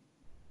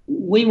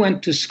we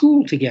went to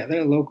school together,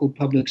 a local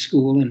public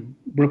school in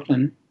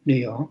Brooklyn, New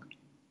York.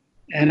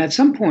 And at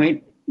some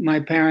point, my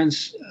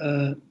parents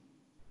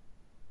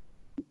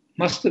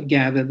must have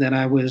gathered that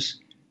I was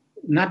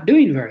not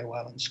doing very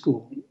well in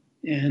school,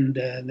 and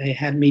they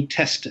had me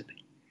tested.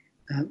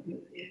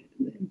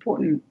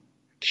 Important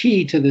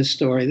key to this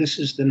story, this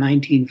is the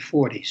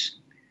 1940s,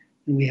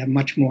 and we have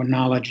much more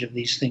knowledge of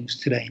these things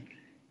today.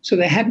 So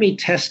they had me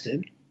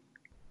tested,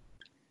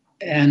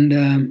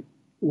 and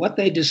what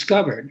they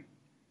discovered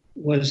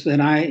was that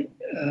I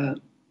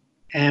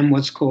am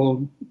what's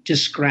called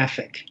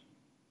dysgraphic.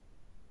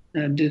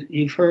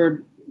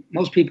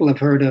 Most people have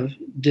heard of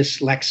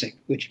dyslexic,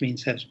 which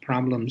means has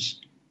problems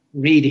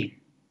reading.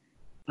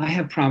 I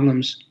have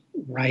problems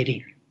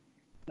writing.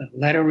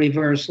 Letter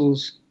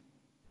reversals,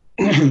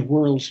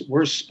 world's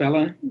worst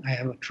speller. I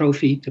have a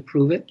trophy to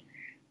prove it.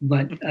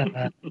 But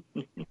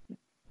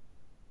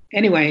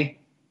anyway,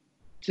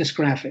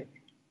 dysgraphic.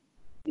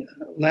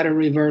 Letter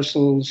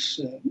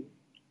reversals,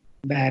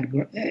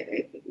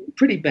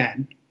 pretty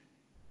bad.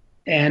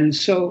 And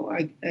so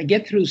I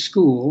get through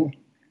school,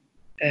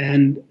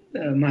 and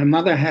my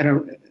mother had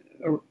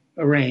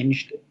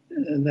arranged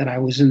that I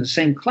was in the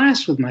same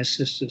class with my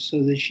sister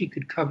so that she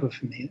could cover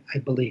for me, I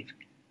believe.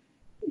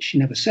 She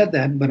never said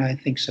that, but I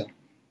think so.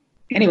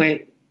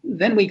 Anyway,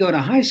 then we go to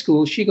high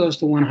school. She goes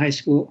to one high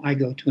school, I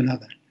go to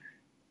another.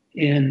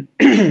 And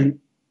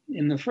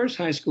in the first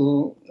high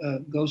school,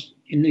 goes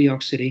in New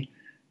York City.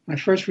 My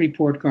first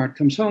report card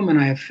comes home, and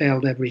I have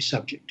failed every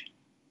subject.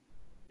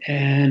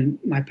 And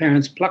my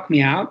parents pluck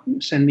me out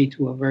and send me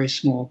to a very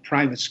small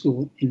private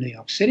school in New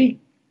York City.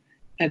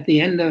 At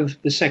the end of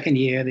the second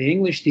year, the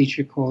English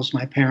teacher calls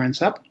my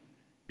parents up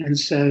and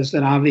says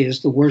that Avi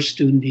is the worst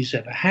student he's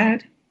ever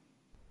had,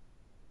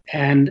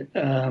 and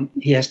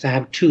he has to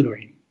have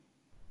tutoring.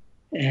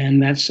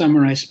 And that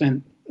summer, I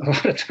spent a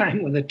lot of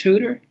time with a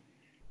tutor,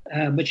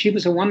 but she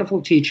was a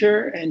wonderful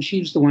teacher, and she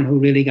was the one who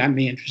really got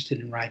me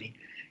interested in writing.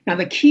 Now,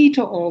 the key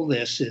to all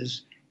this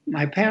is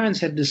my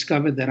parents had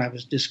discovered that I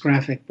was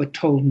dysgraphic, but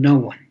told no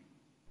one.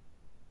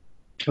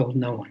 Told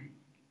no one.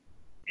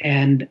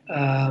 And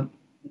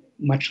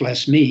much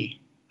less me.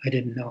 I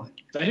didn't know it.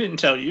 They didn't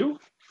tell you?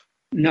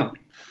 No.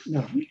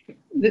 I mean,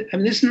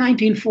 this is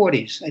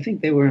 1940s. I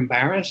think they were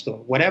embarrassed or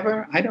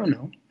whatever. I don't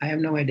know. I have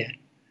no idea.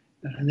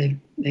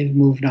 They've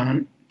moved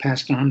on,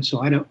 passed on,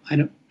 so I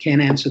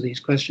can't answer these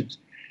questions.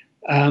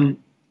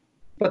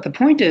 But the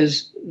point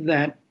is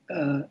that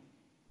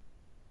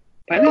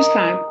by this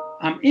time,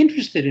 I'm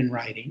interested in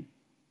writing,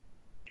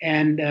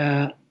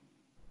 and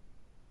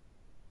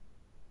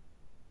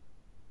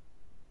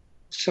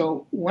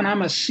so when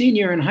I'm a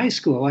senior in high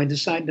school, I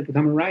decide to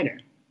become a writer.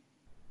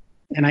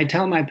 And I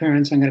tell my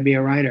parents I'm going to be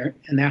a writer,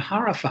 and they're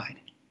horrified.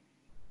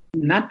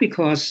 Not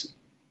because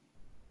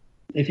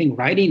they think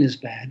writing is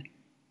bad,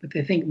 but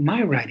they think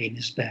my writing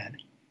is bad.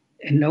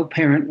 And no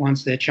parent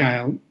wants their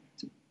child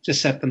to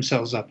set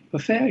themselves up for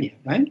failure,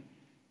 right?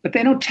 But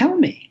they don't tell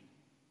me.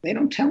 They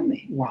don't tell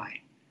me why.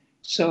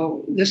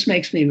 So this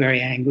makes me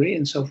very angry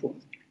and so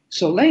forth.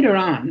 So later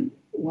on,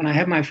 when I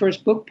have my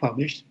first book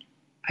published,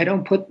 I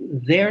don't put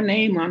their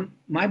name on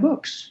my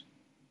books,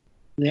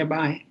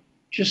 thereby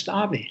just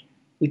Avi,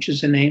 which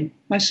is a name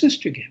my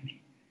sister gave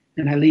me.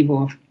 And I leave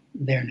off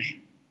their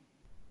name.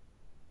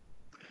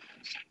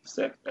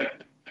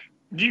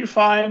 Do you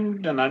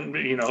find, and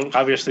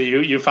obviously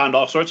you found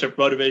all sorts of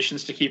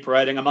motivations to keep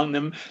writing, among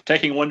them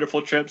taking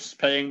wonderful trips,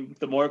 paying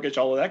the mortgage,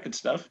 all of that good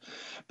stuff.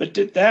 But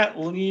did that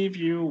leave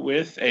you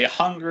with a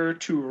hunger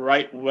to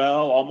write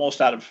well, almost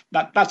out of,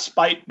 not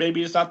spite,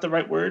 maybe is not the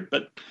right word,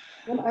 but...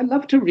 Well, I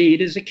loved to read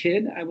as a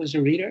kid. I was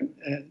a reader.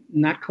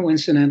 Not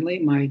coincidentally,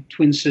 my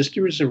twin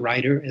sister is a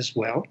writer as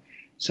well.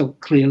 So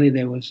clearly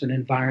there was an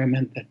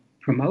environment that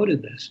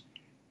promoted this.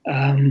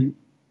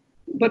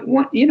 But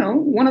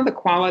one of the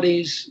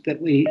qualities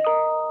that we,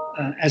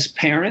 as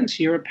parents,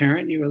 you're a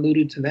parent, you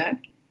alluded to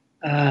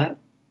that,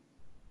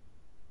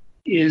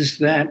 is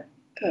that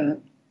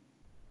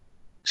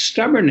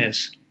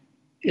stubbornness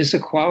is a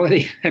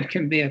quality that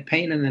can be a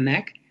pain in the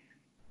neck,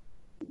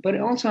 but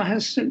it also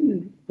has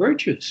certain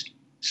virtues.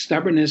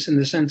 Stubbornness in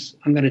the sense,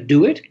 I'm going to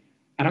do it.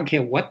 I don't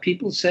care what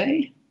people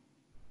say.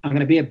 I'm going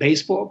to be a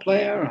baseball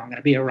player, or I'm going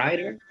to be a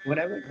writer,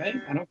 whatever, right?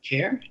 I don't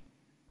care.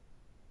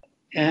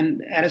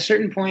 And at a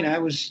certain point, I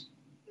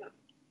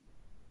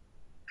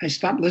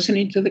stopped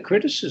listening to the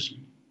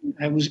criticism.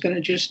 I was going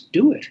to just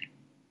do it.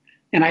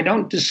 And I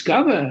don't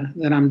discover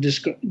that I'm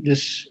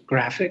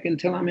dysgraphic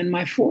until I'm in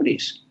my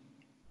 40s.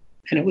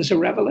 And it was a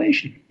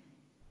revelation.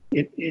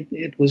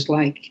 It was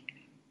like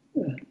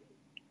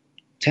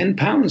 10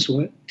 pounds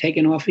were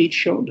taken off each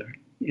shoulder.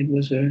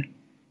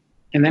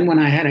 And then when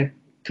I had a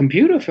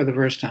computer for the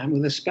first time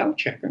with a spell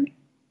checker,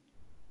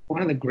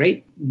 one of the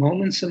great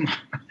moments of my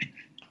life.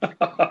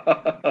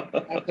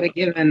 I could have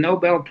given a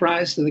Nobel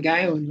Prize to the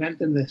guy who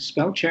invented the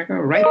spell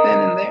checker right then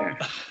and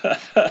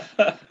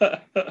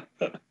there.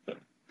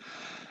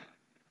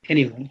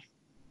 Anyway,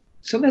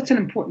 so that's an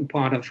important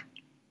part of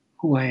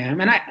who I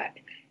am. And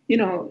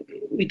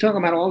we talk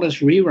about all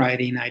this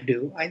rewriting I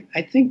do.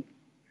 I think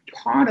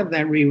part of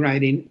that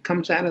rewriting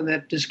comes out of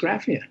that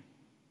dysgraphia,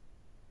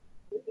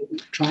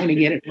 trying to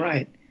get it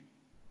right.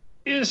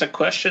 Here's a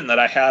question that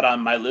I had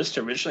on my list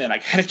originally, and I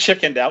kind of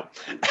chickened out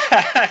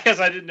because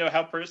I didn't know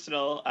how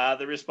personal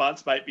the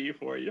response might be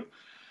for you.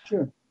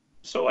 Sure.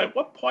 So at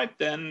what point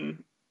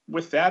then,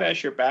 with that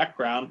as your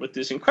background, with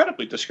these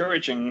incredibly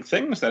discouraging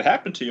things that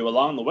happened to you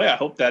along the way, I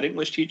hope that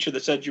English teacher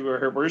that said you were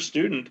her worst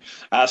student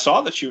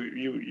saw that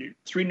you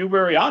 3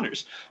 Newbery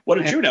honors. What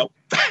did you know?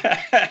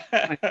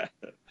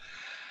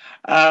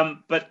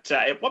 But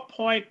at what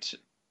point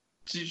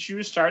did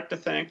you start to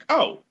think,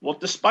 oh, well,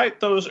 despite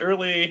those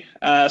early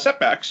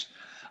setbacks,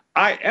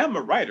 I am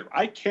a writer.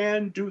 I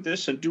can do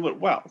this and do it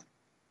well?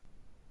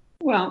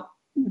 Well,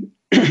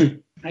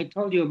 I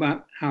told you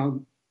about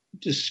how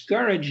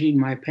discouraging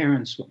my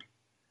parents were.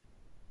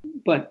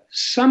 But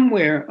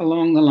somewhere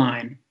along the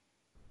line,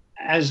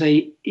 as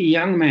a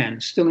young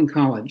man, still in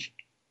college,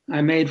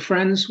 I made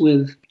friends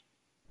with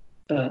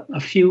a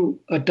few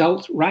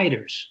adult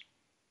writers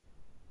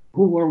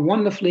who were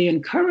wonderfully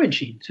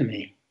encouraging to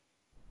me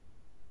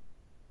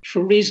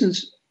for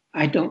reasons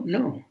I don't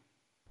know.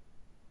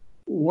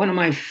 One of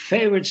my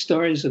favorite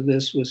stories of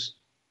this was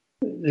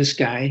this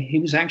guy. He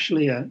was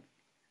actually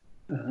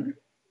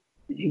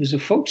he was a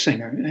folk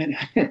singer,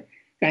 a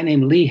guy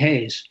named Lee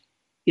Hayes.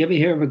 You ever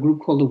hear of a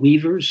group called the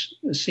Weavers,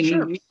 a singing?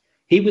 Sure.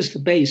 He was the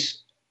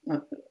bass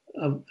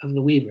of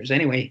the Weavers.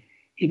 Anyway,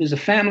 he was a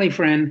family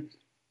friend,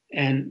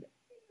 and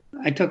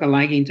I took a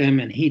liking to him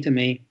and he to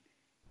me.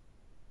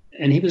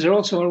 And he was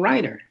also a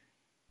writer.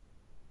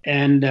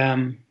 And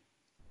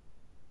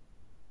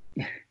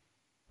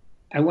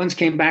I once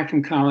came back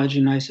from college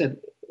and I said,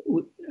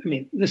 I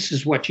mean, this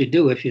is what you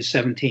do if you're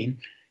 17.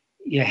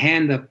 You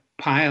hand a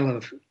pile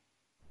of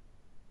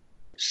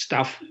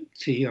stuff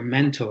to your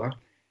mentor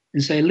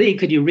and say, Lee,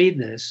 could you read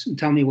this and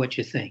tell me what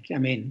you think? I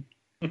mean,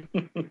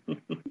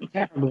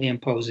 terribly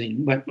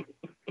imposing. But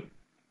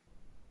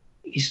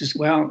he says,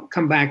 well,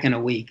 come back in a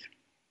week.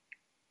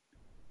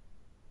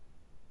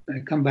 I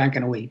come back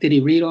in a week. Did he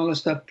read all the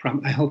stuff?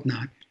 I hope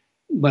not.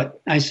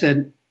 But I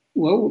said,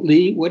 well,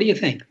 Lee, what do you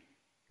think?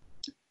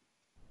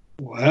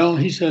 Well,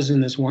 he says in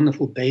this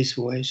wonderful bass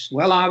voice,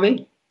 well,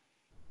 Avi,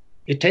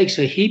 it takes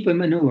a heap of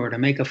manure to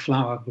make a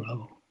flower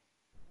grow.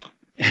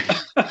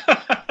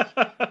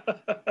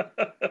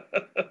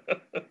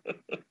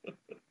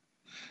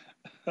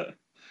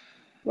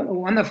 What a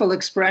wonderful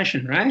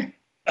expression, right?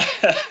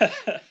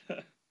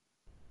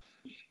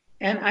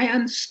 And I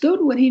understood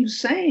what he was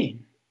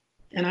saying,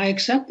 and I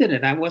accepted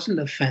it. I wasn't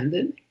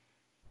offended.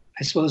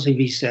 I suppose if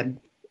he said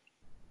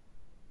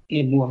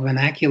in more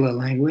vernacular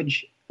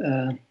language,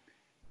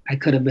 I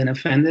could have been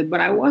offended,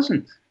 but I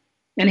wasn't.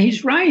 And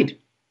he's right.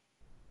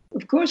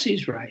 Of course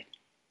he's right.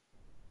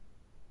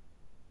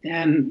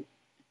 And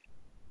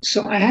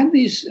so I had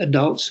these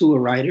adults who were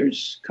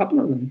writers, a couple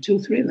of them, 2,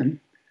 3 of them,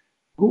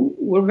 who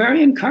were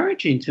very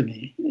encouraging to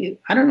me.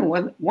 I don't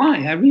know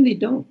why, I really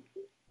don't.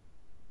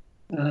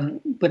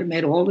 But it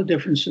made all the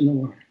difference in the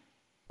world,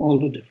 all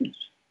the difference.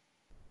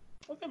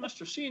 Well, they must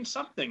have seen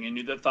something in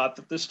you that thought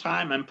that this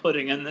time I'm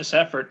putting in this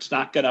effort. It's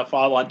not going to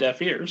fall on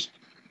deaf ears.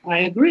 I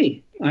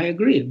agree,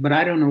 but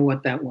I don't know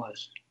what that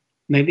was.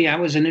 Maybe I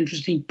was an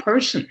interesting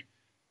person.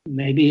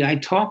 Maybe I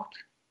talked,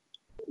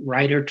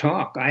 writer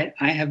talk. I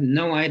have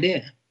no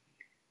idea,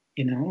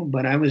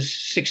 but I was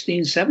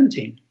 16,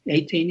 17,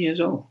 18 years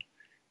old.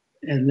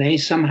 And they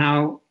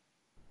somehow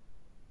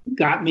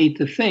got me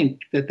to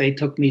think that they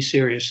took me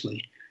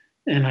seriously.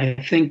 And I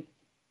think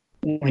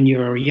when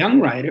you're a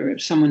young writer,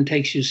 if someone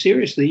takes you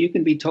seriously, you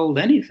can be told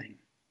anything.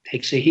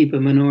 Takes a heap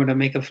of manure to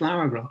make a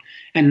flower grow,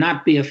 and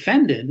not be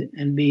offended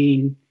and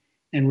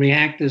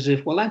react as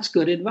if, well, that's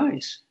good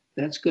advice.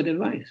 That's good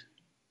advice.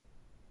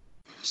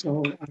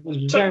 So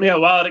it took me a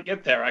while to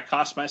get there. I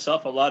cost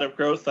myself a lot of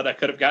growth that I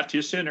could have got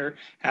to sooner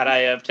had I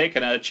have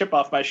taken a chip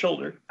off my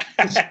shoulder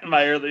in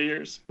my early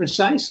years.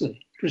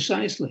 Precisely.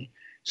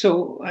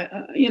 So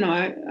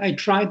I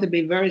tried to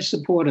be very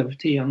supportive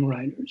to young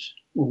writers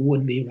or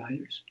would-be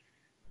writers,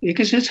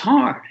 because it's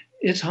hard.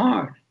 It's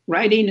hard.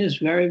 Writing is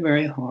very,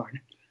 very hard.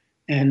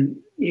 And,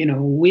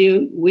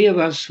 we of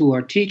us who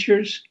are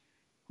teachers,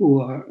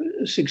 who are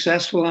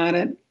successful at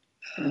it,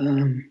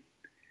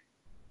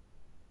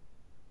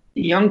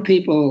 young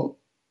people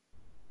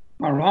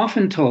are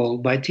often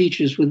told by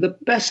teachers with the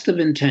best of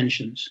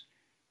intentions,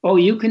 oh,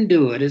 you can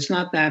do it. It's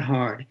not that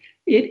hard.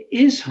 It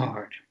is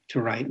hard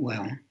to write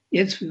well.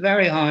 It's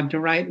very hard to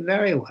write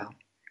very well.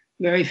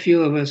 Very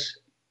few of us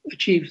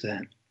achieve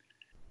that.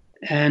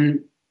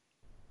 And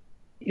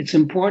it's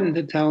important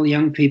to tell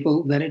young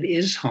people that it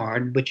is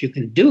hard, but you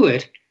can do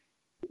it.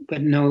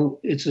 But no,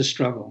 it's a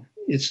struggle.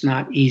 It's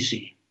not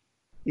easy.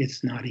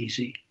 It's not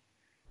easy.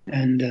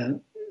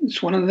 And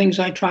it's one of the things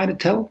I try to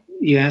tell.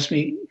 You ask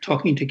me,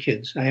 talking to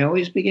kids, I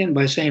always begin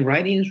by saying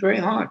writing is very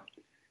hard.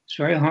 It's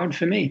very hard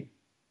for me.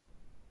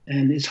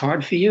 And it's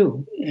hard for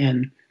you.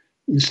 And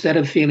instead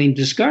of feeling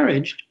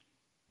discouraged,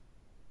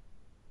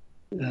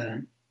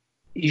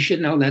 you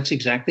should know that's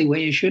exactly where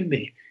you should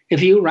be.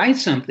 If you write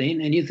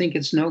something and you think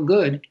it's no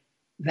good,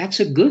 that's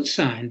a good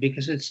sign,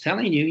 because it's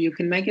telling you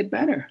can make it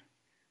better.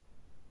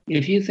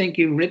 If you think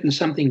you've written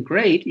something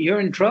great,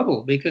 you're in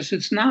trouble, because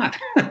it's not.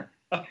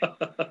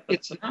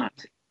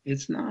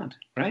 It's not,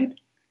 right?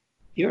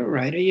 You're a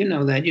writer, you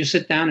know that. You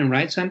sit down and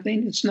write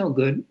something, it's no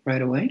good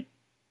right away.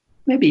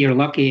 Maybe you're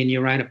lucky and you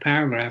write a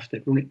paragraph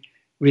that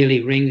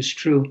really rings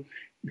true.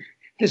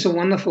 There's a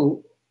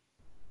wonderful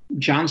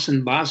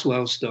Johnson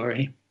Boswell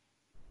story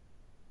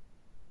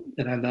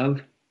that I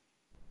love.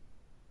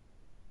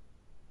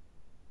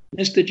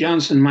 Mr.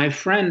 Johnson, my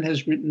friend,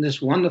 has written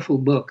this wonderful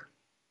book.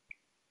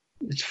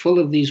 It's full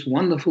of these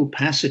wonderful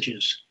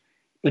passages,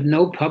 but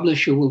no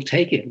publisher will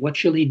take it. What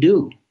shall he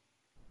do?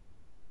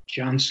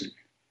 Johnson,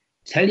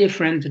 tell your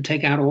friend to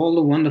take out all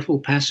the wonderful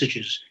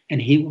passages, and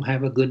he will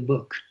have a good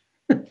book.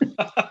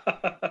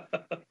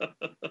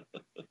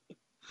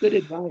 Good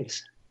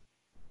advice.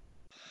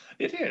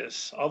 It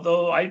is,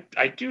 although I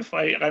do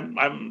find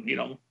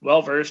I'm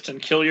well versed in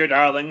kill your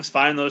darlings,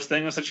 find those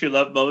things that you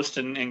love most,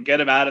 and get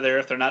them out of there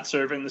if they're not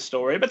serving the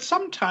story. But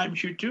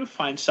sometimes you do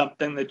find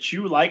something that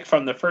you like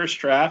from the first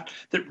draft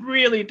that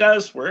really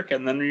does work,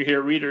 and then you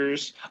hear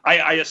readers.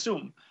 I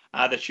assume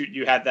that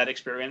you had that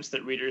experience,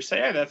 that readers say,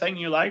 "Hey, that thing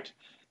you liked,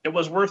 it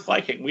was worth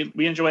liking.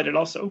 We enjoyed it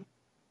also."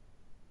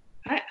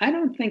 I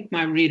don't think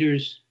my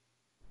readers.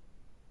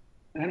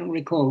 I don't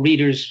recall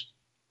readers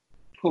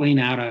pulling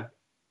out a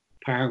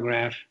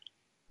paragraph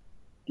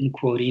and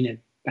quoting it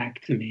back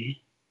to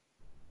me.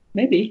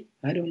 Maybe.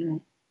 I don't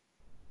know.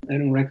 I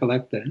don't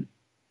recollect that.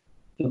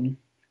 So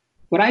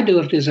what I do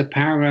if there's a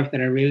paragraph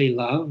that I really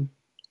love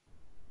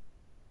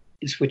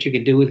is what you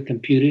can do with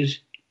computers.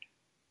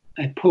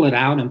 I pull it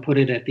out and put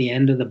it at the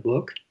end of the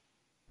book,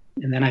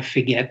 and then I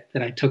forget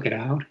that I took it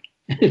out.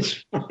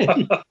 It's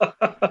fine.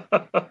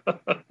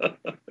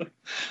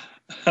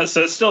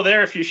 So it's still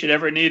there if you should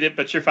ever need it,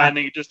 but you're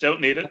finding you just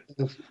don't need it.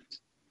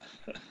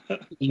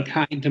 Being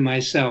kind to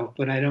myself,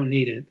 but I don't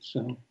need it.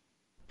 So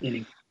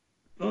anyway.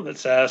 Well,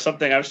 that's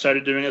something I've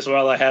started doing as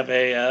well. I have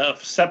a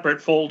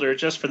separate folder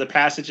just for the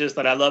passages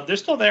that I love. They're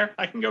still there.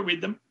 I can go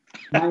read them.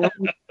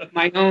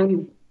 my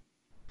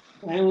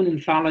own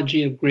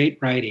anthology of great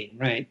writing,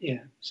 right?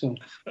 Yeah. So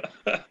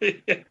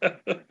Yeah.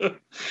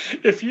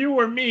 If you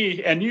were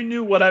me and you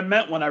knew what I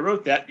meant when I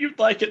wrote that, you'd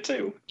like it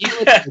too.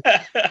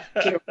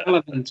 It's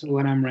relevant to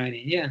what I'm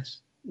writing. Yes.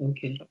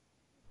 Okay.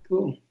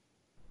 Cool.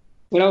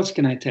 What else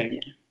can I tell you?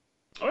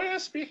 Oh yeah,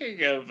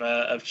 speaking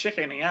of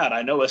chickening out,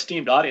 I know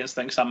esteemed audience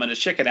thinks I'm going to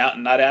chicken out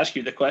and not ask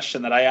you the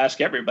question that I ask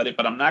everybody,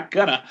 but I'm not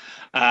gonna.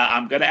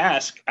 I'm gonna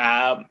ask.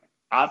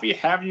 Avi,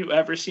 have you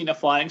ever seen a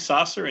flying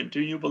saucer, and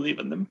do you believe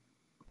in them?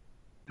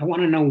 I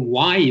want to know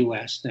why you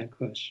asked that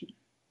question.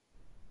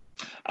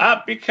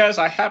 Because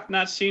I have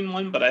not seen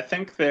one, but I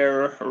think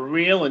they're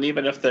real, and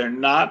even if they're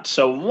not,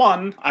 so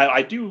one,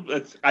 I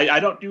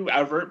don't do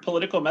overt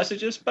political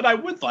messages, but I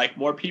would like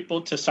more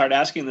people to start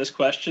asking this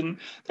question.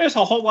 There's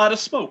a whole lot of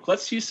smoke.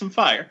 Let's see some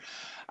fire.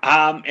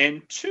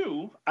 And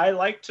two, I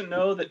like to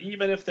know that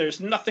even if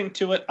there's nothing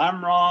to it,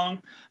 I'm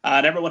wrong,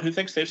 and everyone who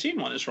thinks they've seen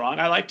one is wrong.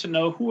 I like to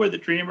know who are the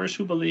dreamers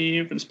who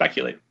believe and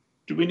speculate.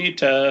 Do we need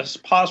to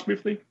pause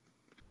briefly?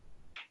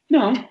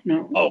 No.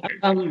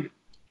 Okay.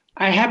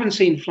 I haven't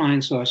seen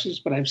flying saucers,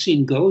 but I've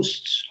seen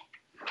ghosts.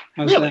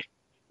 How's Really? that?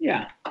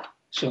 Yeah.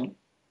 So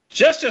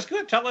just as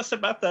good. Tell us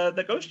about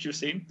the ghost you've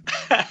seen.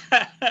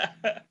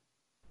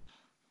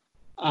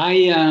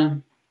 I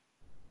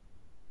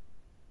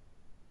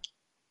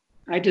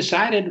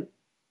decided.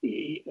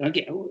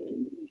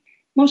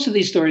 Most of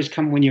these stories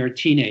come when you're a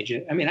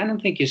teenager. I mean, I don't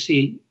think you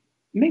see.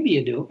 Maybe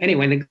you do.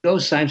 Anyway, the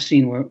ghosts I've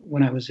seen were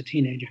when I was a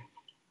teenager.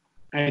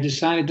 I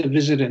decided to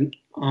visit an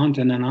aunt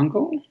and an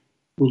uncle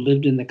who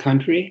lived in the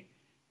country,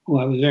 who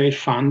I was very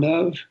fond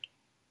of,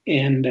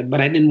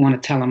 but I didn't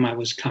want to tell them I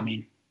was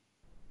coming.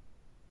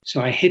 So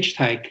I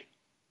hitchhiked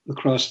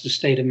across the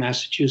state of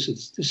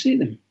Massachusetts to see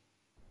them.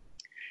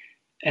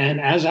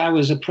 And as I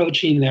was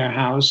approaching their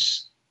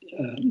house,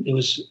 there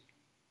was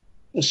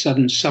a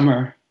sudden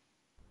summer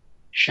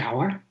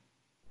shower.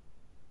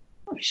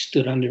 I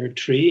stood under a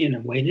tree and I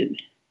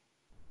waited.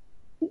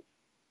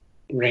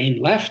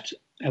 Rain left.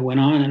 I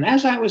went on, and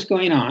as I was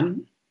going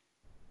on,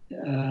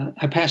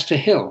 I passed a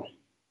hill.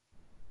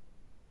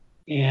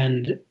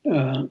 And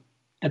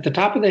at the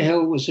top of the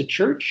hill was a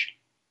church.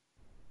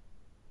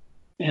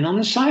 And on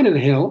the side of the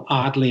hill,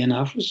 oddly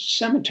enough, was a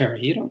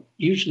cemetery. You don't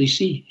usually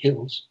see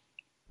hills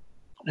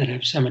that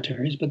have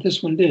cemeteries, but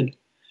this one did.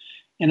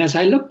 And as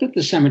I looked at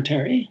the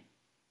cemetery,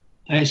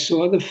 I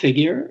saw the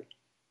figure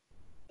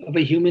of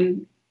a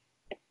human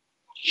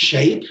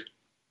shape.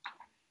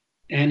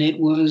 And it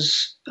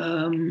was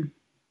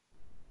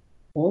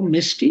all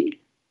misty.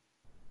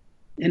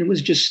 And it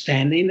was just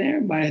standing there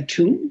by a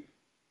tomb.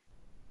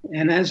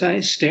 And as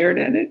I stared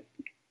at it,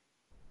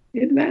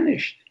 it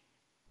vanished.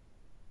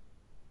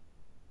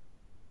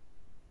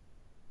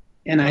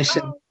 And I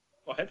said,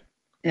 Go ahead.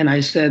 And I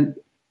said,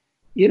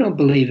 you don't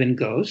believe in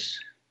ghosts.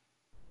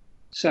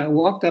 So I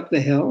walked up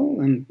the hill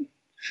and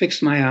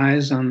fixed my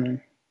eyes on the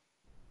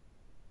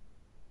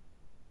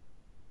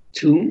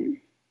tomb.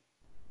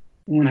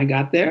 And when I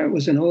got there, it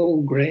was an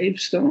old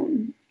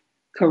gravestone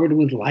covered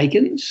with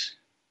lichens.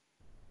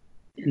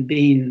 And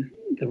being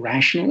the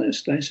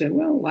rationalist, I said,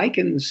 well,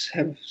 lichens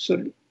have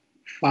sort of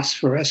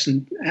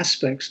phosphorescent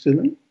aspects to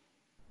them.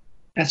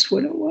 That's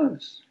what it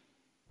was.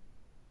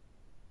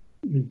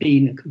 And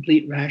being a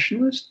complete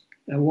rationalist,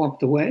 I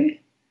walked away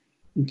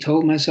and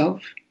told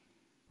myself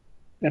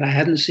that I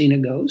hadn't seen a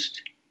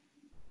ghost.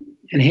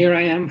 And here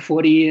I am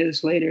 40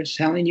 years later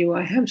telling you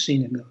I have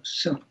seen a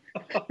ghost. So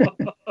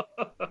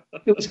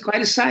it was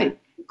quite a sight,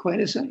 quite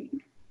a sight.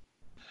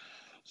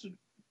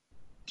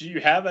 Do you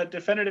have a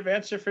definitive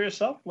answer for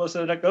yourself? Was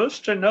it a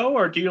ghost or no,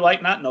 or do you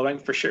like not knowing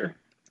for sure?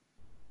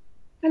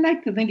 I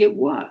like to think it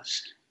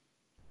was.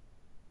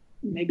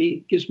 Maybe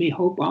it gives me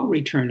hope I'll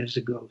return as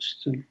a ghost.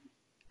 So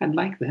I'd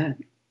like that.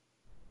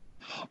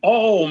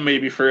 Oh,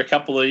 maybe for a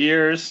couple of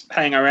years,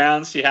 hang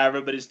around, see how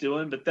everybody's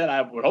doing, but then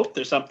I would hope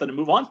there's something to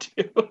move on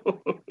to.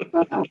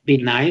 Well, that would be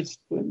nice,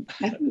 but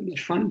I think it would be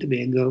fun to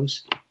be a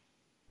ghost.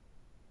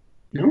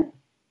 No?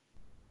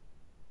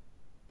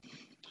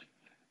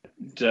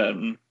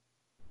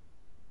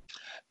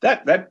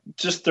 That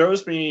just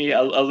throws me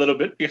a little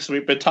bit, because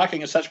we've been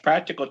talking in such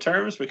practical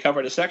terms. We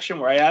covered a section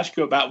where I asked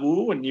you about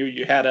woo, and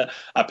you had a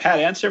pat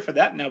answer for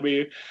that. Now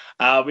we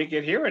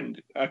get here and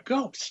a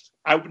ghost.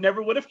 I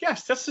never would have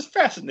guessed. That's just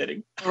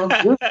fascinating.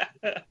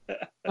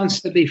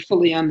 Wants to be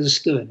fully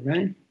understood,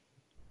 right?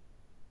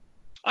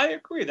 I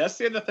agree. That's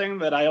the other thing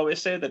that I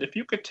always say, that if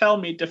you could tell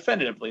me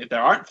definitively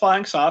there aren't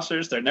flying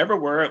saucers, there never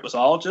were, it was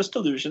all just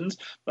delusions.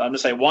 But I'm going to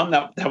say, one,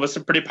 that was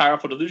a pretty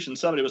powerful delusion.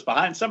 Somebody was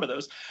behind some of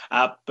those.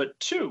 But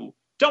two,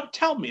 don't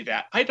tell me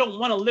that. I don't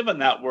want to live in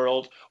that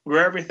world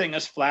where everything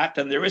is flat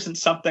and there isn't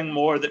something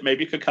more that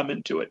maybe could come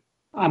into it.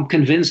 I'm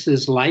convinced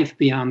there's life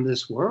beyond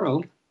this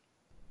world.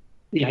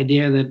 The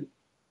idea that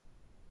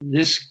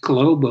this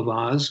globe of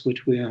ours,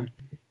 which we are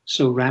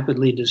so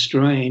rapidly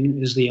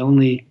destroying, is the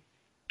only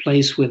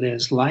place where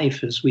there's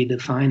life as we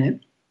define it,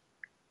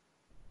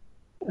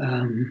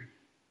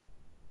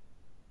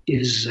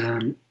 is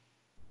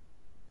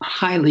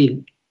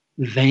highly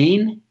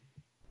vain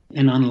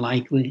and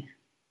unlikely.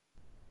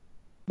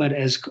 But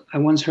as I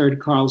once heard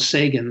Carl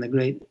Sagan, the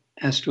great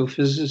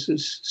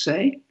astrophysicist,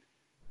 say,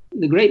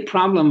 the great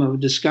problem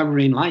of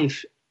discovering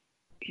life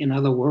in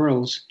other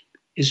worlds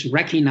is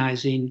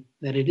recognizing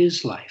that it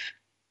is life.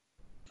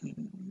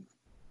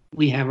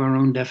 We have our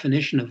own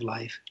definition of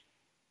life,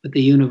 but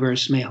the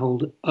universe may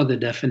hold other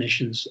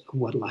definitions of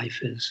what life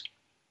is.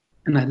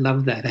 And I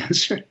love that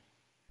answer.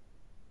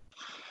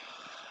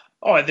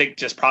 Oh, I think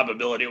just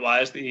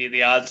probability-wise,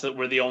 the odds that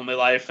we're the only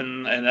life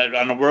and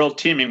on a world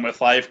teeming with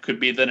life could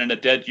be that in a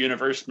dead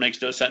universe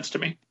makes no sense to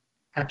me.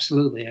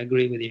 Absolutely, I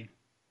agree with you.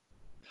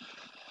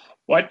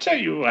 Well, I tell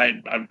you,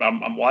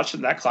 I'm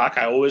watching that clock.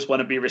 I always want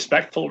to be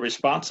respectful,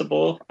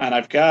 responsible, and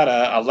I've got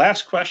a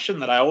last question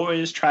that I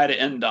always try to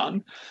end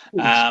on,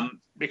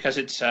 because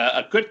it's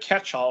a good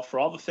catch-all for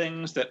all the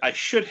things that I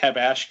should have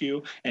asked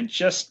you and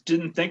just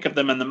didn't think of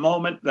them in the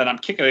moment. That I'm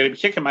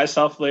kicking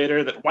myself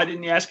later. That why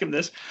didn't you ask him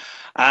this?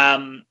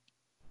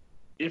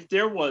 If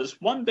there was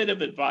one bit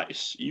of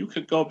advice you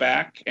could go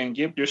back and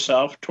give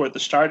yourself toward the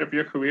start of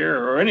your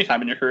career or any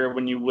time in your career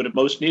when you would have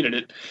most needed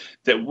it,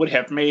 that would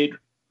have made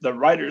the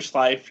writer's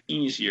life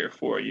easier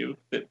for you,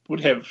 that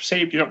would have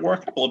saved you, or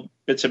a couple of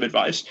bits of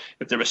advice,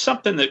 if there was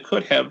something that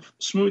could have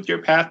smoothed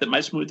your path, that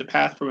might smooth the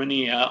path for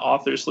any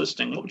authors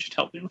listening, what would you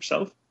tell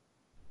yourself?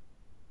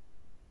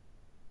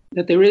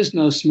 That there is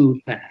no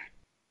smooth path,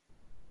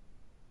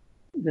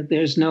 that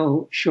there's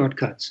no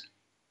shortcuts.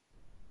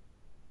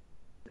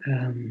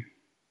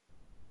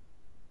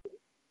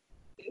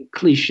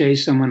 Cliche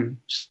someone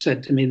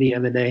said to me the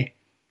other day,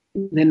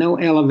 there are no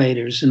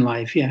elevators in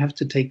life, you have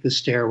to take the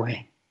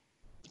stairway.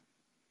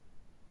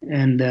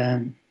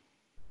 And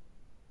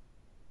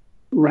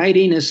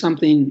writing is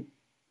something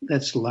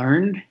that's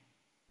learned,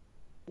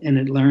 and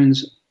it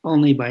learns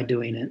only by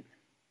doing it.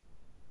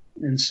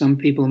 And some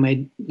people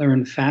may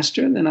learn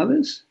faster than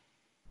others.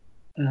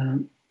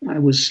 I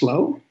was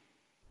slow,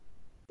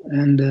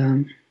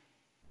 and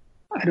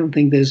I don't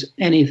think there's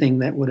anything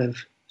that would have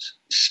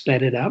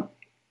sped it up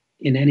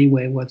in any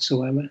way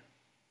whatsoever.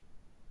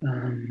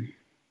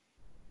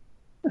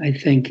 I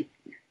think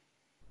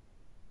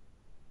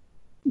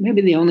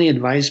maybe the only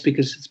advice,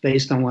 because it's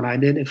based on what I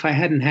did, if I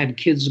hadn't had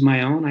kids of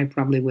my own, I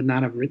probably would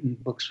not have written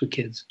books for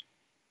kids.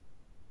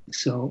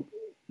 So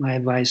my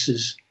advice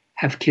is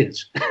have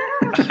kids.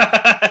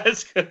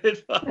 That's good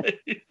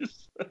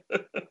advice.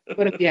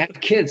 But if you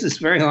have kids, it's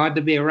very hard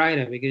to be a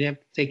writer because you have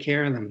to take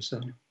care of them.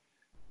 So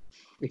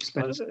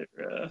expensive.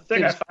 The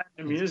thing I find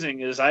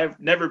amusing is I've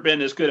never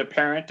been as good a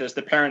parent as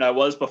the parent I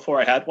was before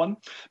I had one,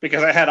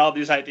 because I had all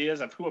these ideas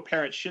of who a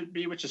parent should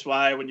be, which is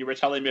why when you were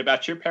telling me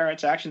about your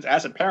parents' actions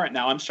as a parent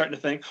now, I'm starting to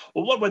think,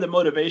 well, what were the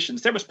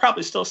motivations? There was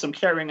probably still some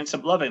caring and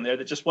some loving there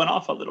that just went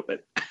off a little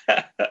bit.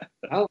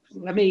 Oh,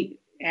 let me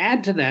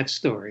add to that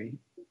story.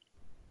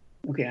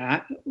 Okay,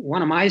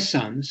 one of my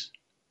sons,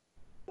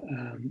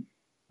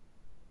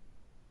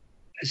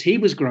 as he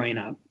was growing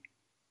up,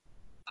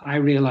 I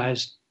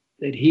realized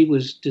that he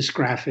was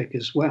dysgraphic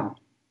as well.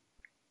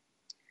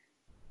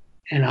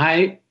 And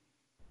I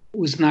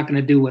was not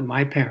going to do what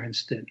my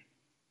parents did.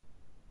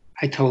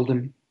 I told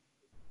him,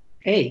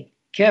 hey,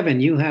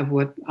 Kevin, you have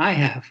what I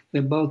have.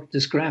 They're both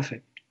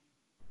dysgraphic.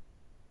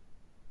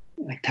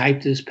 I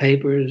typed his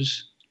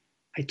papers.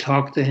 I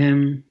talked to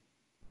him.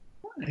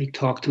 I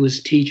talked to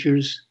his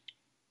teachers.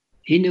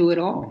 He knew it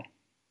all.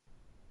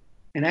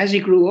 And as he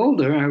grew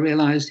older, I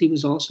realized he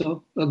was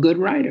also a good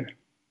writer.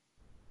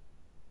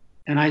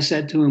 And I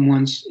said to him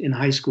once in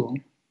high school,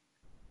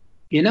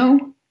 you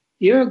know,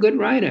 you're a good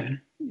writer.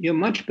 You're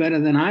much better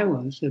than I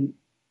was at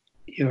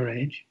your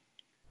age.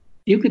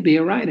 You could be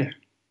a writer.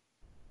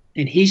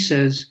 And he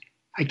says,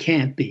 I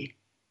can't be.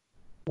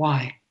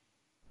 Why?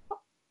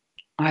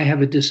 I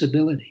have a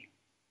disability.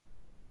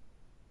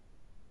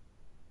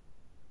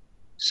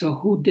 So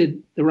who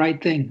did the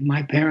right thing?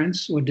 My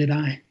parents, or did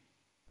I?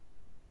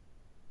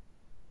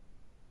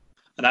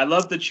 And I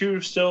love that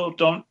you still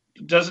don't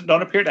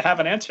appear to have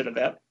an answer to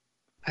that.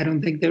 I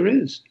don't think there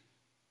is.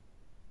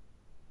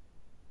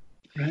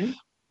 Right?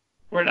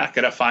 We're not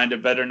going to find a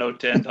better note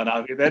to end on,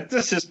 Avi.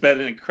 This has been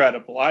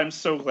incredible. I'm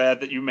so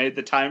glad that you made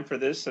the time for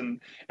this,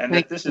 and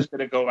that this is going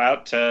to go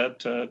out to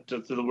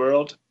the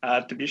world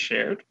to be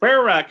shared.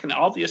 Where can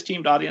all the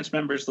esteemed audience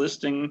members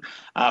listening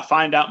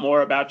find out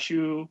more about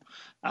you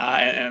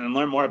and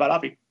learn more about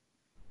Avi?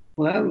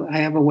 Well, I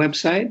have a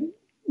website.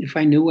 If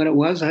I knew what it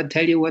was, I'd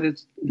tell you what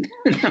it's.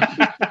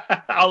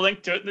 I'll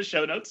link to it in the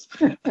show notes.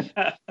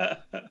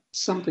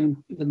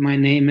 Something with my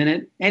name in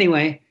it.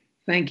 Anyway,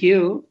 thank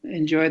you.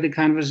 Enjoyed the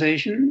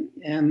conversation,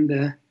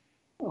 and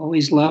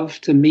always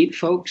love to meet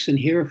folks and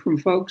hear from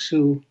folks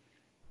who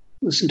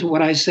listen to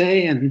what I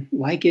say and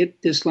like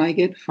it, dislike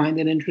it, find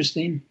it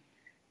interesting.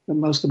 But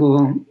most of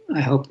all, I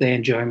hope they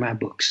enjoy my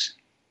books.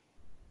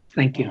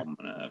 Thank you. I'm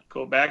going to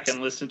go back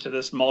and listen to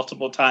this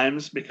multiple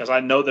times because I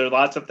know there are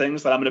lots of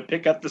things that I'm going to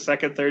pick up the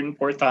second, third, and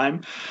fourth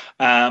time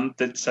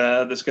that's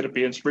going to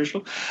be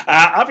inspirational.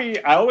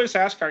 Avi, I always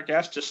ask our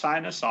guests to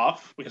sign us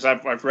off because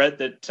I've read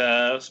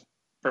that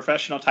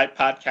professional type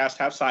podcasts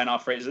have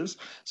sign-off phrases.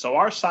 So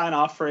our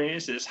sign-off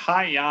phrase is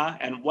hi, ya,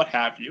 and what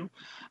have you.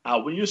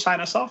 Will you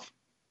sign us off?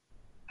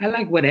 I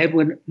like what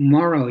Edward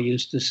Morrow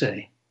used to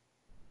say.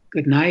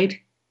 Good night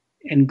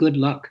and good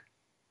luck.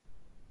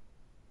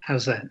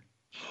 How's that?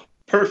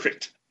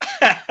 Perfect.